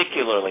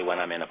 particularly when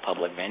I'm in a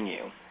public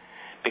venue,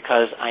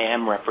 because I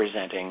am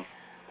representing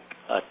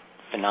a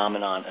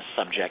phenomenon, a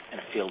subject, and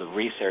a field of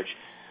research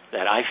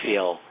that I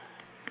feel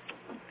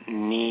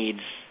needs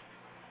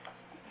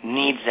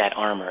that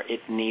armor.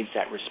 It needs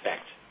that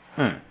respect.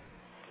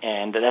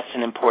 And that's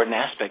an important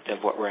aspect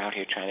of what we're out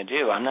here trying to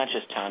do. I'm not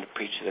just trying to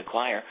preach to the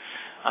choir.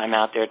 I'm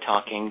out there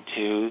talking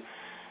to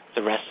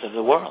the rest of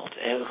the world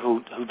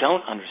who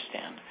don't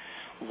understand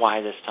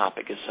why this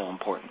topic is so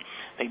important.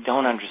 They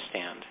don't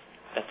understand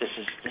that this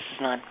is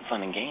not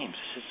fun and games.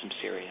 This is some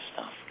serious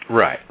stuff.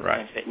 Right.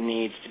 It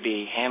needs to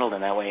be handled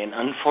in that way. And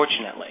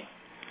unfortunately,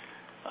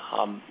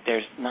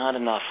 there's not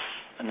enough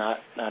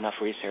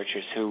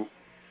researchers who,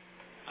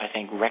 I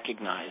think,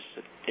 recognize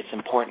that it's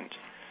important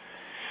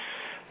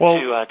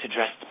to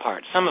dress the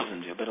part. Some of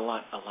them do, but a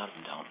lot of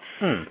them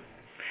don't.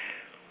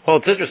 Well,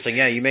 it's interesting.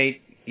 Yeah,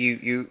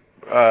 you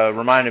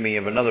reminded me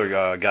of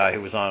another guy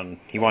who was on.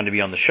 He wanted to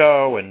be on the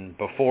show, and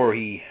before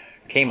he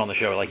came on the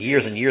show, like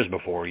years and years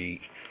before, he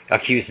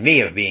accused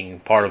me of being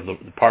part of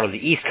the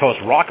East Coast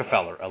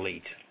Rockefeller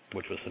elite,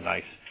 which was a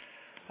nice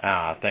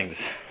thing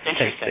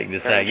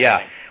to say.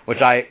 Yeah,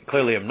 which I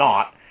clearly am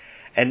not.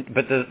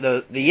 But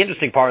the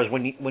interesting part is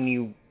when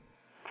you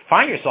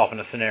find yourself in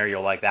a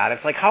scenario like that,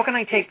 it's like, how can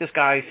I take this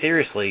guy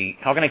seriously?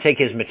 How can I take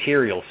his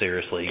material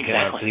seriously?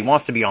 Because he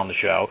wants to be on the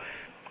show.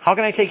 How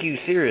can I take you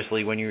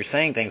seriously when you're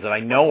saying things that I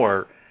know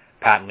are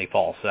patently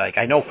false? Like,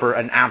 I know for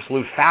an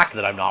absolute fact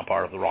that I'm not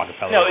part of the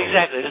Rockefeller. No,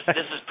 exactly. This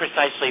is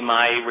precisely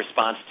my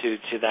response to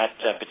that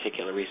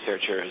particular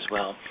researcher as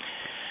well.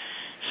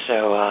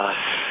 So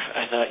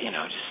I thought,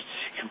 just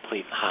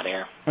complete hot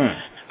air.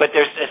 But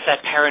it's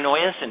that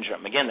paranoia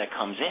syndrome, again, that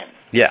comes in.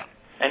 Yeah.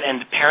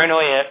 And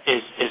paranoia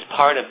is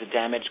part of the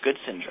damaged goods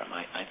syndrome,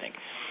 I think.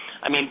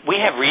 I mean, we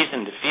have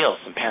reason to feel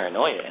some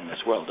paranoia in this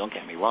world, don't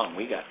get me wrong.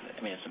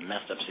 It's a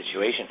messed up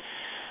situation.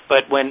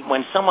 But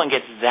when someone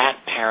gets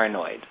that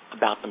paranoid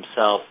about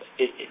themselves,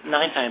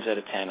 9 times out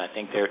of 10, I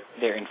think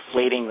they're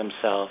inflating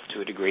themselves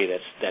to a degree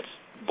that's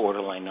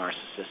borderline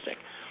narcissistic,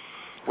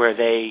 where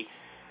they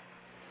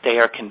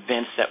are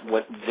convinced that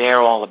what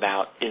they're all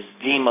about is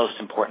the most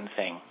important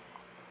thing,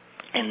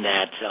 and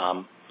that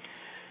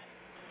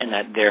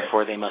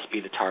therefore they must be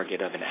the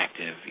target of an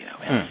active,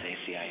 NSA,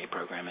 CIA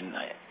program. And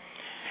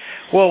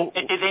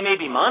they may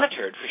be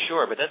monitored for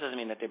sure, but that doesn't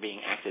mean that they're being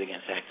acted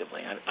against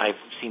actively. I've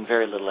seen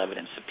very little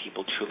evidence of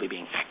people truly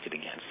being acted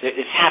against.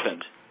 It's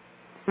happened.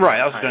 Right,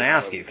 I was going to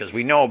ask you, because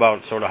we know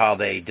about sort of how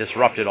they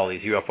disrupted all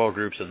these UFO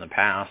groups in the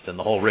past, and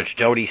the whole Rich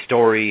Doty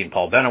story, and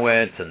Paul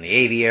Benowitz, and the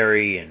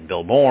Aviary, and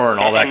Bill Moore, and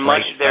all that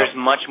great stuff. There's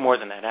much more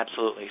than that,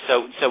 absolutely.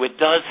 So it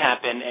does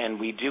happen, and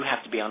we do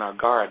have to be on our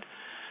guard.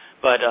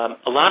 But a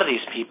lot of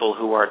these people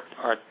who are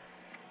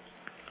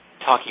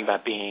talking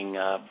about being,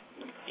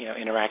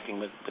 interacting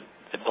with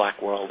the black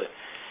world,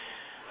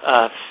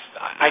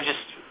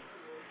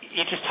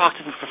 you just talk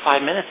to them for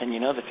 5 minutes, and you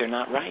know that they're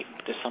not right.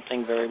 There's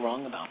something very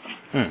wrong about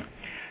them.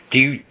 Do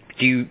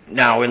you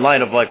now, in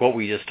light of like what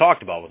we just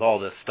talked about with all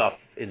this stuff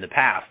in the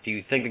past, do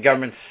you think the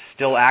government's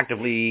still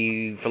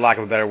actively, for lack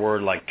of a better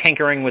word, like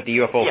tinkering with the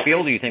UFO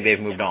field, or do you think they've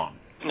moved on?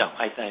 No,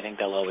 I think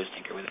they'll always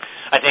tinker with it.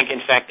 I think,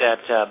 in fact, that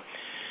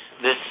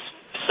this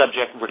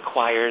subject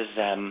requires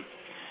them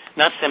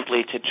not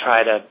simply to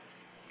try to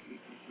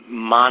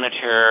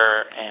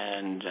monitor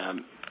and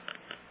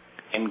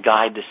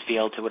guide this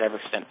field to whatever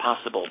extent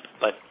possible,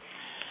 but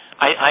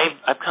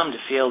I've come to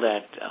feel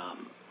that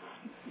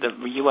the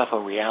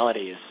UFO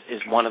reality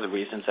is one of the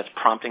reasons that's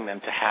prompting them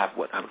to have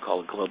what I would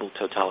call a global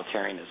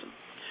totalitarianism.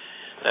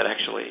 That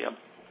actually,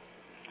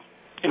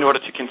 in order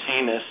to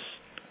contain this,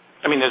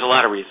 there's a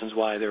lot of reasons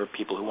why there are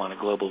people who want a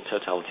global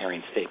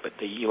totalitarian state, but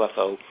the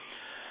UFO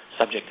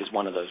subject is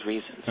one of those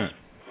reasons.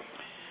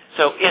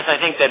 So, yes, I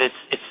think that it's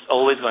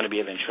always going to be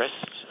of interest.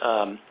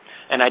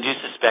 And I do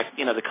suspect,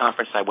 the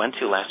conference I went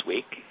to last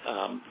week,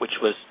 which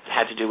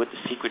had to do with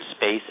the Secret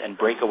Space and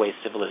Breakaway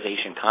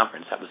Civilization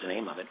Conference, that was the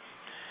name of it,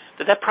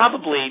 that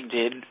probably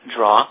did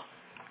draw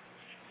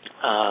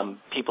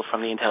people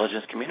from the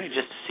intelligence community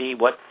just to see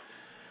what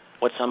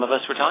some of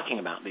us were talking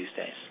about these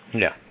days.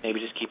 Yeah. Maybe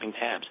just keeping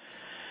tabs.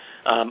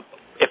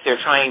 If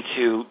they're trying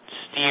to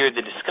steer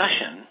the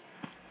discussion,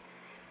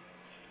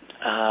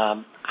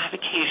 I've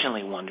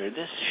occasionally wondered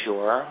this.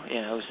 Sure,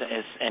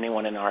 has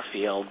anyone in our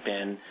field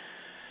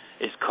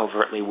is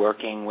covertly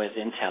working with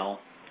Intel?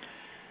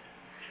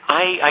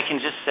 I can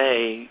just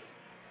say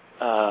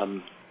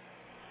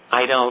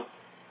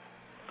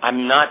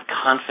I'm not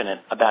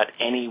confident about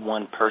any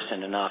one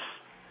person enough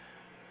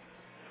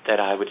that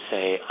I would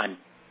say I'm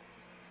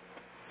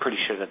pretty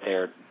sure that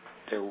they're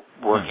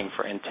working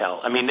for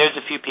Intel. There's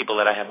a few people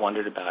that I have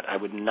wondered about. I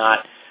would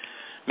not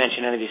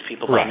mention any of these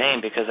people by name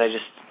because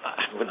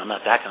I'm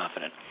not that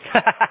confident.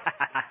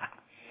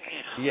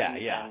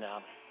 Yeah.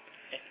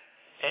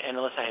 And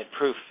unless I had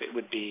proof, it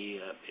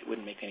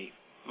wouldn't make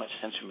much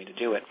sense for me to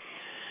do it.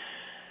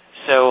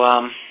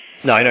 So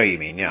No, I know what you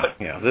mean. Yeah,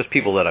 There's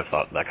people that I've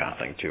thought that kind of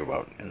thing too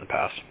about in the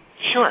past.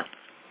 Sure.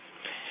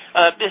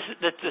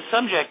 The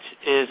subject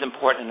is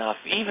important enough,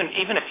 even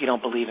if you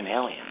don't believe in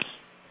aliens.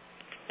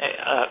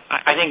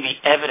 I think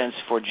the evidence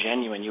for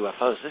genuine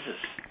UFOs. This is,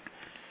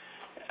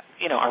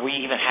 are we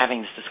even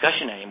having this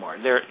discussion anymore?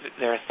 There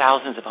are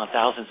thousands upon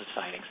thousands of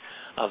sightings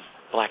of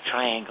black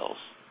triangles.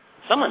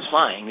 Someone's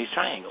flying these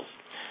triangles.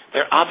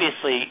 They're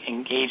obviously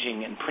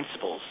engaging in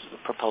principles of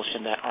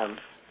propulsion that are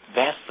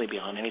vastly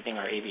beyond anything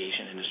our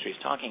aviation industry is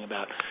talking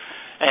about.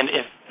 And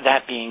if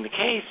that being the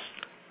case,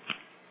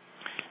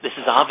 this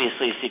is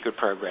obviously a secret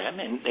program,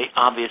 and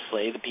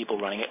the people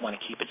running it want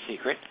to keep it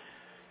secret.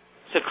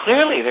 So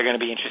clearly they're going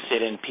to be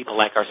interested in people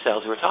like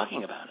ourselves who are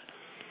talking about it.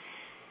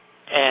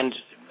 And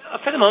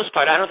for the most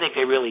part, I don't think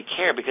they really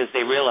care because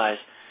they realize,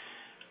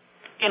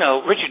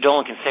 Richard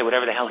Dolan can say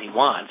whatever the hell he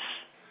wants,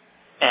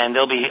 and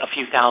there'll be a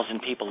few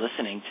thousand people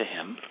listening to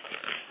him,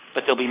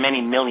 but there'll be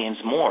many millions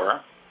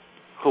more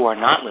who are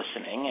not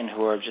listening and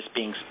who are just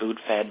being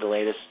spoon-fed the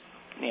latest,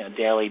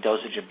 daily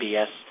dosage of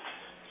BS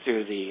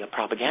through the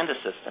propaganda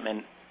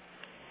system.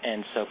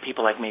 And so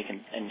people like me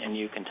and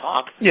you can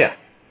talk. Yeah.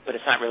 But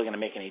it's not really going to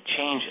make any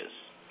changes.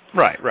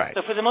 Right.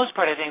 So for the most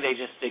part, I think they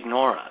just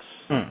ignore us.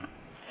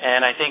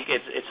 And I think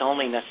it's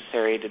only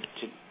necessary to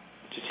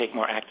take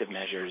more active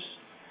measures,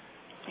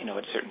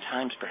 at certain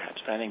times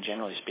perhaps. But I think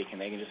generally speaking,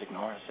 they can just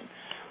ignore us. And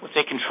if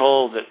they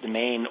control the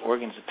main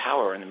organs of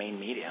power and the main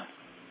media,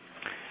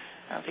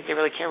 I don't think they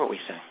really care what we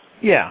say.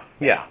 Yeah,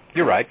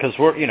 you're right, because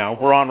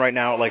we're on right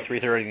now at like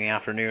 3:30 in the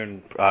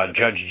afternoon.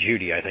 Judge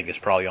Judy, I think, is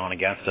probably on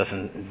against us,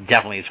 and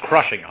definitely is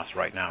crushing us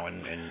right now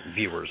in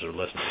viewers or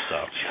listeners.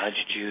 So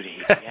Judge Judy,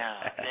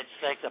 yeah,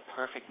 it's like the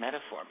perfect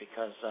metaphor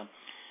because a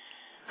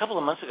couple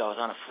of months ago I was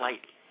on a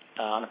flight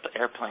on an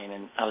airplane,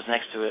 and I was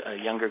next to a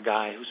younger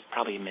guy who's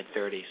probably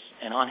mid-30s,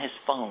 and on his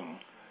phone,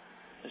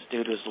 this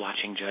dude was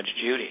watching Judge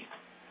Judy.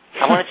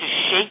 I wanted to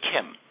shake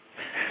him.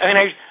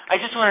 I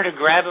just wanted to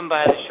grab him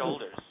by the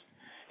shoulders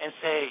and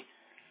say,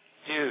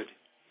 dude,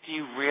 do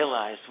you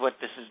realize what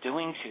this is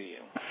doing to you?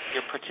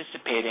 You're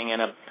participating in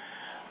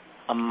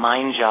a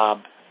mind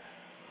job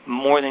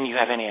more than you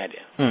have any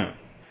idea.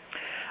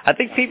 I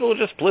think people are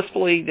just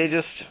blissfully,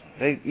 it's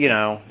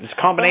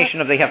a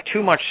combination of they have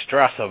too much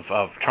stress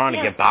of trying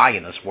to get by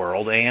in this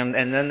world, and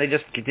then they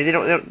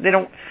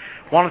don't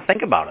want to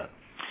think about it.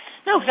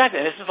 No,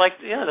 exactly. This is like,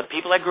 the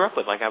people I grew up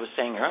with, like I was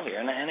saying earlier,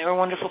 and they were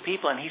wonderful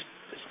people, and this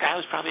guy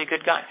was probably a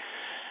good guy.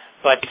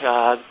 But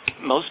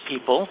most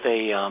people,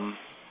 they're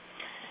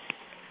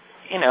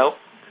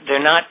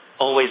not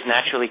always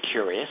naturally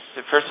curious.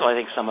 First of all, I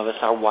think some of us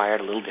are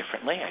wired a little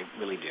differently. I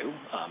really do.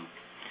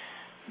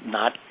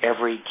 Not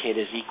every kid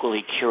is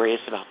equally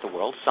curious about the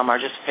world. Some are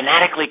just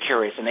fanatically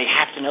curious, and they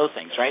have to know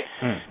things, right?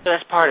 So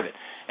that's part of it.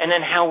 And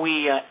then how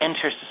we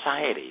enter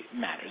society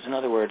matters. In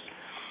other words,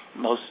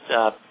 most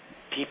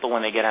people,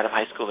 when they get out of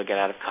high school or get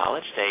out of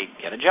college, they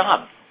get a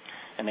job.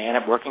 And they end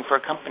up working for a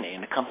company,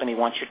 and the company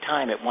wants your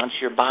time, it wants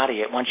your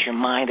body, it wants your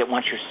mind, it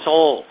wants your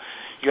soul.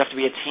 You have to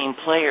be a team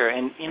player,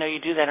 and you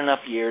do that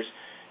enough years,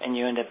 and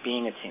you end up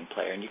being a team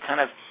player. And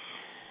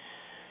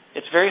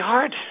it's very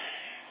hard.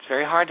 It's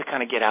very hard to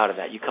kind of get out of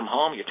that. You come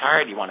home, you're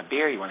tired, you want a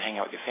beer, you want to hang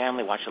out with your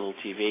family, watch a little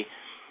TV.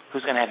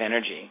 Who's going to have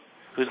energy?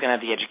 Who's going to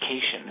have the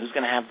education? Who's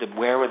going to have the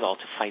wherewithal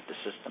to fight the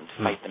system,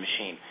 to fight the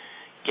machine,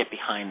 get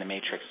behind the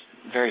matrix?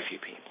 Very few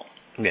people.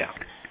 Yeah.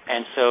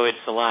 And so it's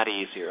a lot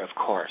easier, of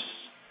course.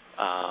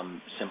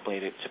 Simply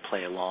to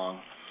play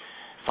along,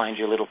 find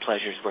your little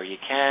pleasures where you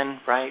can,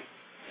 right?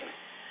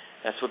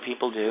 That's what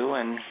people do.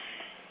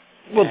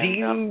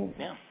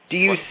 Do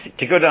you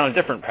to go down a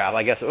different path?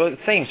 I guess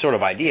same sort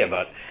of idea,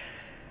 but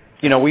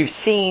we've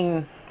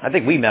seen. I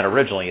think we met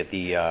originally at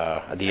the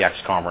X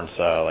conference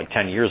like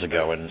 10 years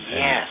ago, and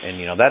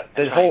that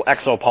the whole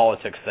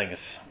exopolitics thing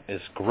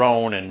is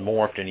grown and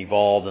morphed and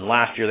evolved. And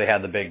last year they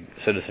had the big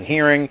citizen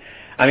hearing.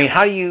 I mean,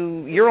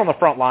 you're on the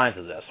front lines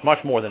of this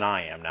much more than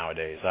I am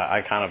nowadays.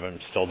 I kind of am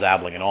still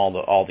dabbling in all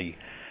the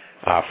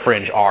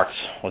fringe arts,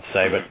 let's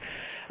say. But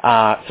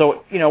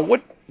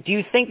what do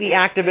you think the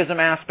activism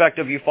aspect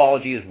of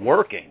ufology is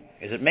working?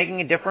 Is it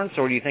making a difference,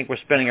 or do you think we're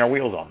spinning our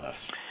wheels on this?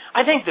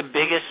 I think the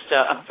biggest.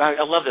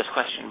 I love this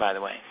question, by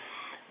the way.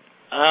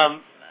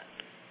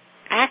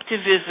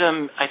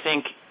 Activism, I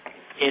think,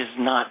 is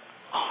not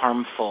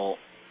harmful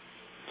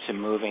to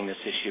moving this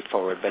issue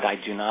forward, but I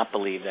do not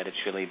believe that it's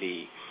really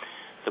the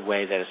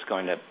way that it's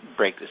going to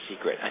break the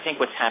secret. I think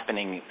what's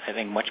happening,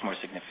 much more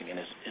significant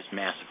is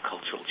massive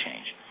cultural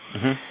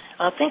change.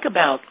 Think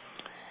about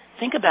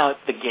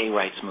the gay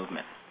rights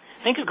movement.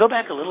 Go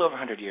back a little over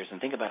 100 years and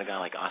think about a guy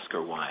like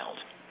Oscar Wilde,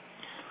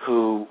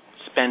 who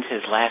spent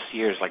his last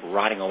years like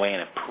rotting away in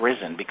a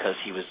prison because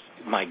he was,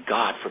 my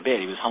God forbid,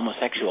 he was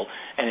homosexual,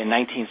 and in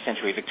 19th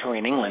century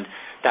Victorian England,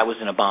 that was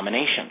an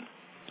abomination.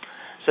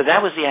 So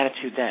that was the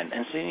attitude then.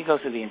 And so then you go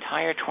through the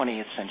entire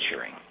 20th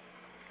century,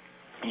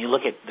 and you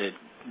look at the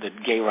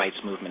gay rights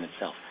movement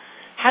itself.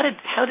 How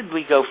did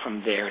we go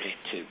from there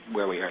to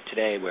where we are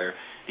today, where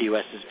the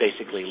U.S. is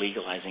basically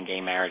legalizing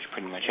gay marriage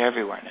pretty much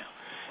everywhere now,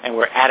 and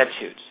where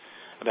attitudes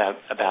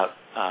about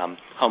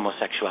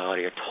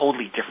homosexuality are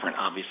totally different,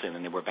 obviously,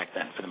 than they were back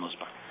then, for the most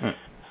part.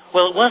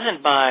 Well, it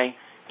wasn't by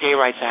gay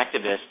rights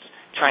activists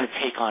trying to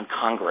take on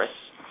Congress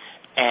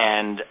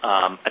and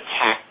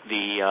attack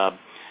the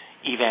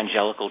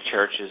evangelical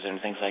churches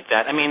and things like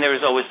that. I mean, there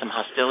was always some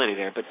hostility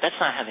there, but that's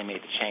not how they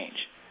made the change.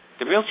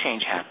 The real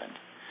change happened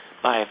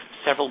by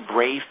several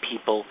brave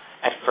people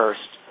at first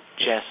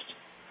just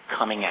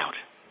coming out.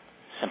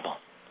 Simple.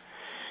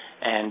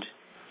 And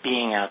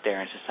being out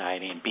there in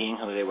society and being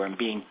who they were and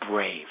being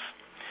brave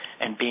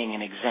and being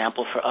an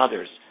example for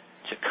others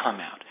to come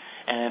out.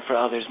 And then for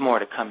others more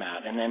to come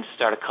out, and then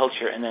start a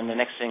culture, and then the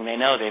next thing they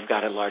know, they've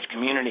got a large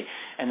community,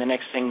 and the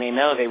next thing they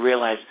know, they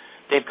realize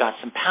they've got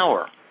some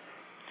power.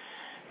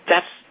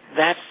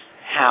 That's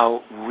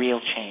how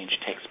real change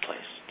takes place.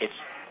 It's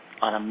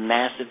on a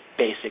massive,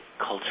 basic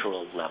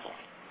cultural level.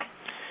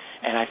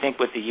 And I think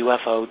with the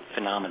UFO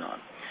phenomenon,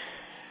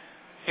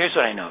 here's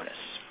what I noticed.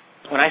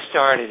 When I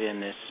started in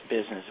this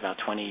business about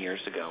 20 years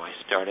ago, I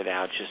started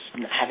out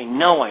just having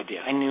no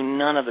idea. I knew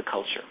none of the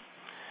culture.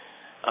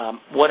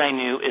 What I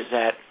knew is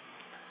that,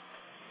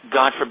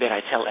 God forbid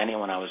I tell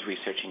anyone I was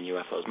researching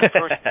UFOs. My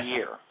first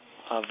year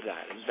of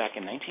that, it was back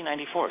in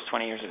 1994, it was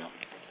 20 years ago.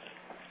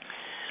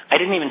 I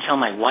didn't even tell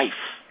my wife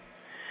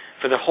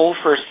for the whole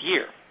first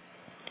year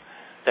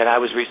that I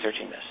was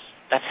researching this.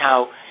 That's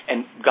how,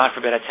 and God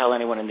forbid I tell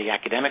anyone in the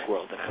academic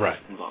world that I was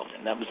involved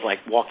in. That was like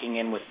walking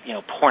in with,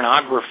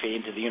 pornography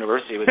into the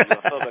university with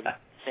UFO, but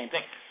same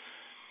thing.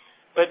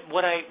 But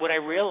what I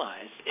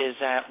realized is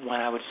that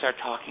when I would start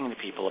talking to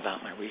people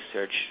about my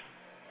research,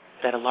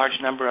 that a large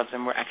number of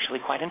them were actually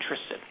quite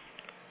interested,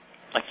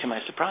 like to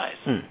my surprise.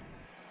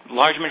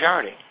 Large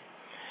majority.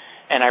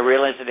 And I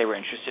realized that they were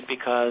interested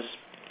because,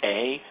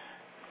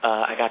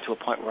 I got to a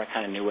point where I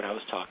kind of knew what I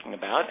was talking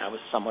about. I was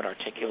somewhat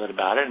articulate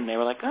about it, and they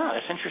were like, oh,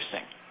 that's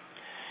interesting.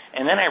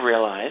 And then I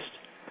realized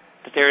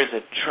that there is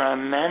a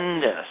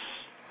tremendous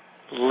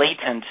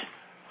latent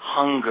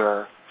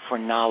hunger for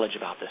knowledge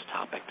about this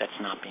topic that's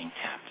not being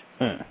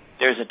tapped.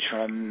 There's a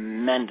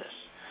tremendous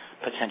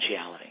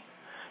potentiality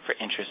for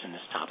interest in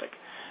this topic,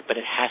 but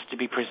it has to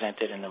be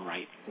presented in the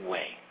right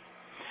way.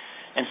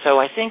 And so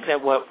I think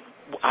that what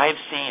I've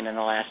seen in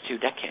the last 2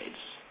 decades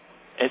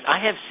is I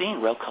have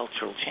seen real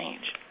cultural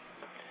change.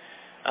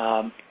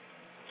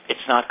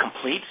 It's not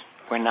complete.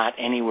 We're not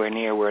anywhere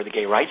near where the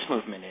gay rights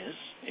movement is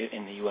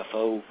in the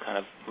UFO kind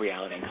of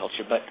reality and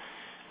culture, but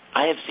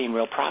I have seen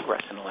real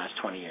progress in the last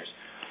 20 years.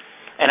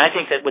 And I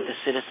think that with the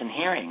citizen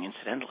hearing,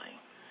 incidentally,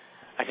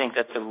 I think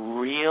that the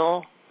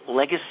real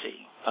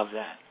legacy of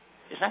that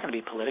is not going to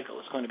be political.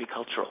 It's going to be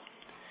cultural.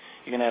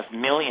 You're going to have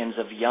millions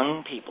of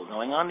young people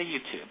going on to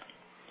YouTube,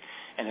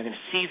 and they're going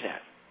to see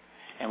that.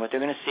 And what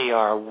they're going to see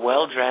are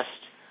well-dressed,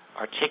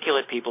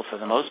 articulate people, for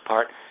the most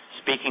part,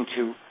 speaking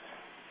to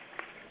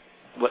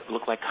what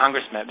look like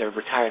congressmen. They're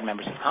retired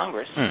members of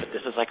Congress, but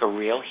this is like a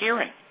real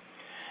hearing.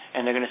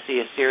 And they're going to see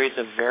a series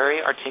of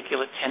very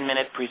articulate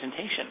 10-minute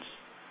presentations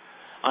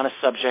on a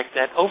subject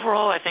that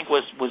overall I think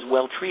was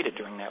well treated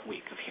during that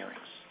week of hearings.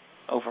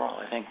 Overall,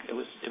 I think it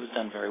was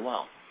done very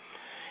well.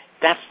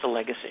 That's the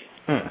legacy.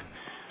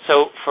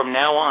 So from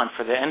now on,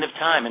 for the end of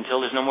time,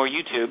 until there's no more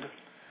YouTube,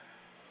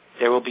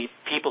 there will be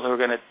people who are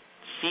going to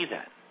see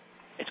that.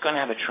 It's going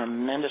to have a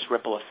tremendous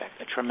ripple effect,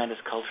 a tremendous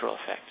cultural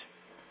effect.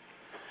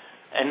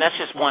 And that's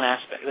just one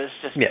aspect. This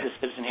is just this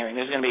citizen hearing.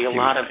 There's going to be a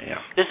lot of...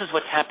 This is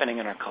what's happening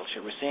in our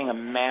culture. We're seeing a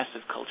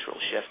massive cultural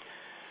shift.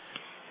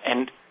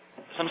 And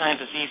sometimes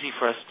it's easy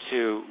for us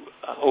to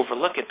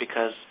overlook it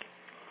because,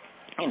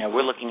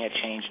 we're looking at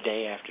change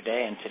day after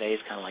day, and today is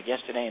kind of like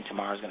yesterday, and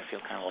tomorrow is going to feel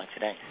kind of like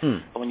today.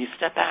 But when you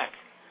step back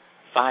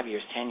 5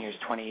 years, 10 years,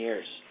 20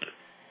 years,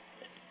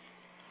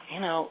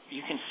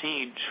 you can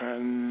see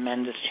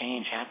tremendous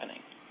change happening.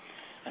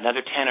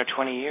 Another 10 or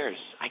 20 years,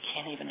 I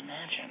can't even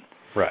imagine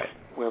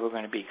where we're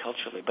going to be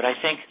culturally. But I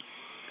think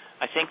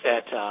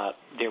that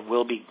there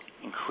will be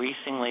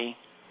increasingly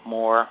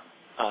more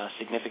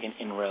significant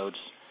inroads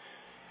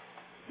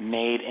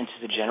made into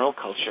the general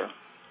culture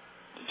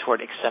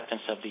toward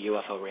acceptance of the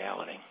UFO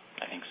reality.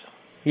 I think so.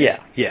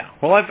 Yeah.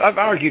 Well, I've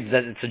argued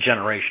that it's a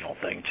generational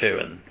thing too,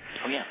 and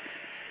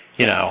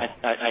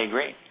I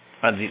agree.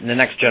 The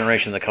next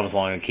generation that comes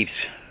along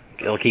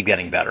it'll keep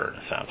getting better in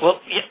a sense.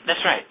 Well, yeah,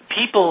 that's right.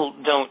 People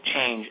don't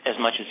change as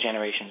much as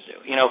generations do.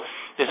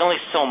 There's only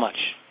so much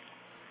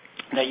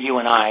that you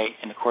and I,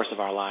 in the course of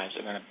our lives,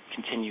 are going to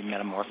continue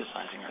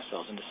metamorphosizing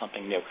ourselves into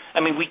something new. I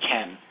mean, we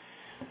can,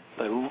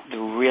 but the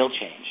real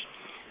change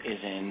is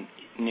in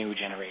new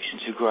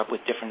generations who grew up with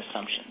different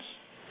assumptions,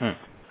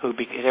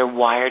 they're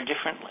wired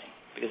differently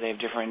because they have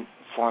different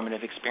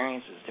formative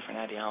experiences, different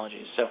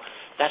ideologies. So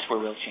that's where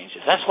real change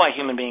is. That's why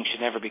human beings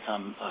should never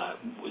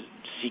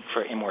seek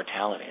for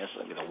immortality. That's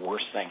like the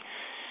worst thing.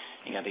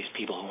 You got these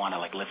people who want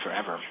to live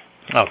forever.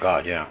 Oh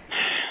God, yeah.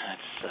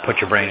 Put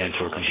your brain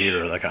into a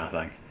computer, that kind of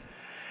thing.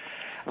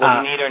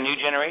 Well, we need our new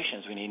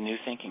generations. We need new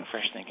thinking,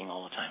 fresh thinking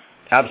all the time.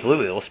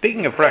 Absolutely. Well,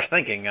 speaking of fresh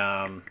thinking,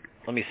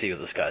 let me see what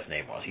this guy's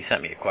name was. He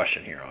sent me a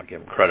question here. I'll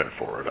give him credit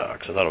for it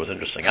because I thought it was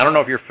interesting. I don't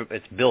know if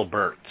it's Bill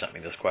Burt sent me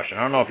this question.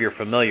 I don't know if you're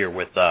familiar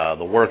with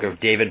the work of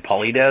David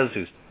Paulides,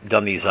 who's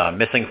done these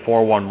Missing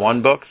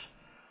 411 books.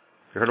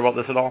 You heard about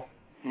this at all?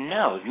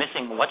 No.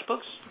 Missing what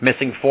books?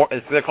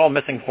 They're called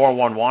Missing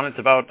 411. It's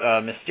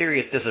about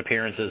mysterious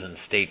disappearances in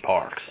state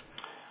parks.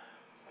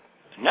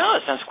 No,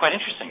 it sounds quite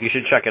interesting. You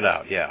should check it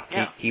out,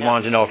 yeah. He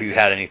wanted to know if you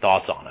had any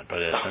thoughts on it, but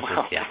there you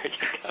go.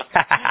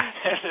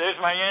 There's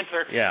my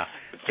answer. Yeah.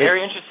 It's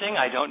very interesting.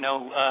 I don't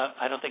know.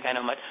 I don't think I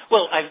know much.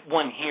 Well,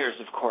 one hears,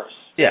 of course,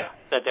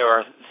 that there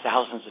are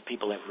thousands of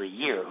people every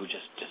year who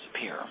just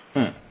disappear.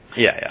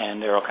 Yeah.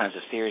 And there are all kinds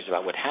of theories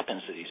about what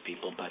happens to these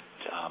people, but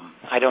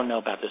I don't know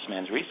about this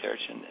man's research.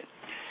 And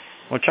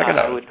well, check it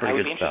out. I would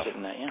be stuff. interested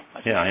in that,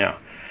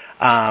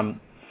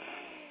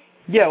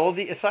 Yeah, well,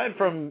 aside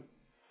from...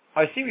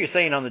 I see what you're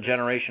saying on the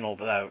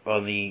generational,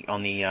 on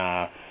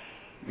the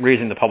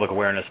raising the public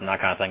awareness and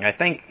that kind of thing. I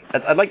think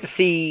I'd like to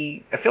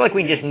see. I feel like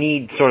we just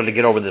need sort of to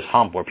get over this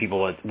hump where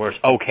where it's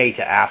okay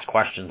to ask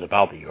questions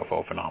about the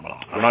UFO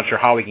phenomenon. I'm not sure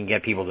how we can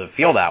get people to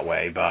feel that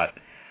way, but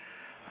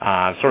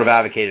I've sort of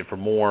advocated for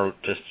more,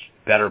 just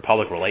better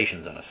public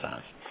relations in a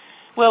sense.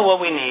 Well, what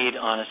we need,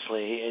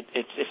 honestly,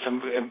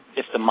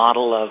 if the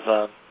model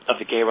of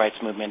the gay rights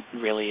movement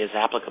really is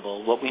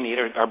applicable, what we need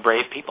are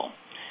brave people.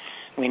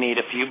 We need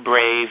a few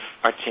brave,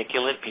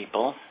 articulate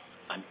people.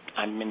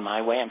 I'm in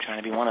my way. I'm trying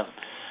to be one of them,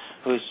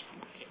 who's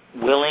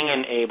willing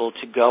and able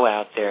to go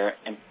out there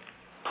and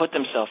put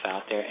themselves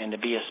out there and to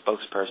be a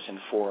spokesperson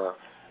for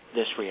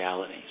this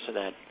reality so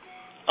that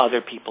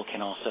other people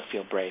can also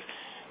feel brave,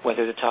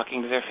 whether they're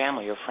talking to their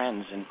family or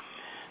friends, and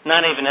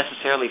not even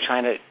necessarily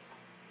trying to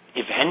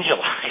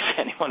evangelize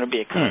anyone or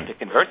be a to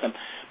convert them,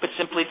 but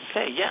simply to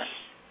say, yes,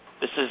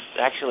 this is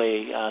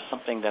actually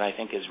something that I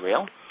think is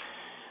real.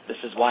 This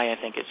is why I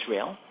think it's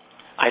real.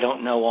 I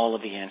don't know all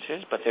of the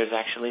answers, but there's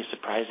actually a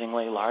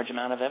surprisingly large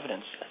amount of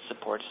evidence that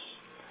supports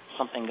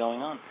something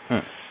going on.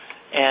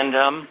 And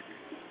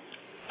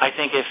I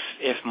think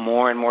if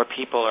more and more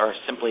people are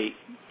simply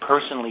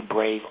personally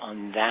brave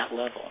on that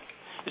level,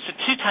 there's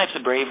two types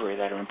of bravery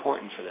that are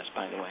important for this,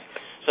 by the way.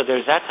 So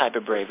there's that type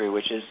of bravery,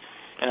 which is,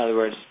 in other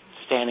words,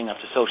 standing up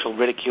to social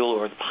ridicule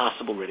or the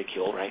possible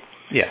ridicule, right?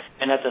 Yeah.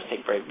 And that does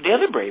take bravery. The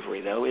other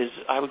bravery, though, is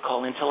I would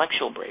call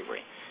intellectual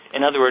bravery.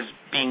 In other words,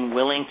 being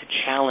willing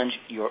to challenge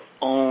your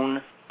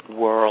own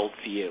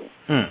worldview.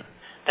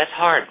 That's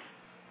hard.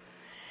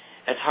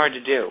 That's hard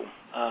to do.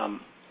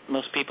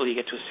 Most people, you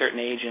get to a certain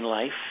age in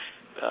life,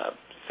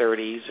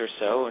 30s or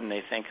so, and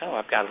they think, oh,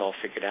 I've got it all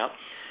figured out.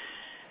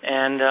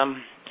 And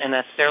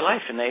that's their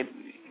life. And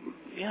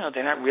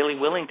they're not really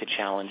willing to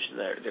challenge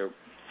their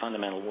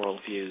fundamental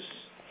worldviews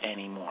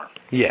anymore.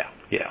 Yeah.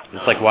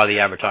 It's like why the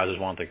advertisers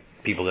want the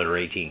people that are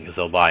 18, because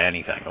they'll buy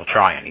anything, they'll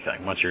try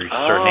anything. Once you're a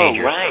certain age,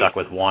 you're stuck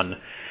with one.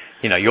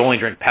 You only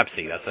drink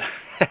Pepsi.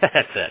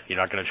 That's it. You're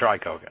not going to try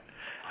Coke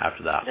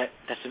after that.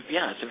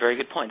 That's a very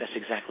good point. That's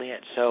exactly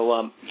it.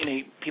 So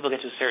people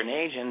get to a certain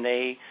age, and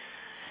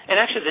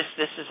actually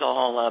this is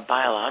all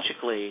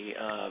biologically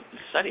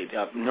studied.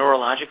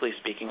 Neurologically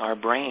speaking, our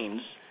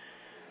brains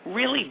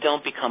really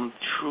don't become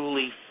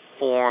truly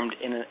formed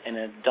in an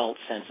adult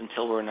sense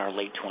until we're in our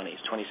late 20s,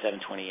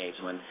 27, 28,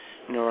 when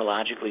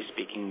neurologically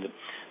speaking,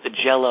 the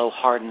jello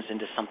hardens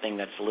into something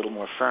that's a little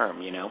more firm,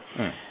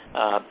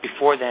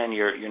 Before then,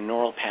 your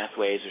neural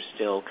pathways are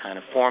still kind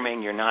of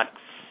forming. You're not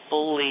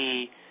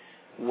fully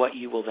what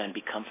you will then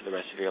become for the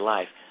rest of your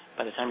life.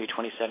 By the time you're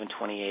 27,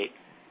 28,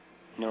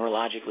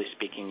 neurologically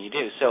speaking, you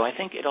do. So I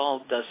think it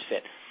all does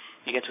fit.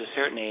 You get to a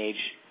certain age.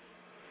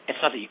 It's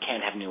not that you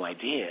can't have new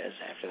ideas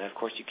after that. Of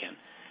course you can.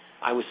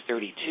 I was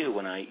 32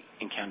 when I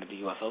encountered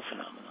the UFO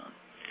phenomenon.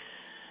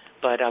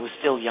 But I was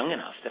still young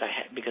enough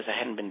because I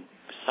hadn't been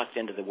sucked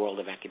into the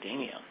world of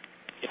academia.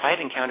 If I had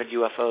encountered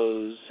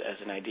UFOs as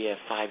an idea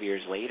 5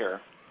 years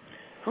later,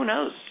 who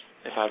knows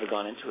if I would have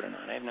gone into it or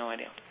not. I have no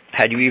idea.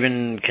 Had you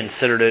even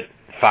considered it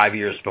 5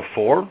 years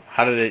before?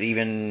 How did it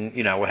even,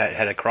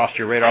 had it crossed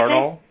your radar at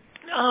all?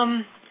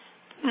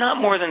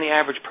 Not more than the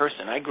average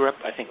person. I grew up,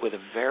 I think, with a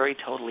very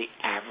totally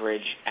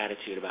average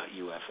attitude about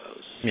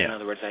UFOs. Yeah. In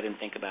other words, I didn't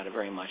think about it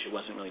very much. It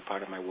wasn't really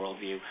part of my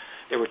worldview.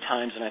 There were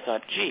times when I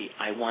thought, gee,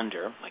 I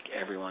wonder, like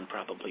everyone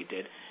probably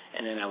did,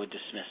 and then I would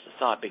dismiss the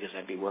thought because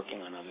I'd be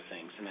working on other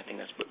things, and I think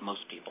that's what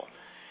most people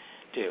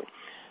do.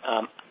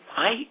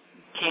 I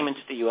came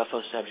into the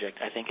UFO subject,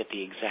 I think, at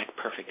the exact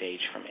perfect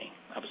age for me.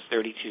 I was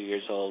 32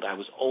 years old. I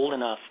was old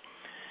enough.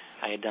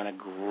 I had done a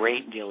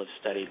great deal of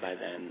study by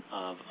then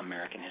of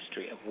American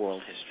history, of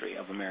world history,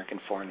 of American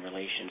foreign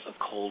relations, of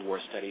Cold War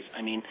studies.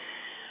 I mean,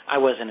 I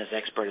wasn't as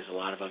expert as a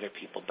lot of other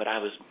people, but I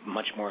was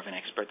much more of an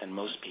expert than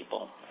most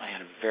people. I had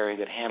a very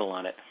good handle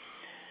on it.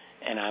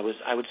 And I would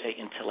say,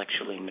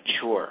 intellectually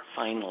mature,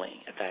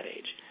 finally, at that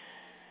age.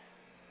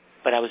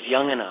 But I was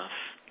young enough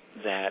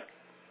that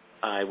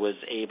I was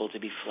able to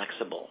be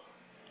flexible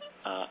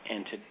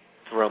and to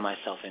throw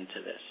myself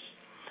into this.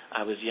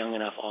 I was young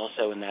enough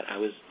also in that I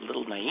was a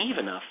little naive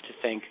enough to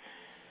think,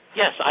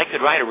 yes, I could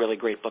write a really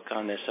great book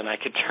on this and I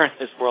could turn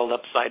this world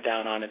upside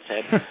down on its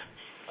head.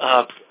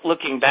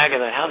 looking back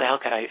at it, how the hell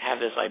could I have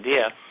this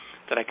idea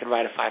that I could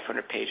write a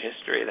 500-page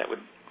history that would...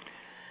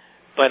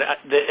 But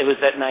it was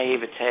that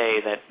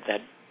naivete,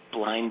 that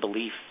blind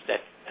belief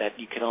that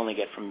you could only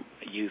get from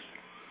youth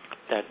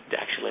that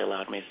actually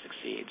allowed me to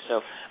succeed.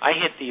 So I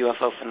hit the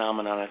UFO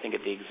phenomenon, I think,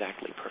 at the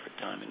exactly perfect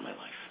time in my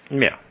life.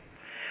 Yeah.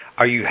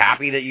 Are you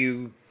happy that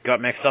you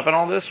got mixed up in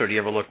all this, or do you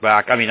ever look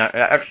back? I mean,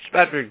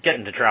 after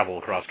getting to travel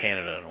across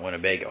Canada and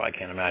Winnebago, I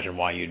can't imagine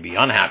why you'd be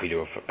unhappy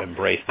to have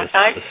embraced this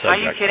subject. Are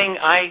you kidding?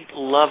 I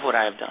love what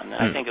I've done.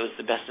 I think it was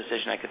the best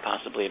decision I could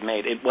possibly have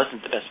made. It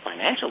wasn't the best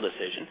financial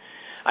decision.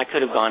 I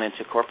could have gone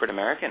into corporate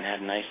America and had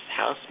a nice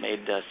house,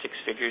 made 6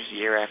 figures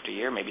year after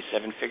year, maybe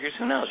 7 figures.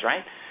 Who knows,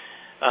 right?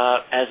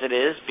 As it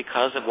is,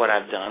 because of what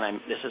I've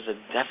done, this is a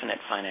definite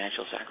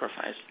financial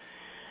sacrifice.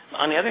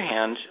 On the other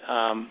hand,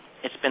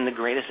 it's been the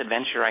greatest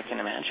adventure I can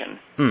imagine.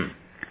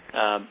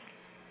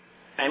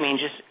 I mean,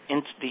 just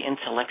the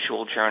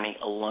intellectual journey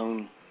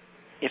alone.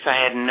 If I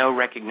had no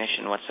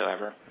recognition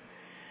whatsoever,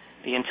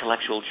 the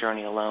intellectual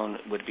journey alone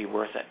would be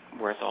worth it,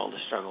 worth all the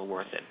struggle,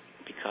 worth it,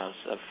 because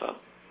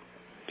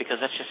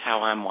that's just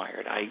how I'm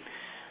wired.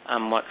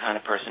 I'm what kind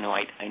of person who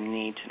I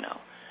need to know.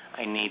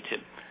 I need to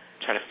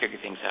try to figure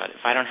things out.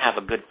 If I don't have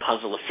a good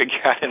puzzle to figure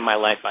out in my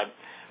life,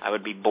 I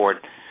would be bored.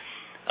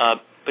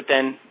 But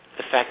then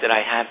the fact that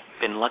I have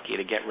been lucky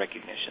to get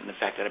recognition, the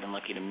fact that I've been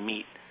lucky to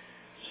meet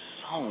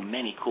so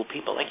many cool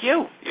people, like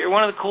you. You're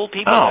one of the cool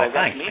people that I've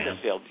got to meet in this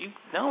field. You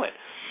know it.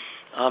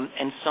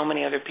 And so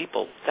many other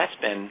people. That's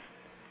been,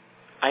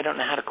 I don't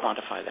know how to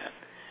quantify that.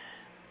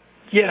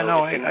 Yeah, so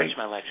no, it's enriched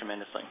my life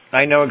tremendously.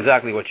 I know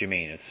exactly what you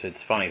mean. It's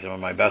funny. Some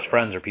of my best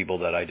friends are people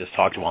that I just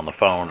talk to on the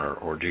phone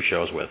or do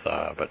shows with,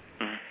 but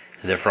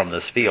they're from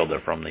this field.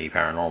 They're from the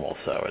paranormal,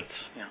 so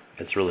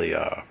it's really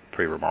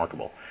pretty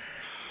remarkable.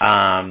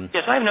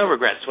 Yes, I have no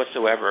regrets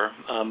whatsoever.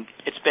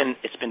 It's been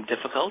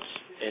difficult.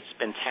 It's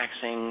been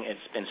taxing.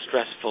 It's been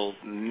stressful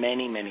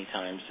many, many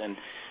times, and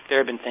there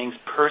have been things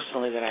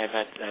personally that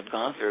I've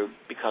gone through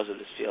because of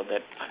this field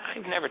that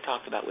I've never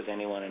talked about with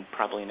anyone and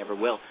probably never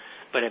will,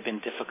 but have been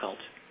difficult.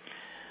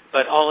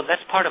 But all of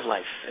that's part of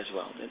life as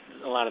well.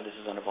 A lot of this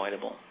is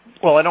unavoidable.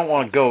 Well, I don't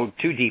want to go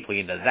too deeply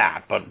into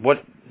that, but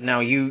now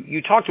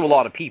you talk to a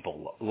lot of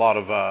people, a lot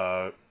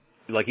of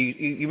like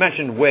you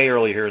mentioned way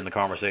earlier here in the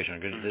conversation.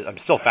 Because I'm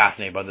still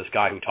fascinated by this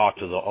guy who talked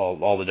to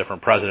all the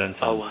different presidents.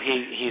 Oh, well,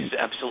 he's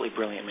absolutely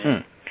brilliant,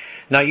 man.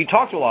 Now, you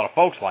talk to a lot of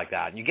folks like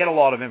that, and you get a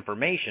lot of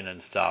information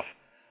and stuff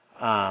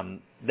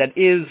that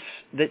you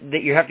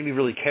have to be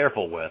really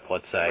careful with,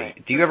 let's say.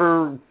 Right. Do you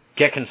ever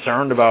get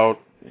concerned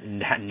about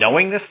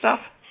knowing this stuff?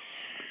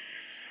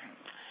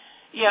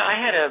 Yeah, I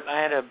had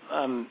a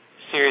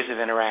series of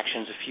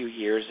interactions a few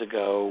years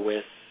ago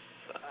with,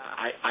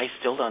 I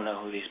still don't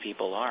know who these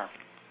people are.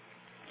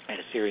 I had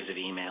a series of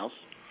emails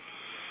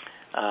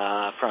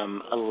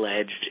from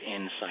alleged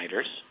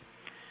insiders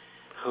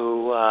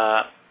who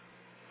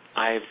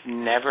I've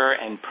never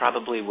and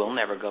probably will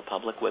never go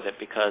public with it,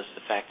 because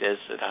the fact is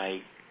that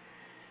I've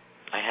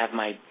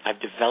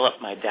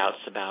developed my doubts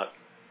about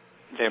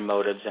their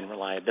motives and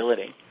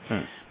reliability.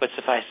 But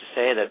suffice to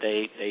say that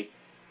they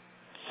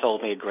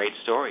told me a great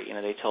story. You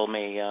know, they told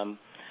me a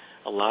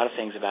lot of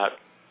things about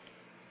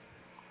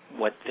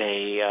what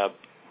they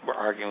were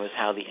arguing was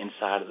how the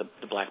inside of the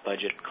black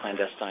budget,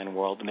 clandestine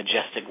world, the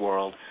majestic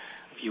world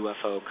of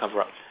UFO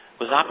cover-up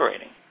was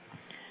operating.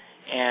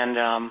 And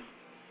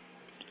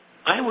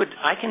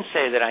I can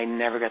say that I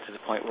never got to the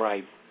point where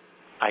I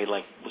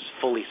was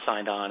fully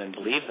signed on and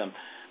believed them.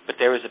 But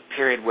there was a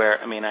period where,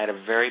 I had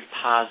a very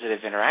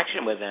positive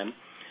interaction with them,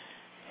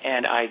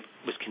 and I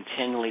was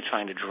continually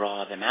trying to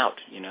draw them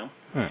out, you know?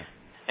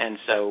 And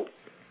so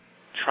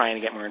trying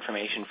to get more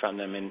information from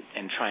them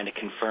and trying to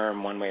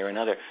confirm one way or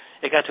another.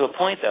 It got to a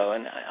point, though,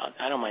 and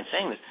I don't mind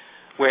saying this,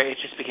 where it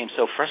just became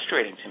so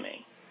frustrating to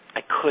me.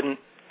 I couldn't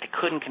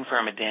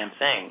confirm a damn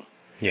thing.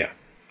 Yeah.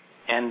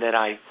 And that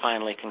I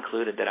finally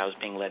concluded that I was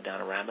being led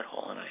down a rabbit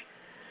hole, and I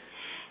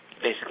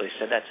basically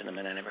said that to them,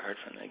 and I never heard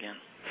from them again.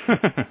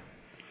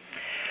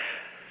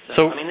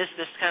 So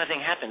this kind of thing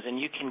happens, and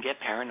you can get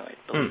paranoid,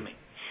 believe me.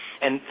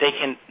 And they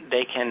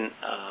can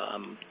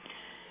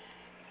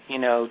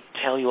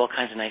tell you all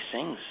kinds of nice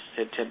things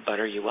to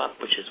butter you up,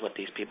 which is what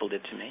these people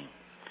did to me.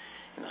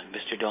 Like,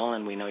 Mr.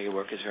 Dolan, we know your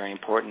work is very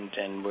important,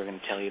 and we're going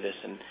to tell you this.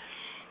 And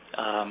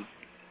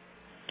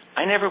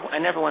I never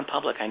went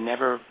public. I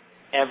never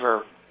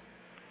ever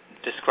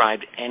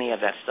described any of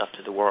that stuff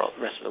to the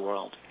rest of the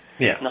world.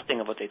 Yeah.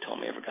 Nothing of what they told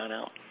me ever got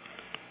out.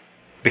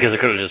 Because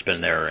it could have just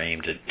been their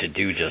aim to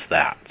do just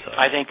that. So.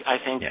 I think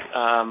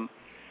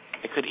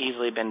it could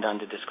easily have been done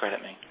to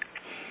discredit me.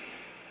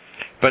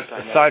 But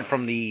aside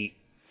from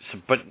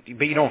but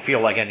you don't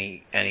feel like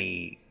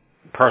any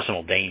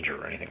personal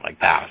danger or anything like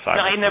that. Aside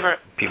no, I never.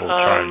 People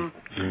trying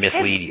to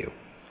mislead you.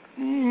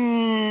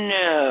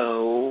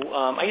 No,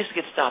 I used to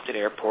get stopped at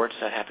airports.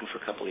 That happened for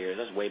a couple of years.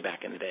 That was way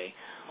back in the day,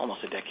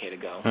 almost a decade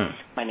ago.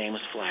 My name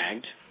was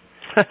flagged.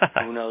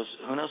 Who knows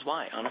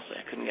why? Honestly,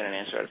 I couldn't get an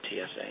answer out of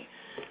TSA.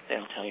 They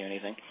don't tell you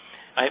anything.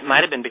 It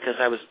might have been because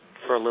I was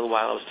for a little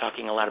while I was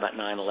talking a lot about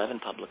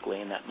 9/11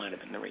 publicly, and that might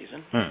have been the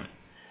reason.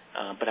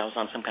 But I was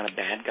on some kind of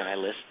bad guy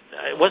list.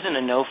 It wasn't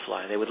a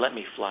no-fly. They would let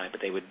me fly,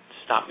 but they would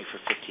stop me for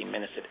 15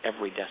 minutes at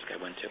every desk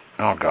I went to.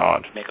 Oh,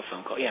 God. Make a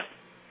phone call, yeah.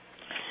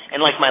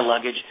 And like my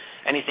luggage,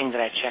 anything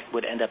that I checked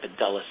would end up at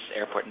Dulles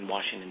Airport in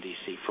Washington,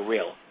 D.C. For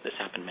real. This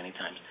happened many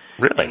times.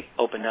 Really?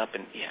 Opened up,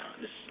 and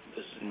this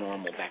was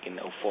normal back in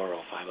 04,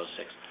 05,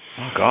 06.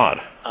 Oh, God.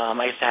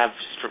 I used to have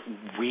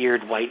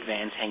weird white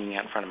vans hanging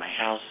out in front of my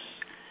house.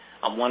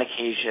 On one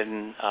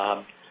occasion,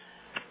 I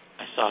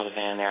saw the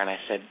van there, and I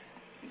said,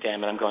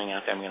 damn it, I'm going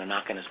out there. I'm going to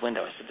knock on his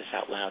window. I said this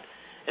out loud.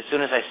 As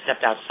soon as I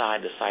stepped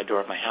outside the side door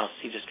of my house,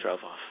 he just drove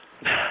off.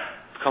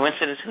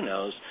 Coincidence? Who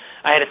knows?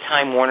 I had a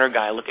Time Warner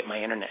guy look at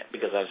my internet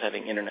because I was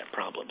having internet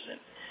problems. And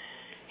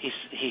he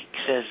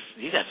says,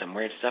 you got some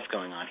weird stuff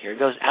going on here. He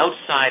goes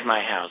outside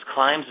my house,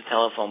 climbs the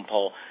telephone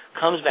pole,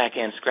 comes back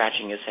in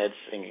scratching his head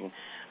thinking,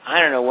 I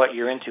don't know what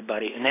you're into,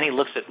 buddy. And then he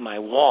looks at my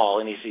wall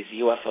and he sees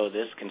UFO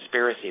this,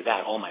 conspiracy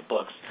that, all my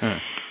books. And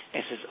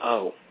he says,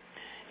 oh.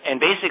 And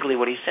basically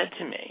what he said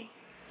to me,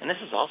 and this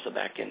is also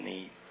back in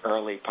the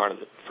early part of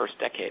the first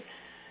decade,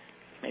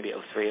 maybe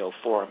 03,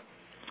 04,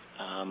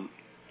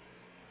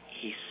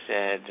 he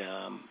said,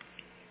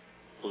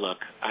 look,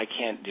 I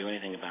can't do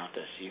anything about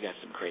this. You got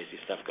some crazy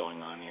stuff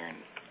going on here, and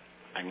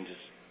I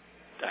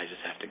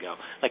just have to go.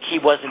 Like he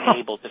wasn't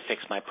able to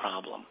fix my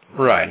problem.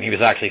 Right, and he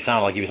was actually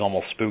sounded like he was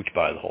almost spooked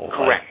by the whole thing.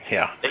 Correct.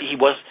 Yeah. He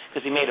was,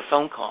 because he made a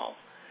phone call,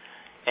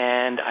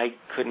 and I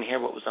couldn't hear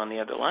what was on the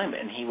other line,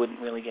 and he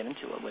wouldn't really get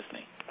into it with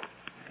me.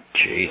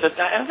 Jeez. So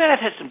I've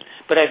had some,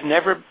 but I've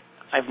never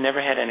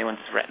had anyone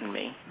threaten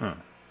me.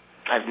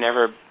 I've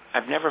never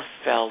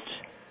felt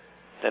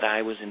that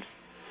I was in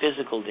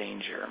physical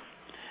danger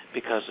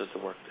because of the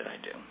work that I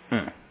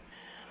do.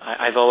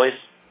 I've always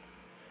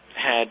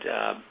had,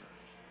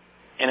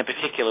 and in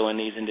particular when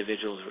these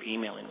individuals were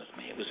emailing with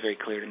me, it was very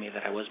clear to me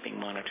that I was being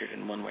monitored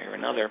in one way or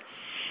another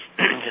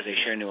because they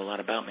sure knew a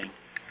lot about me.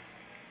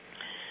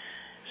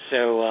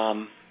 So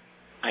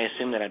I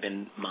assume that I've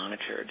been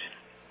monitored.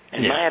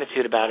 And my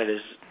attitude about it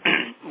is,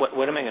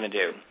 what am I going to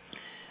do?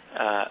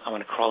 I'm going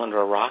to crawl under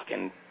a rock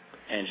and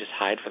just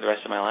hide for the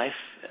rest of my life?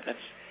 That's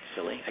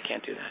silly. I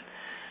can't do that.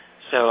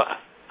 So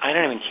I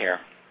don't even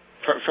care.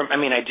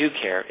 I do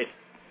care.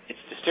 It's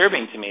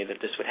disturbing to me that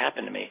this would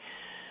happen to me.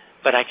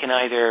 But I can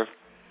either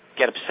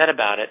get upset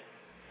about it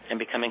and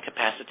become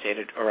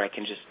incapacitated, or I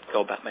can just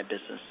go about my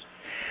business.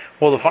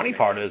 Well, the funny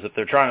part is if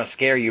they're trying to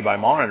scare you by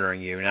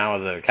monitoring you, now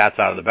the cat's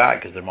out of the bag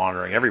because they're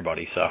monitoring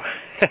everybody. So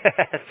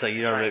so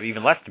you don't have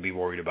even less to be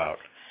worried about.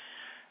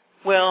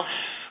 Well,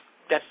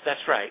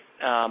 that's right.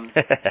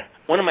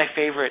 One of my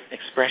favorite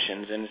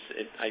expressions, and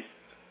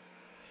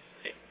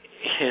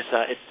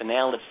it's the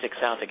nail that sticks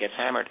out that gets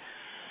hammered.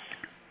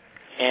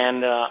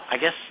 And I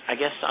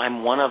guess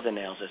I'm one of the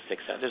nails that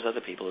sticks out. There's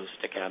other people who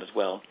stick out as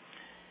well.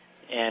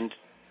 And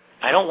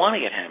I don't want to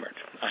get hammered.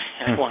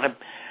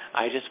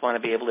 I just want to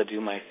be able to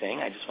do my thing.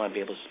 I just want to be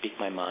able to speak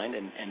my mind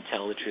and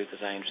tell the truth as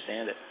I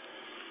understand it.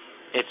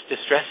 It's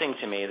distressing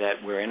to me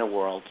that we're in a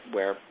world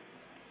where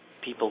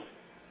people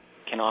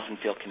can often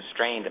feel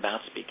constrained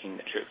about speaking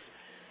the truth.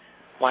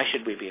 Why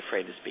should we be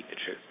afraid to speak the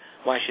truth?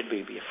 Why should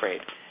we be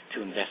afraid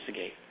to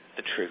investigate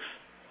the truth?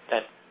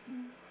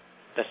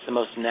 That's the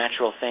most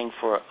natural thing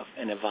for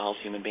an evolved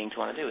human being to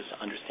want to do, is to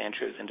understand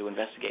truth and to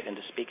investigate and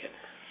to speak it.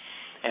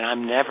 And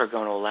I'm never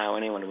going to allow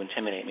anyone to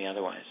intimidate me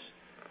otherwise.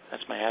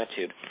 That's my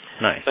attitude.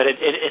 Nice. But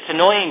it's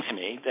annoying to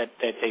me that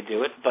they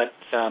do it, but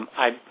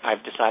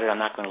I've decided I'm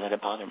not going to let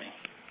it bother me.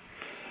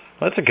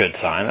 Well, that's a good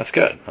sign. That's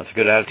good. That's a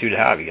good attitude to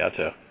have. You got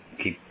to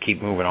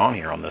keep moving on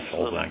here on this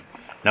whole thing.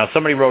 Now,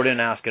 somebody wrote in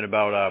asking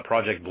about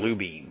Project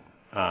Bluebeam.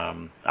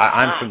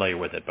 I'm familiar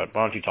with it, but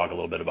why don't you talk a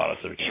little bit about it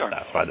so we can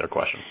satisfy their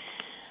question.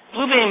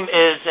 Bluebeam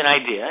is an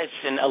idea. It's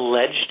an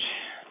alleged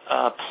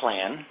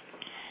plan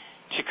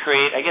to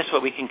create, I guess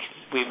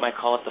we might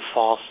call it the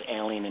false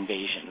alien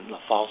invasion, the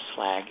false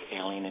flag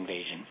alien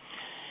invasion.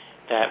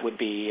 That would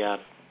be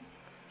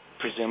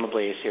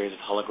presumably a series of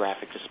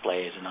holographic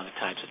displays and other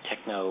types of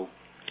techno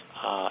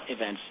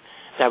events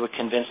that would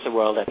convince the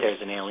world that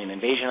there's an alien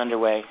invasion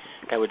underway,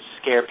 that would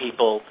scare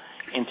people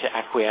into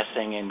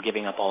acquiescing and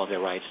giving up all of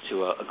their rights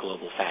to a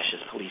global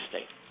fascist police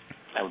state.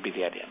 That would be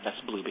the idea. That's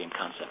the Bluebeam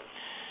concept.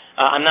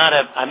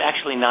 I'm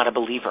actually not a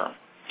believer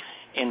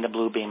in the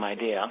Bluebeam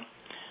idea.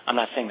 I'm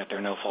not saying that there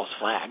are no false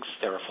flags.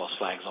 There are false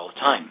flags all the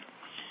time.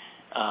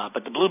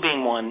 But the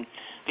Bluebeam one,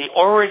 the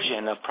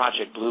origin of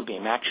Project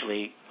Bluebeam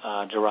actually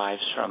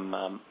derives from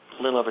a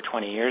little over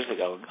 20 years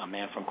ago, a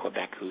man from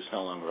Quebec who's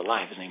no longer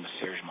alive. His name was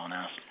Serge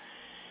Monast.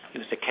 He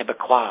was a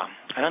Quebecois.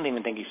 I don't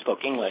even think he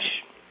spoke English.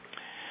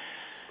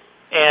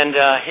 And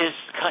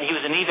he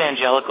was an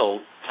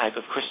evangelical type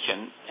of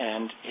Christian,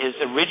 and his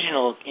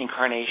original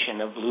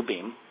incarnation of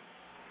Bluebeam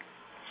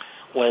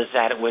was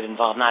that it would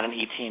involve not an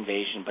ET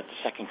invasion, but the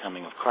second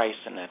coming of Christ,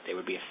 and that there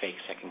would be a fake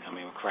second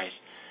coming of Christ,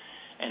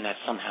 and that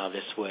somehow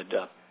this would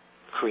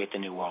create the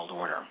New World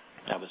Order.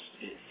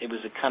 It was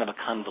a kind of a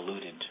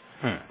convoluted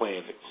way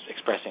of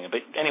expressing it,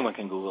 but anyone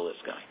can Google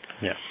this guy.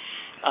 Yeah.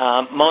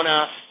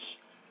 Monast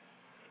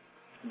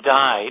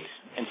died,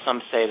 and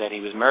some say that he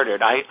was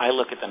murdered. I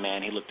look at the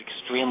man, he looked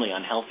extremely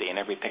unhealthy in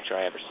every picture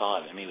I ever saw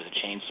of him. He was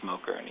a chain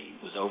smoker, and he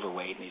was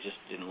overweight, and he just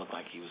didn't look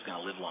like he was going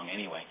to live long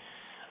anyway.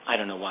 I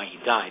don't know why he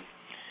died.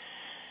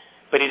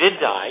 But he did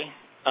die.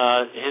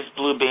 His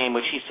blue beam,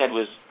 which he said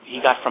was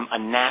he got from a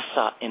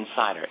NASA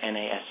insider,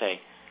 NASA.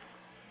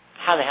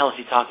 How the hell is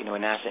he talking to a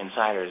NASA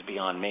insider is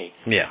beyond me.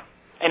 Yeah.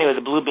 Anyway,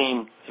 the blue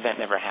beam event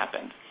never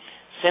happened.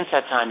 Since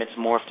that time, it's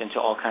morphed into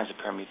all kinds of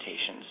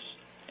permutations.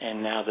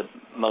 And now the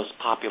most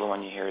popular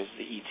one you hear is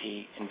the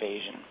E.T.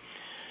 invasion.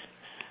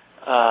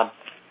 My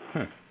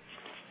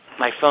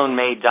phone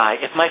may die.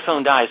 If my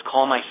phone dies,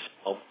 call my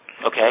cell,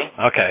 okay?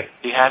 Okay.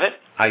 Do you have it?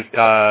 I think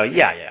I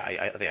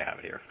have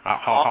it here.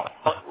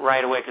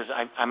 Right away, because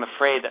I'm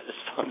afraid that this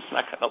phone's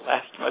not going to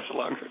last much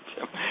longer,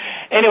 Tim.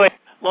 Anyway,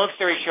 long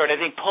story short, I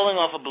think pulling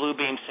off a blue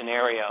beam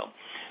scenario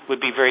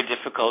would be very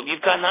difficult.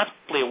 You've got not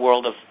only a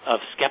world of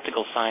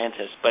skeptical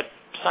scientists, but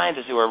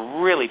scientists who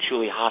are really,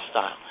 truly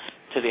hostile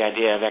to the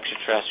idea of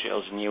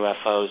extraterrestrials and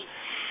UFOs.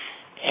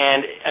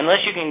 And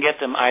unless you can get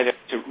them either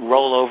to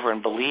roll over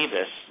and believe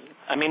this,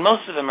 I mean,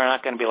 most of them are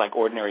not going to be like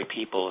ordinary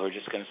people who are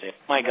just going to say,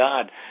 oh, my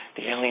God,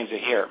 the aliens are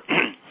here.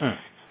 You're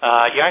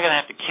going to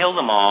have to kill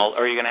them all,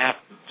 or you're going to have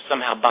to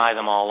somehow buy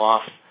them all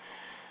off.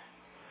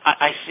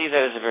 I see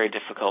that as a very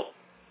difficult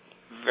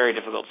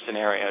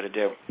scenario to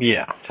do.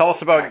 Yeah. Tell us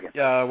about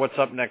what's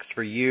up next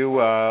for you.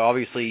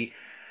 Obviously,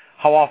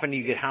 how often do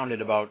you get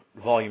hounded about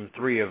Volume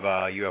 3 of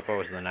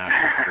UFOs in the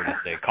National Security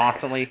State?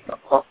 Constantly?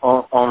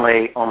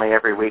 Only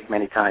every week,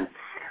 many times.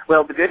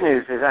 Well, the good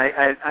news is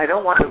I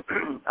don't want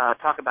to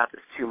talk about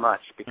this too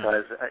much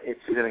because it's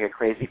going to get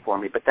crazy for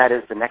me, but that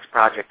is the next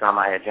project on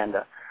my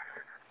agenda.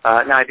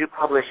 Now, I do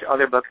publish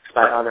other books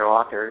by other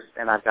authors,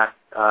 and I've got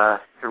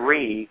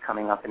 3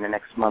 coming up in the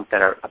next month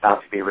that are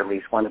about to be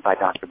released. One is by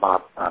Dr.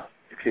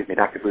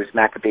 Bruce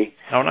Maccabee.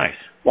 Oh, nice.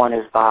 One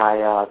is by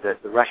the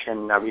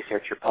Russian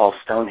researcher Paul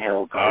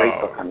Stonehill, great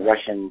book on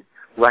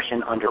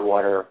Russian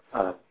underwater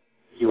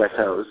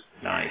USOs.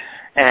 Nice.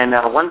 And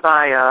one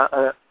by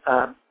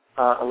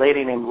a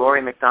lady named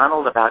Lori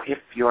McDonald about If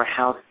Your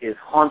House is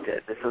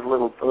Haunted. This is a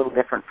little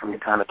different from the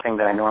kind of thing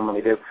that I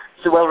normally do.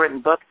 It's a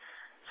well-written book,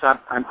 so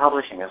I'm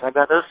publishing this. I've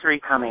got those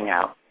 3 coming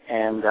out,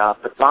 and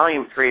but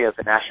Volume 3 of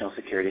the National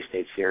Security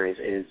State series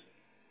is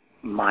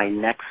my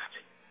next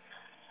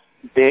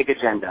big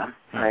agenda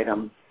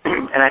item,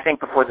 and I think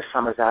before the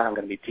summer's out, I'm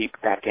going to be deep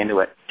back into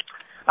it.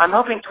 I'm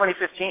hoping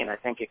 2015. I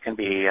think it can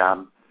be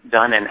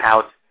done and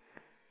out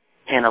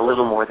in a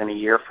little more than a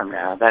year from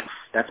now.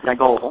 That's my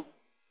goal.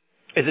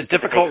 Is it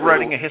difficult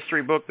writing a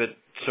history book that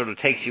sort of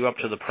takes you up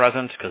to the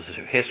present? Because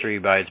history,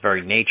 by its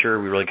very nature,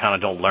 we really kind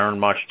of don't learn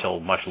much till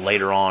much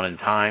later on in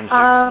time. So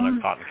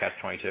I'm caught in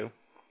catch-22.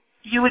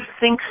 You would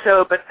think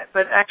so, but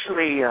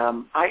actually,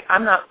 I'm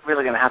not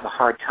really going to have a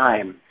hard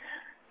time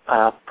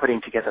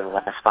putting together the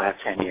last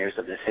 5-10 years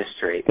of this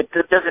history.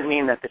 It doesn't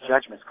mean that the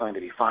judgment's going to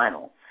be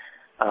final.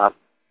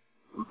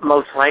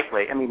 Most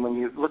likely, I mean, when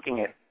you're looking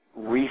at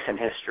recent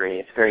history,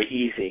 it's very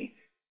easy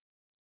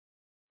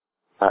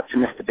to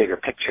miss the bigger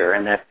picture,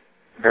 and that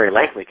very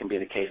likely can be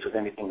the case with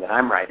anything that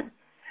I'm writing.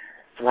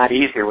 It's a lot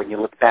easier when you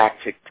look back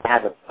to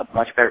have a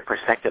much better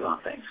perspective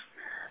on things.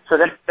 So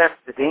that's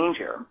the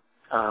danger,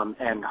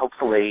 and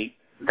hopefully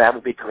that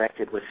will be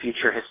corrected with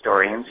future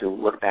historians who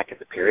look back at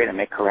the period and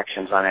make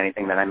corrections on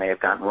anything that I may have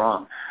gotten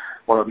wrong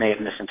or may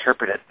have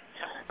misinterpreted.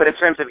 But in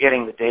terms of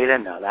getting the data,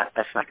 no,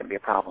 that's not going to be a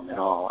problem at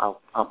all.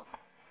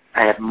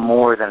 I have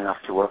more than enough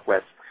to work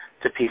with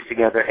to piece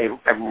together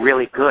a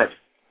really good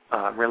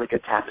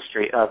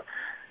tapestry of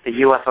the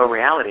UFO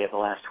reality of the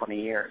last 20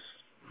 years.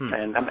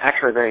 And I'm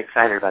actually very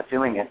excited about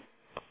doing it.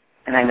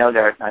 And I know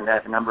I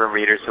have a number of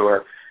readers who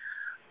are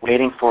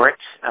waiting for it.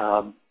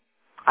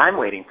 I'm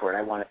waiting for it.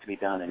 I want it to be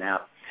done and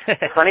out.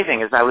 The funny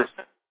thing is it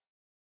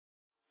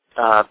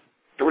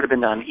would have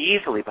been done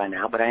easily by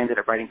now, but I ended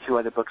up writing 2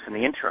 other books in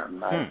the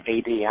interim,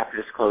 AD, After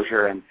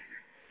Disclosure, and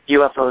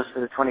UFOs for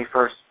the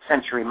 21st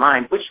Century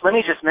Mind, which, let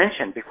me just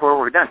mention before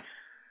we're done,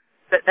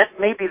 that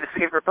may be the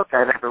favorite book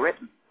I've ever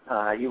written,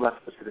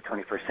 UFOs for the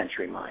 21st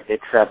Century Mind.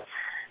 It's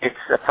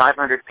a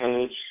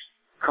 500-page,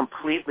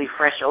 completely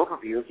fresh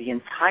overview of the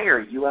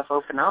entire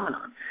UFO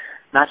phenomenon,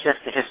 not just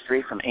the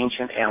history from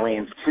ancient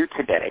aliens to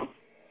today.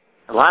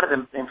 A lot of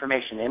the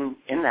information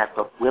in that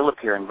book will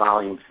appear in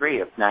Volume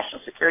 3 of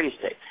National Security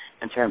State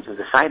in terms of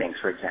the sightings,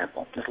 for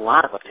example. There's a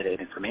lot of up-to-date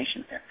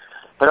information there.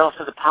 But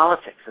also the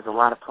politics. There's a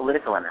lot of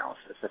political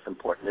analysis that's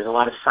important. There's a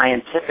lot of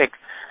scientific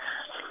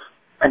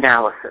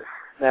analysis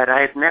that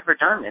I had never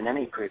done in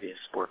any previous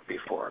work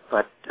before.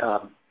 But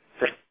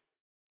the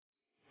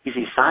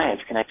easy science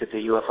connected to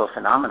the UFO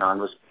phenomenon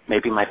was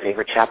maybe my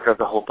favorite chapter of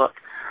the whole book.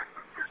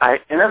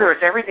 In other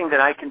words, everything that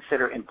I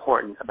consider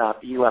important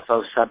about the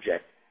UFO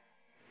subject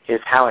is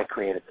how I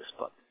created this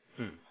book.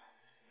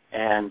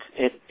 And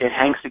it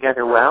hangs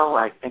together well.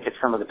 I think it's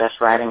some of the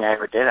best writing I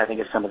ever did. I think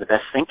it's some of the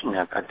best thinking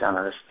I've done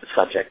on this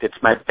subject. It's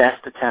my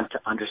best attempt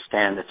to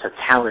understand the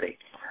totality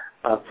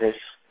of this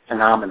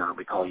phenomenon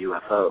we call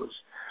UFOs.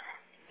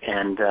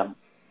 And,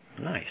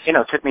 nice.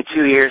 It took me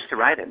 2 years to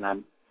write it, and I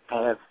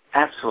have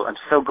Absolutely. I'm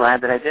so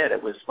glad that I did.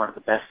 It was one of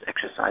the best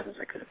exercises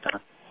I could have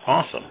done.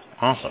 Awesome.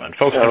 And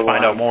folks can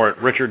find out more at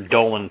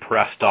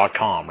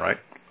richarddolanpress.com, right?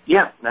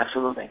 Yeah,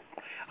 absolutely.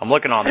 I'm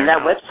looking on there. And that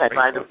now. website,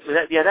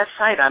 that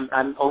site,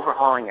 I'm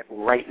overhauling it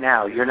right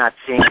now. You're not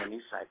seeing the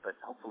new site, but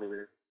hopefully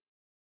we're...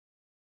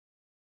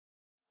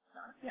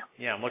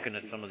 Yeah, I'm looking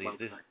at some of these.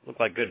 These look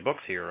like good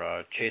books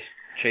here.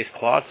 Chase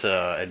Klotz,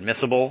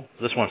 Admissible.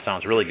 This one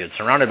sounds really good.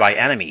 Surrounded by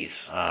Enemies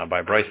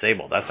by Bryce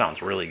Zabel. That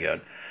sounds really good.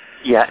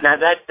 Yeah, now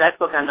that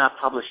book I'm not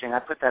publishing. I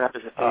put that up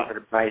as a favor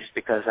to Bryce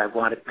because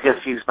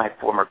he was my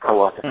former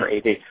co-author for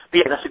AD. But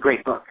yeah, that's a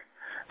great book.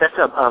 That's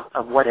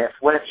a what if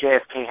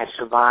JFK had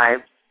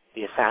survived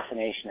the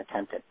assassination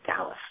attempt at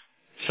Dallas.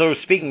 So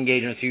speaking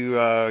engagements, you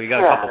got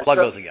a couple. Plug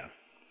those again.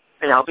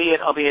 And I'll be at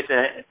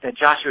the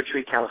Joshua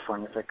Tree,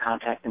 California for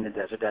Contact in the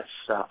Desert. That's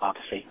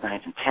August 8th,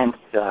 9th, and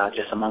 10th,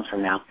 just a month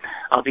from now.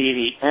 I'll be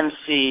the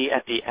MC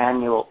at the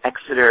annual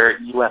Exeter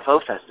UFO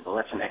Festival.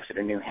 That's in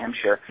Exeter, New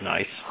Hampshire.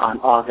 Nice. On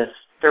August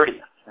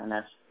 30th, and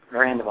that's the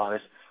very end of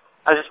August.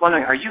 I was just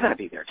wondering, are you going to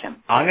be there,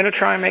 Tim? I'm going to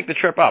try and make the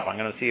trip up. I'm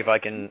going to see if I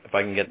can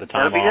get the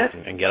time off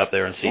and get up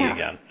there and see you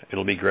again.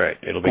 It'll be great.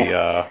 It'll be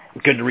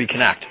good to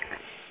reconnect.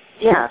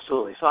 Yeah,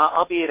 absolutely. So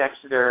I'll be at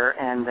Exeter,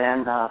 and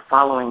then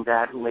following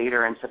that,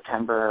 later in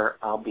September,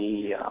 I'll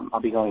be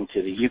going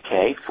to the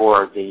UK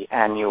for the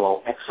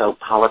annual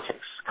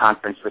Exopolitics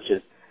Conference, which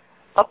is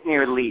up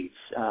near Leeds,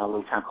 a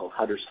little town called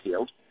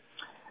Huddersfield.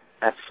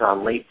 That's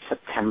late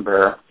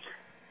September.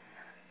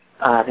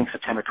 I think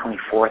September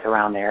 24th,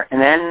 around there.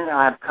 And then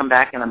I've come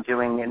back, and I'm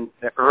doing in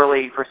the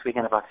early first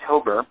weekend of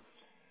October,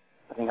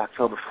 I think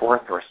October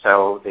 4th or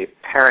so, the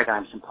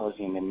Paradigm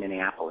Symposium in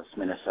Minneapolis,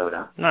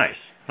 Minnesota. Nice.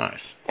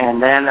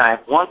 And then I have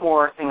one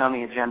more thing on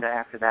the agenda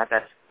after that.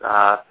 That's,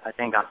 I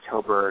think,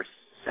 October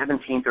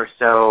 17th or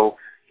so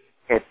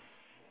at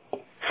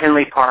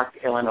Tinley Park,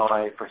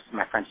 Illinois, for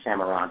my friend Sam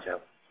Aranto.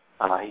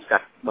 He's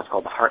got what's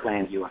called the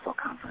Heartland UFO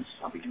Conference.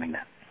 I'll be doing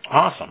that.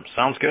 Awesome.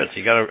 Sounds good. So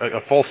you got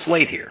a full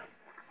slate here.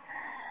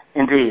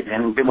 Indeed.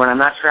 And when I'm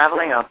not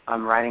traveling,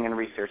 I'm writing and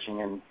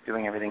researching and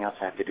doing everything else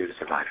I have to do to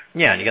survive.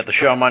 Yeah, and you got the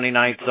show Monday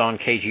nights on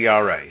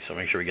KGRA, so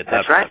make sure we get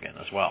that plug in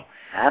as well.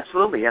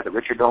 Absolutely, yeah, the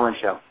Richard Dolan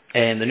Show.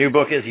 And the new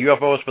book is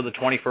UFOs for the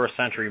 21st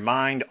Century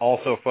Mind.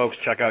 Also, folks,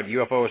 check out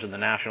UFOs in the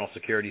National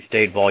Security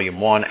State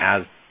Volume 1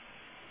 as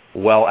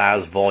well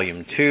as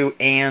Volume 2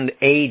 and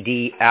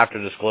AD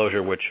After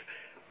Disclosure, which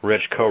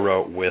Rich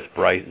co-wrote with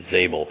Bryce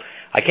Zabel.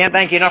 I can't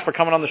thank you enough for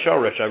coming on the show,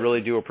 Rich. I really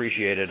do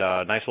appreciate it.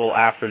 Nice little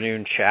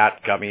afternoon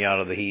chat. Got me out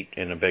of the heat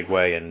in a big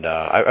way, and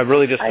I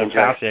really just a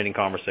fascinating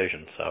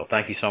conversation. So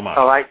thank you so much.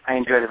 Oh, I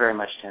enjoyed it very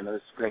much, Tim. It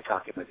was great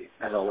talking with you,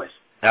 as always.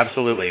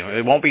 Absolutely.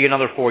 It won't be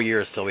another 4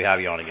 years till we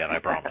have you on again, I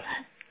promise.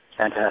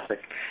 Fantastic.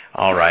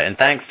 All right, and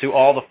thanks to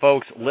all the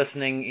folks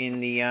listening in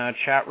the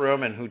chat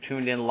room and who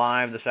tuned in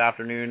live this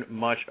afternoon.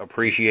 Much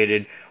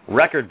appreciated.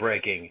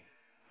 Record-breaking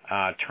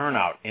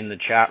turnout in the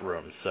chat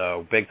room.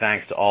 So big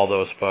thanks to all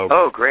those folks.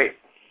 Oh, great.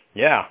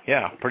 Yeah,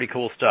 pretty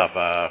cool stuff.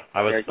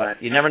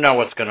 You never know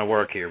what's going to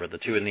work here, but the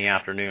 2 in the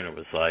afternoon, it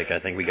was like, I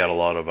think we got a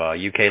lot of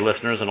UK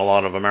listeners and a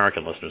lot of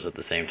American listeners at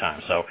the same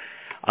time. So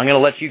I'm going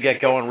to let you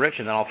get going, Rich,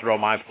 and then I'll throw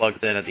my plugs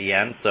in at the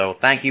end. So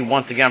thank you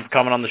once again for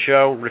coming on the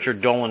show.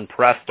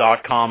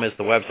 RichardDolanPress.com is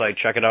the website.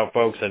 Check it out,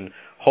 folks, and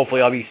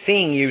hopefully I'll be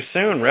seeing you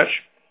soon,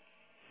 Rich.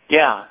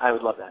 Yeah, I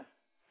would love that.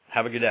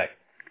 Have a good day.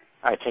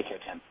 All right, take care,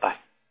 Tim. Bye.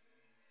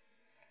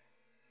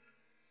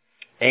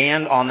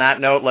 And on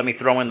that note, let me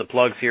throw in the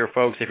plugs here,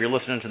 folks. If you're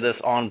listening to this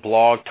on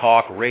Blog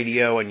Talk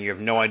Radio and you have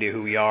no idea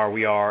who we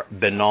are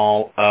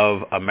Binnall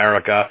of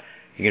America.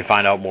 You can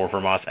find out more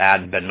from us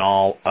at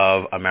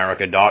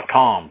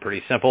binnallofamerica.com.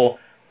 Pretty simple,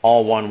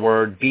 all one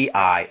word,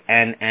 BINNALL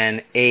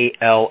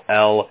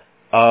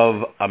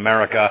of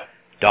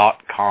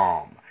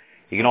America.com.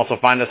 You can also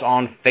find us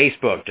on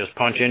Facebook. Just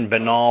punch in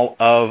Binnall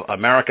of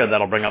America.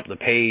 That'll bring up the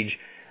page.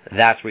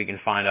 That's where you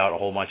can find out a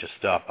whole bunch of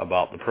stuff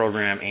about the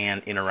program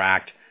and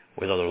interact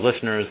with other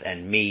listeners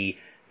and me.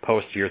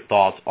 Post your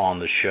thoughts on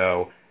the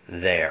show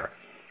there.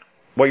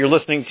 What you're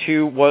listening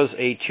to was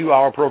a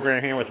 2-hour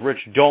program here with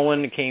Rich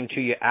Dolan. It came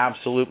to you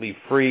absolutely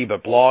free,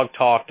 but Blog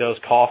Talk does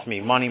cost me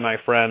money, my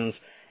friends,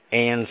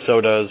 and so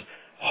does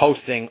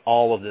hosting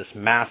all of this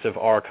massive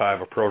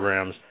archive of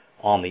programs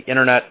on the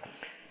Internet.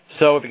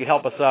 So if you could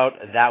help us out,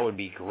 that would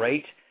be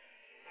great.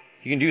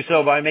 You can do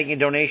so by making a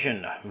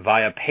donation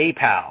via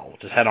PayPal.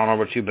 Just head on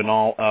over to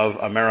Binnall of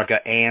America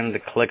and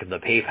click the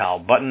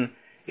PayPal button.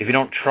 If you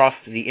don't trust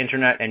the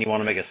Internet and you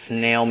want to make a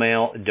snail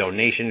mail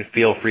donation,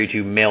 feel free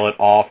to mail it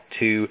off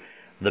to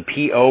the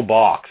P.O.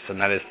 Box, and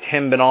that is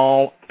Tim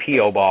Binnall,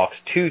 P.O. Box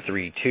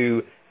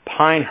 232,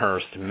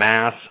 Pinehurst,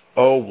 Mass.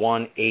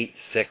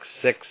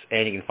 01866,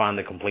 and you can find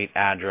the complete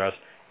address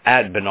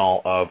at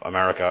Binnall of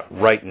America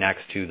right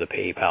next to the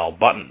PayPal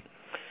button.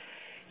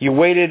 You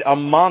waited a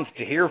month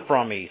to hear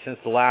from me since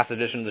the last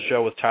edition of the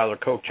show with Tyler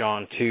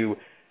Coachon to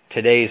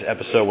today's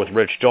episode with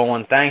Rich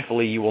Dolan.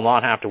 Thankfully, you will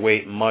not have to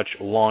wait much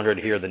longer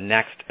to hear the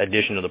next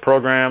edition of the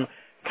program,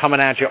 coming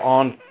at you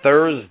on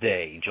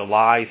Thursday,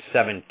 July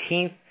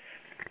 17th,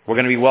 we're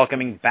going to be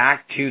welcoming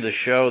back to the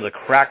show the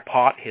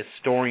crackpot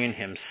historian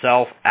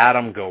himself,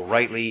 Adam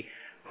Gorightly,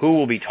 who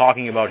will be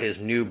talking about his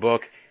new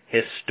book,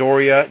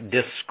 Historia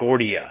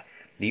Discordia,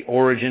 The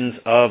Origins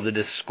of the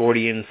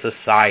Discordian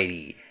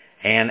Society.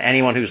 And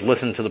anyone who's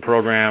listened to the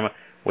program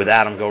with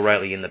Adam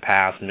Gorightly in the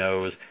past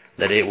knows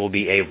that it will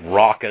be a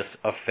raucous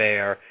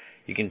affair.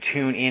 You can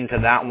tune into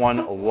that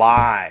one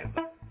live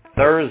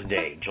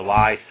Thursday,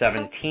 July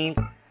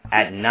 17th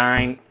at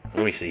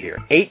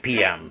 8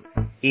 p.m.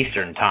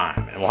 Eastern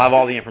Time. And we'll have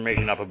all the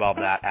information up about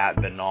that at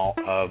Binnall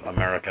of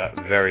America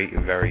very,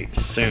 very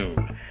soon.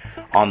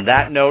 On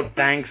that note,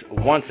 thanks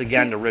once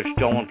again to Rich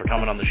Dolan for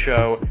coming on the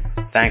show.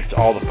 Thanks to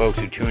all the folks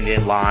who tuned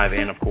in live,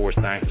 and of course,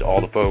 thanks to all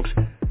the folks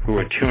who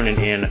are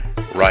tuning in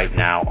right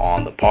now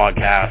on the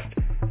podcast.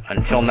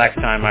 Until next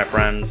time, my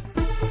friends,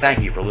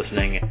 thank you for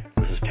listening.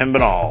 This is Tim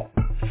Binnall,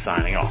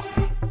 signing off.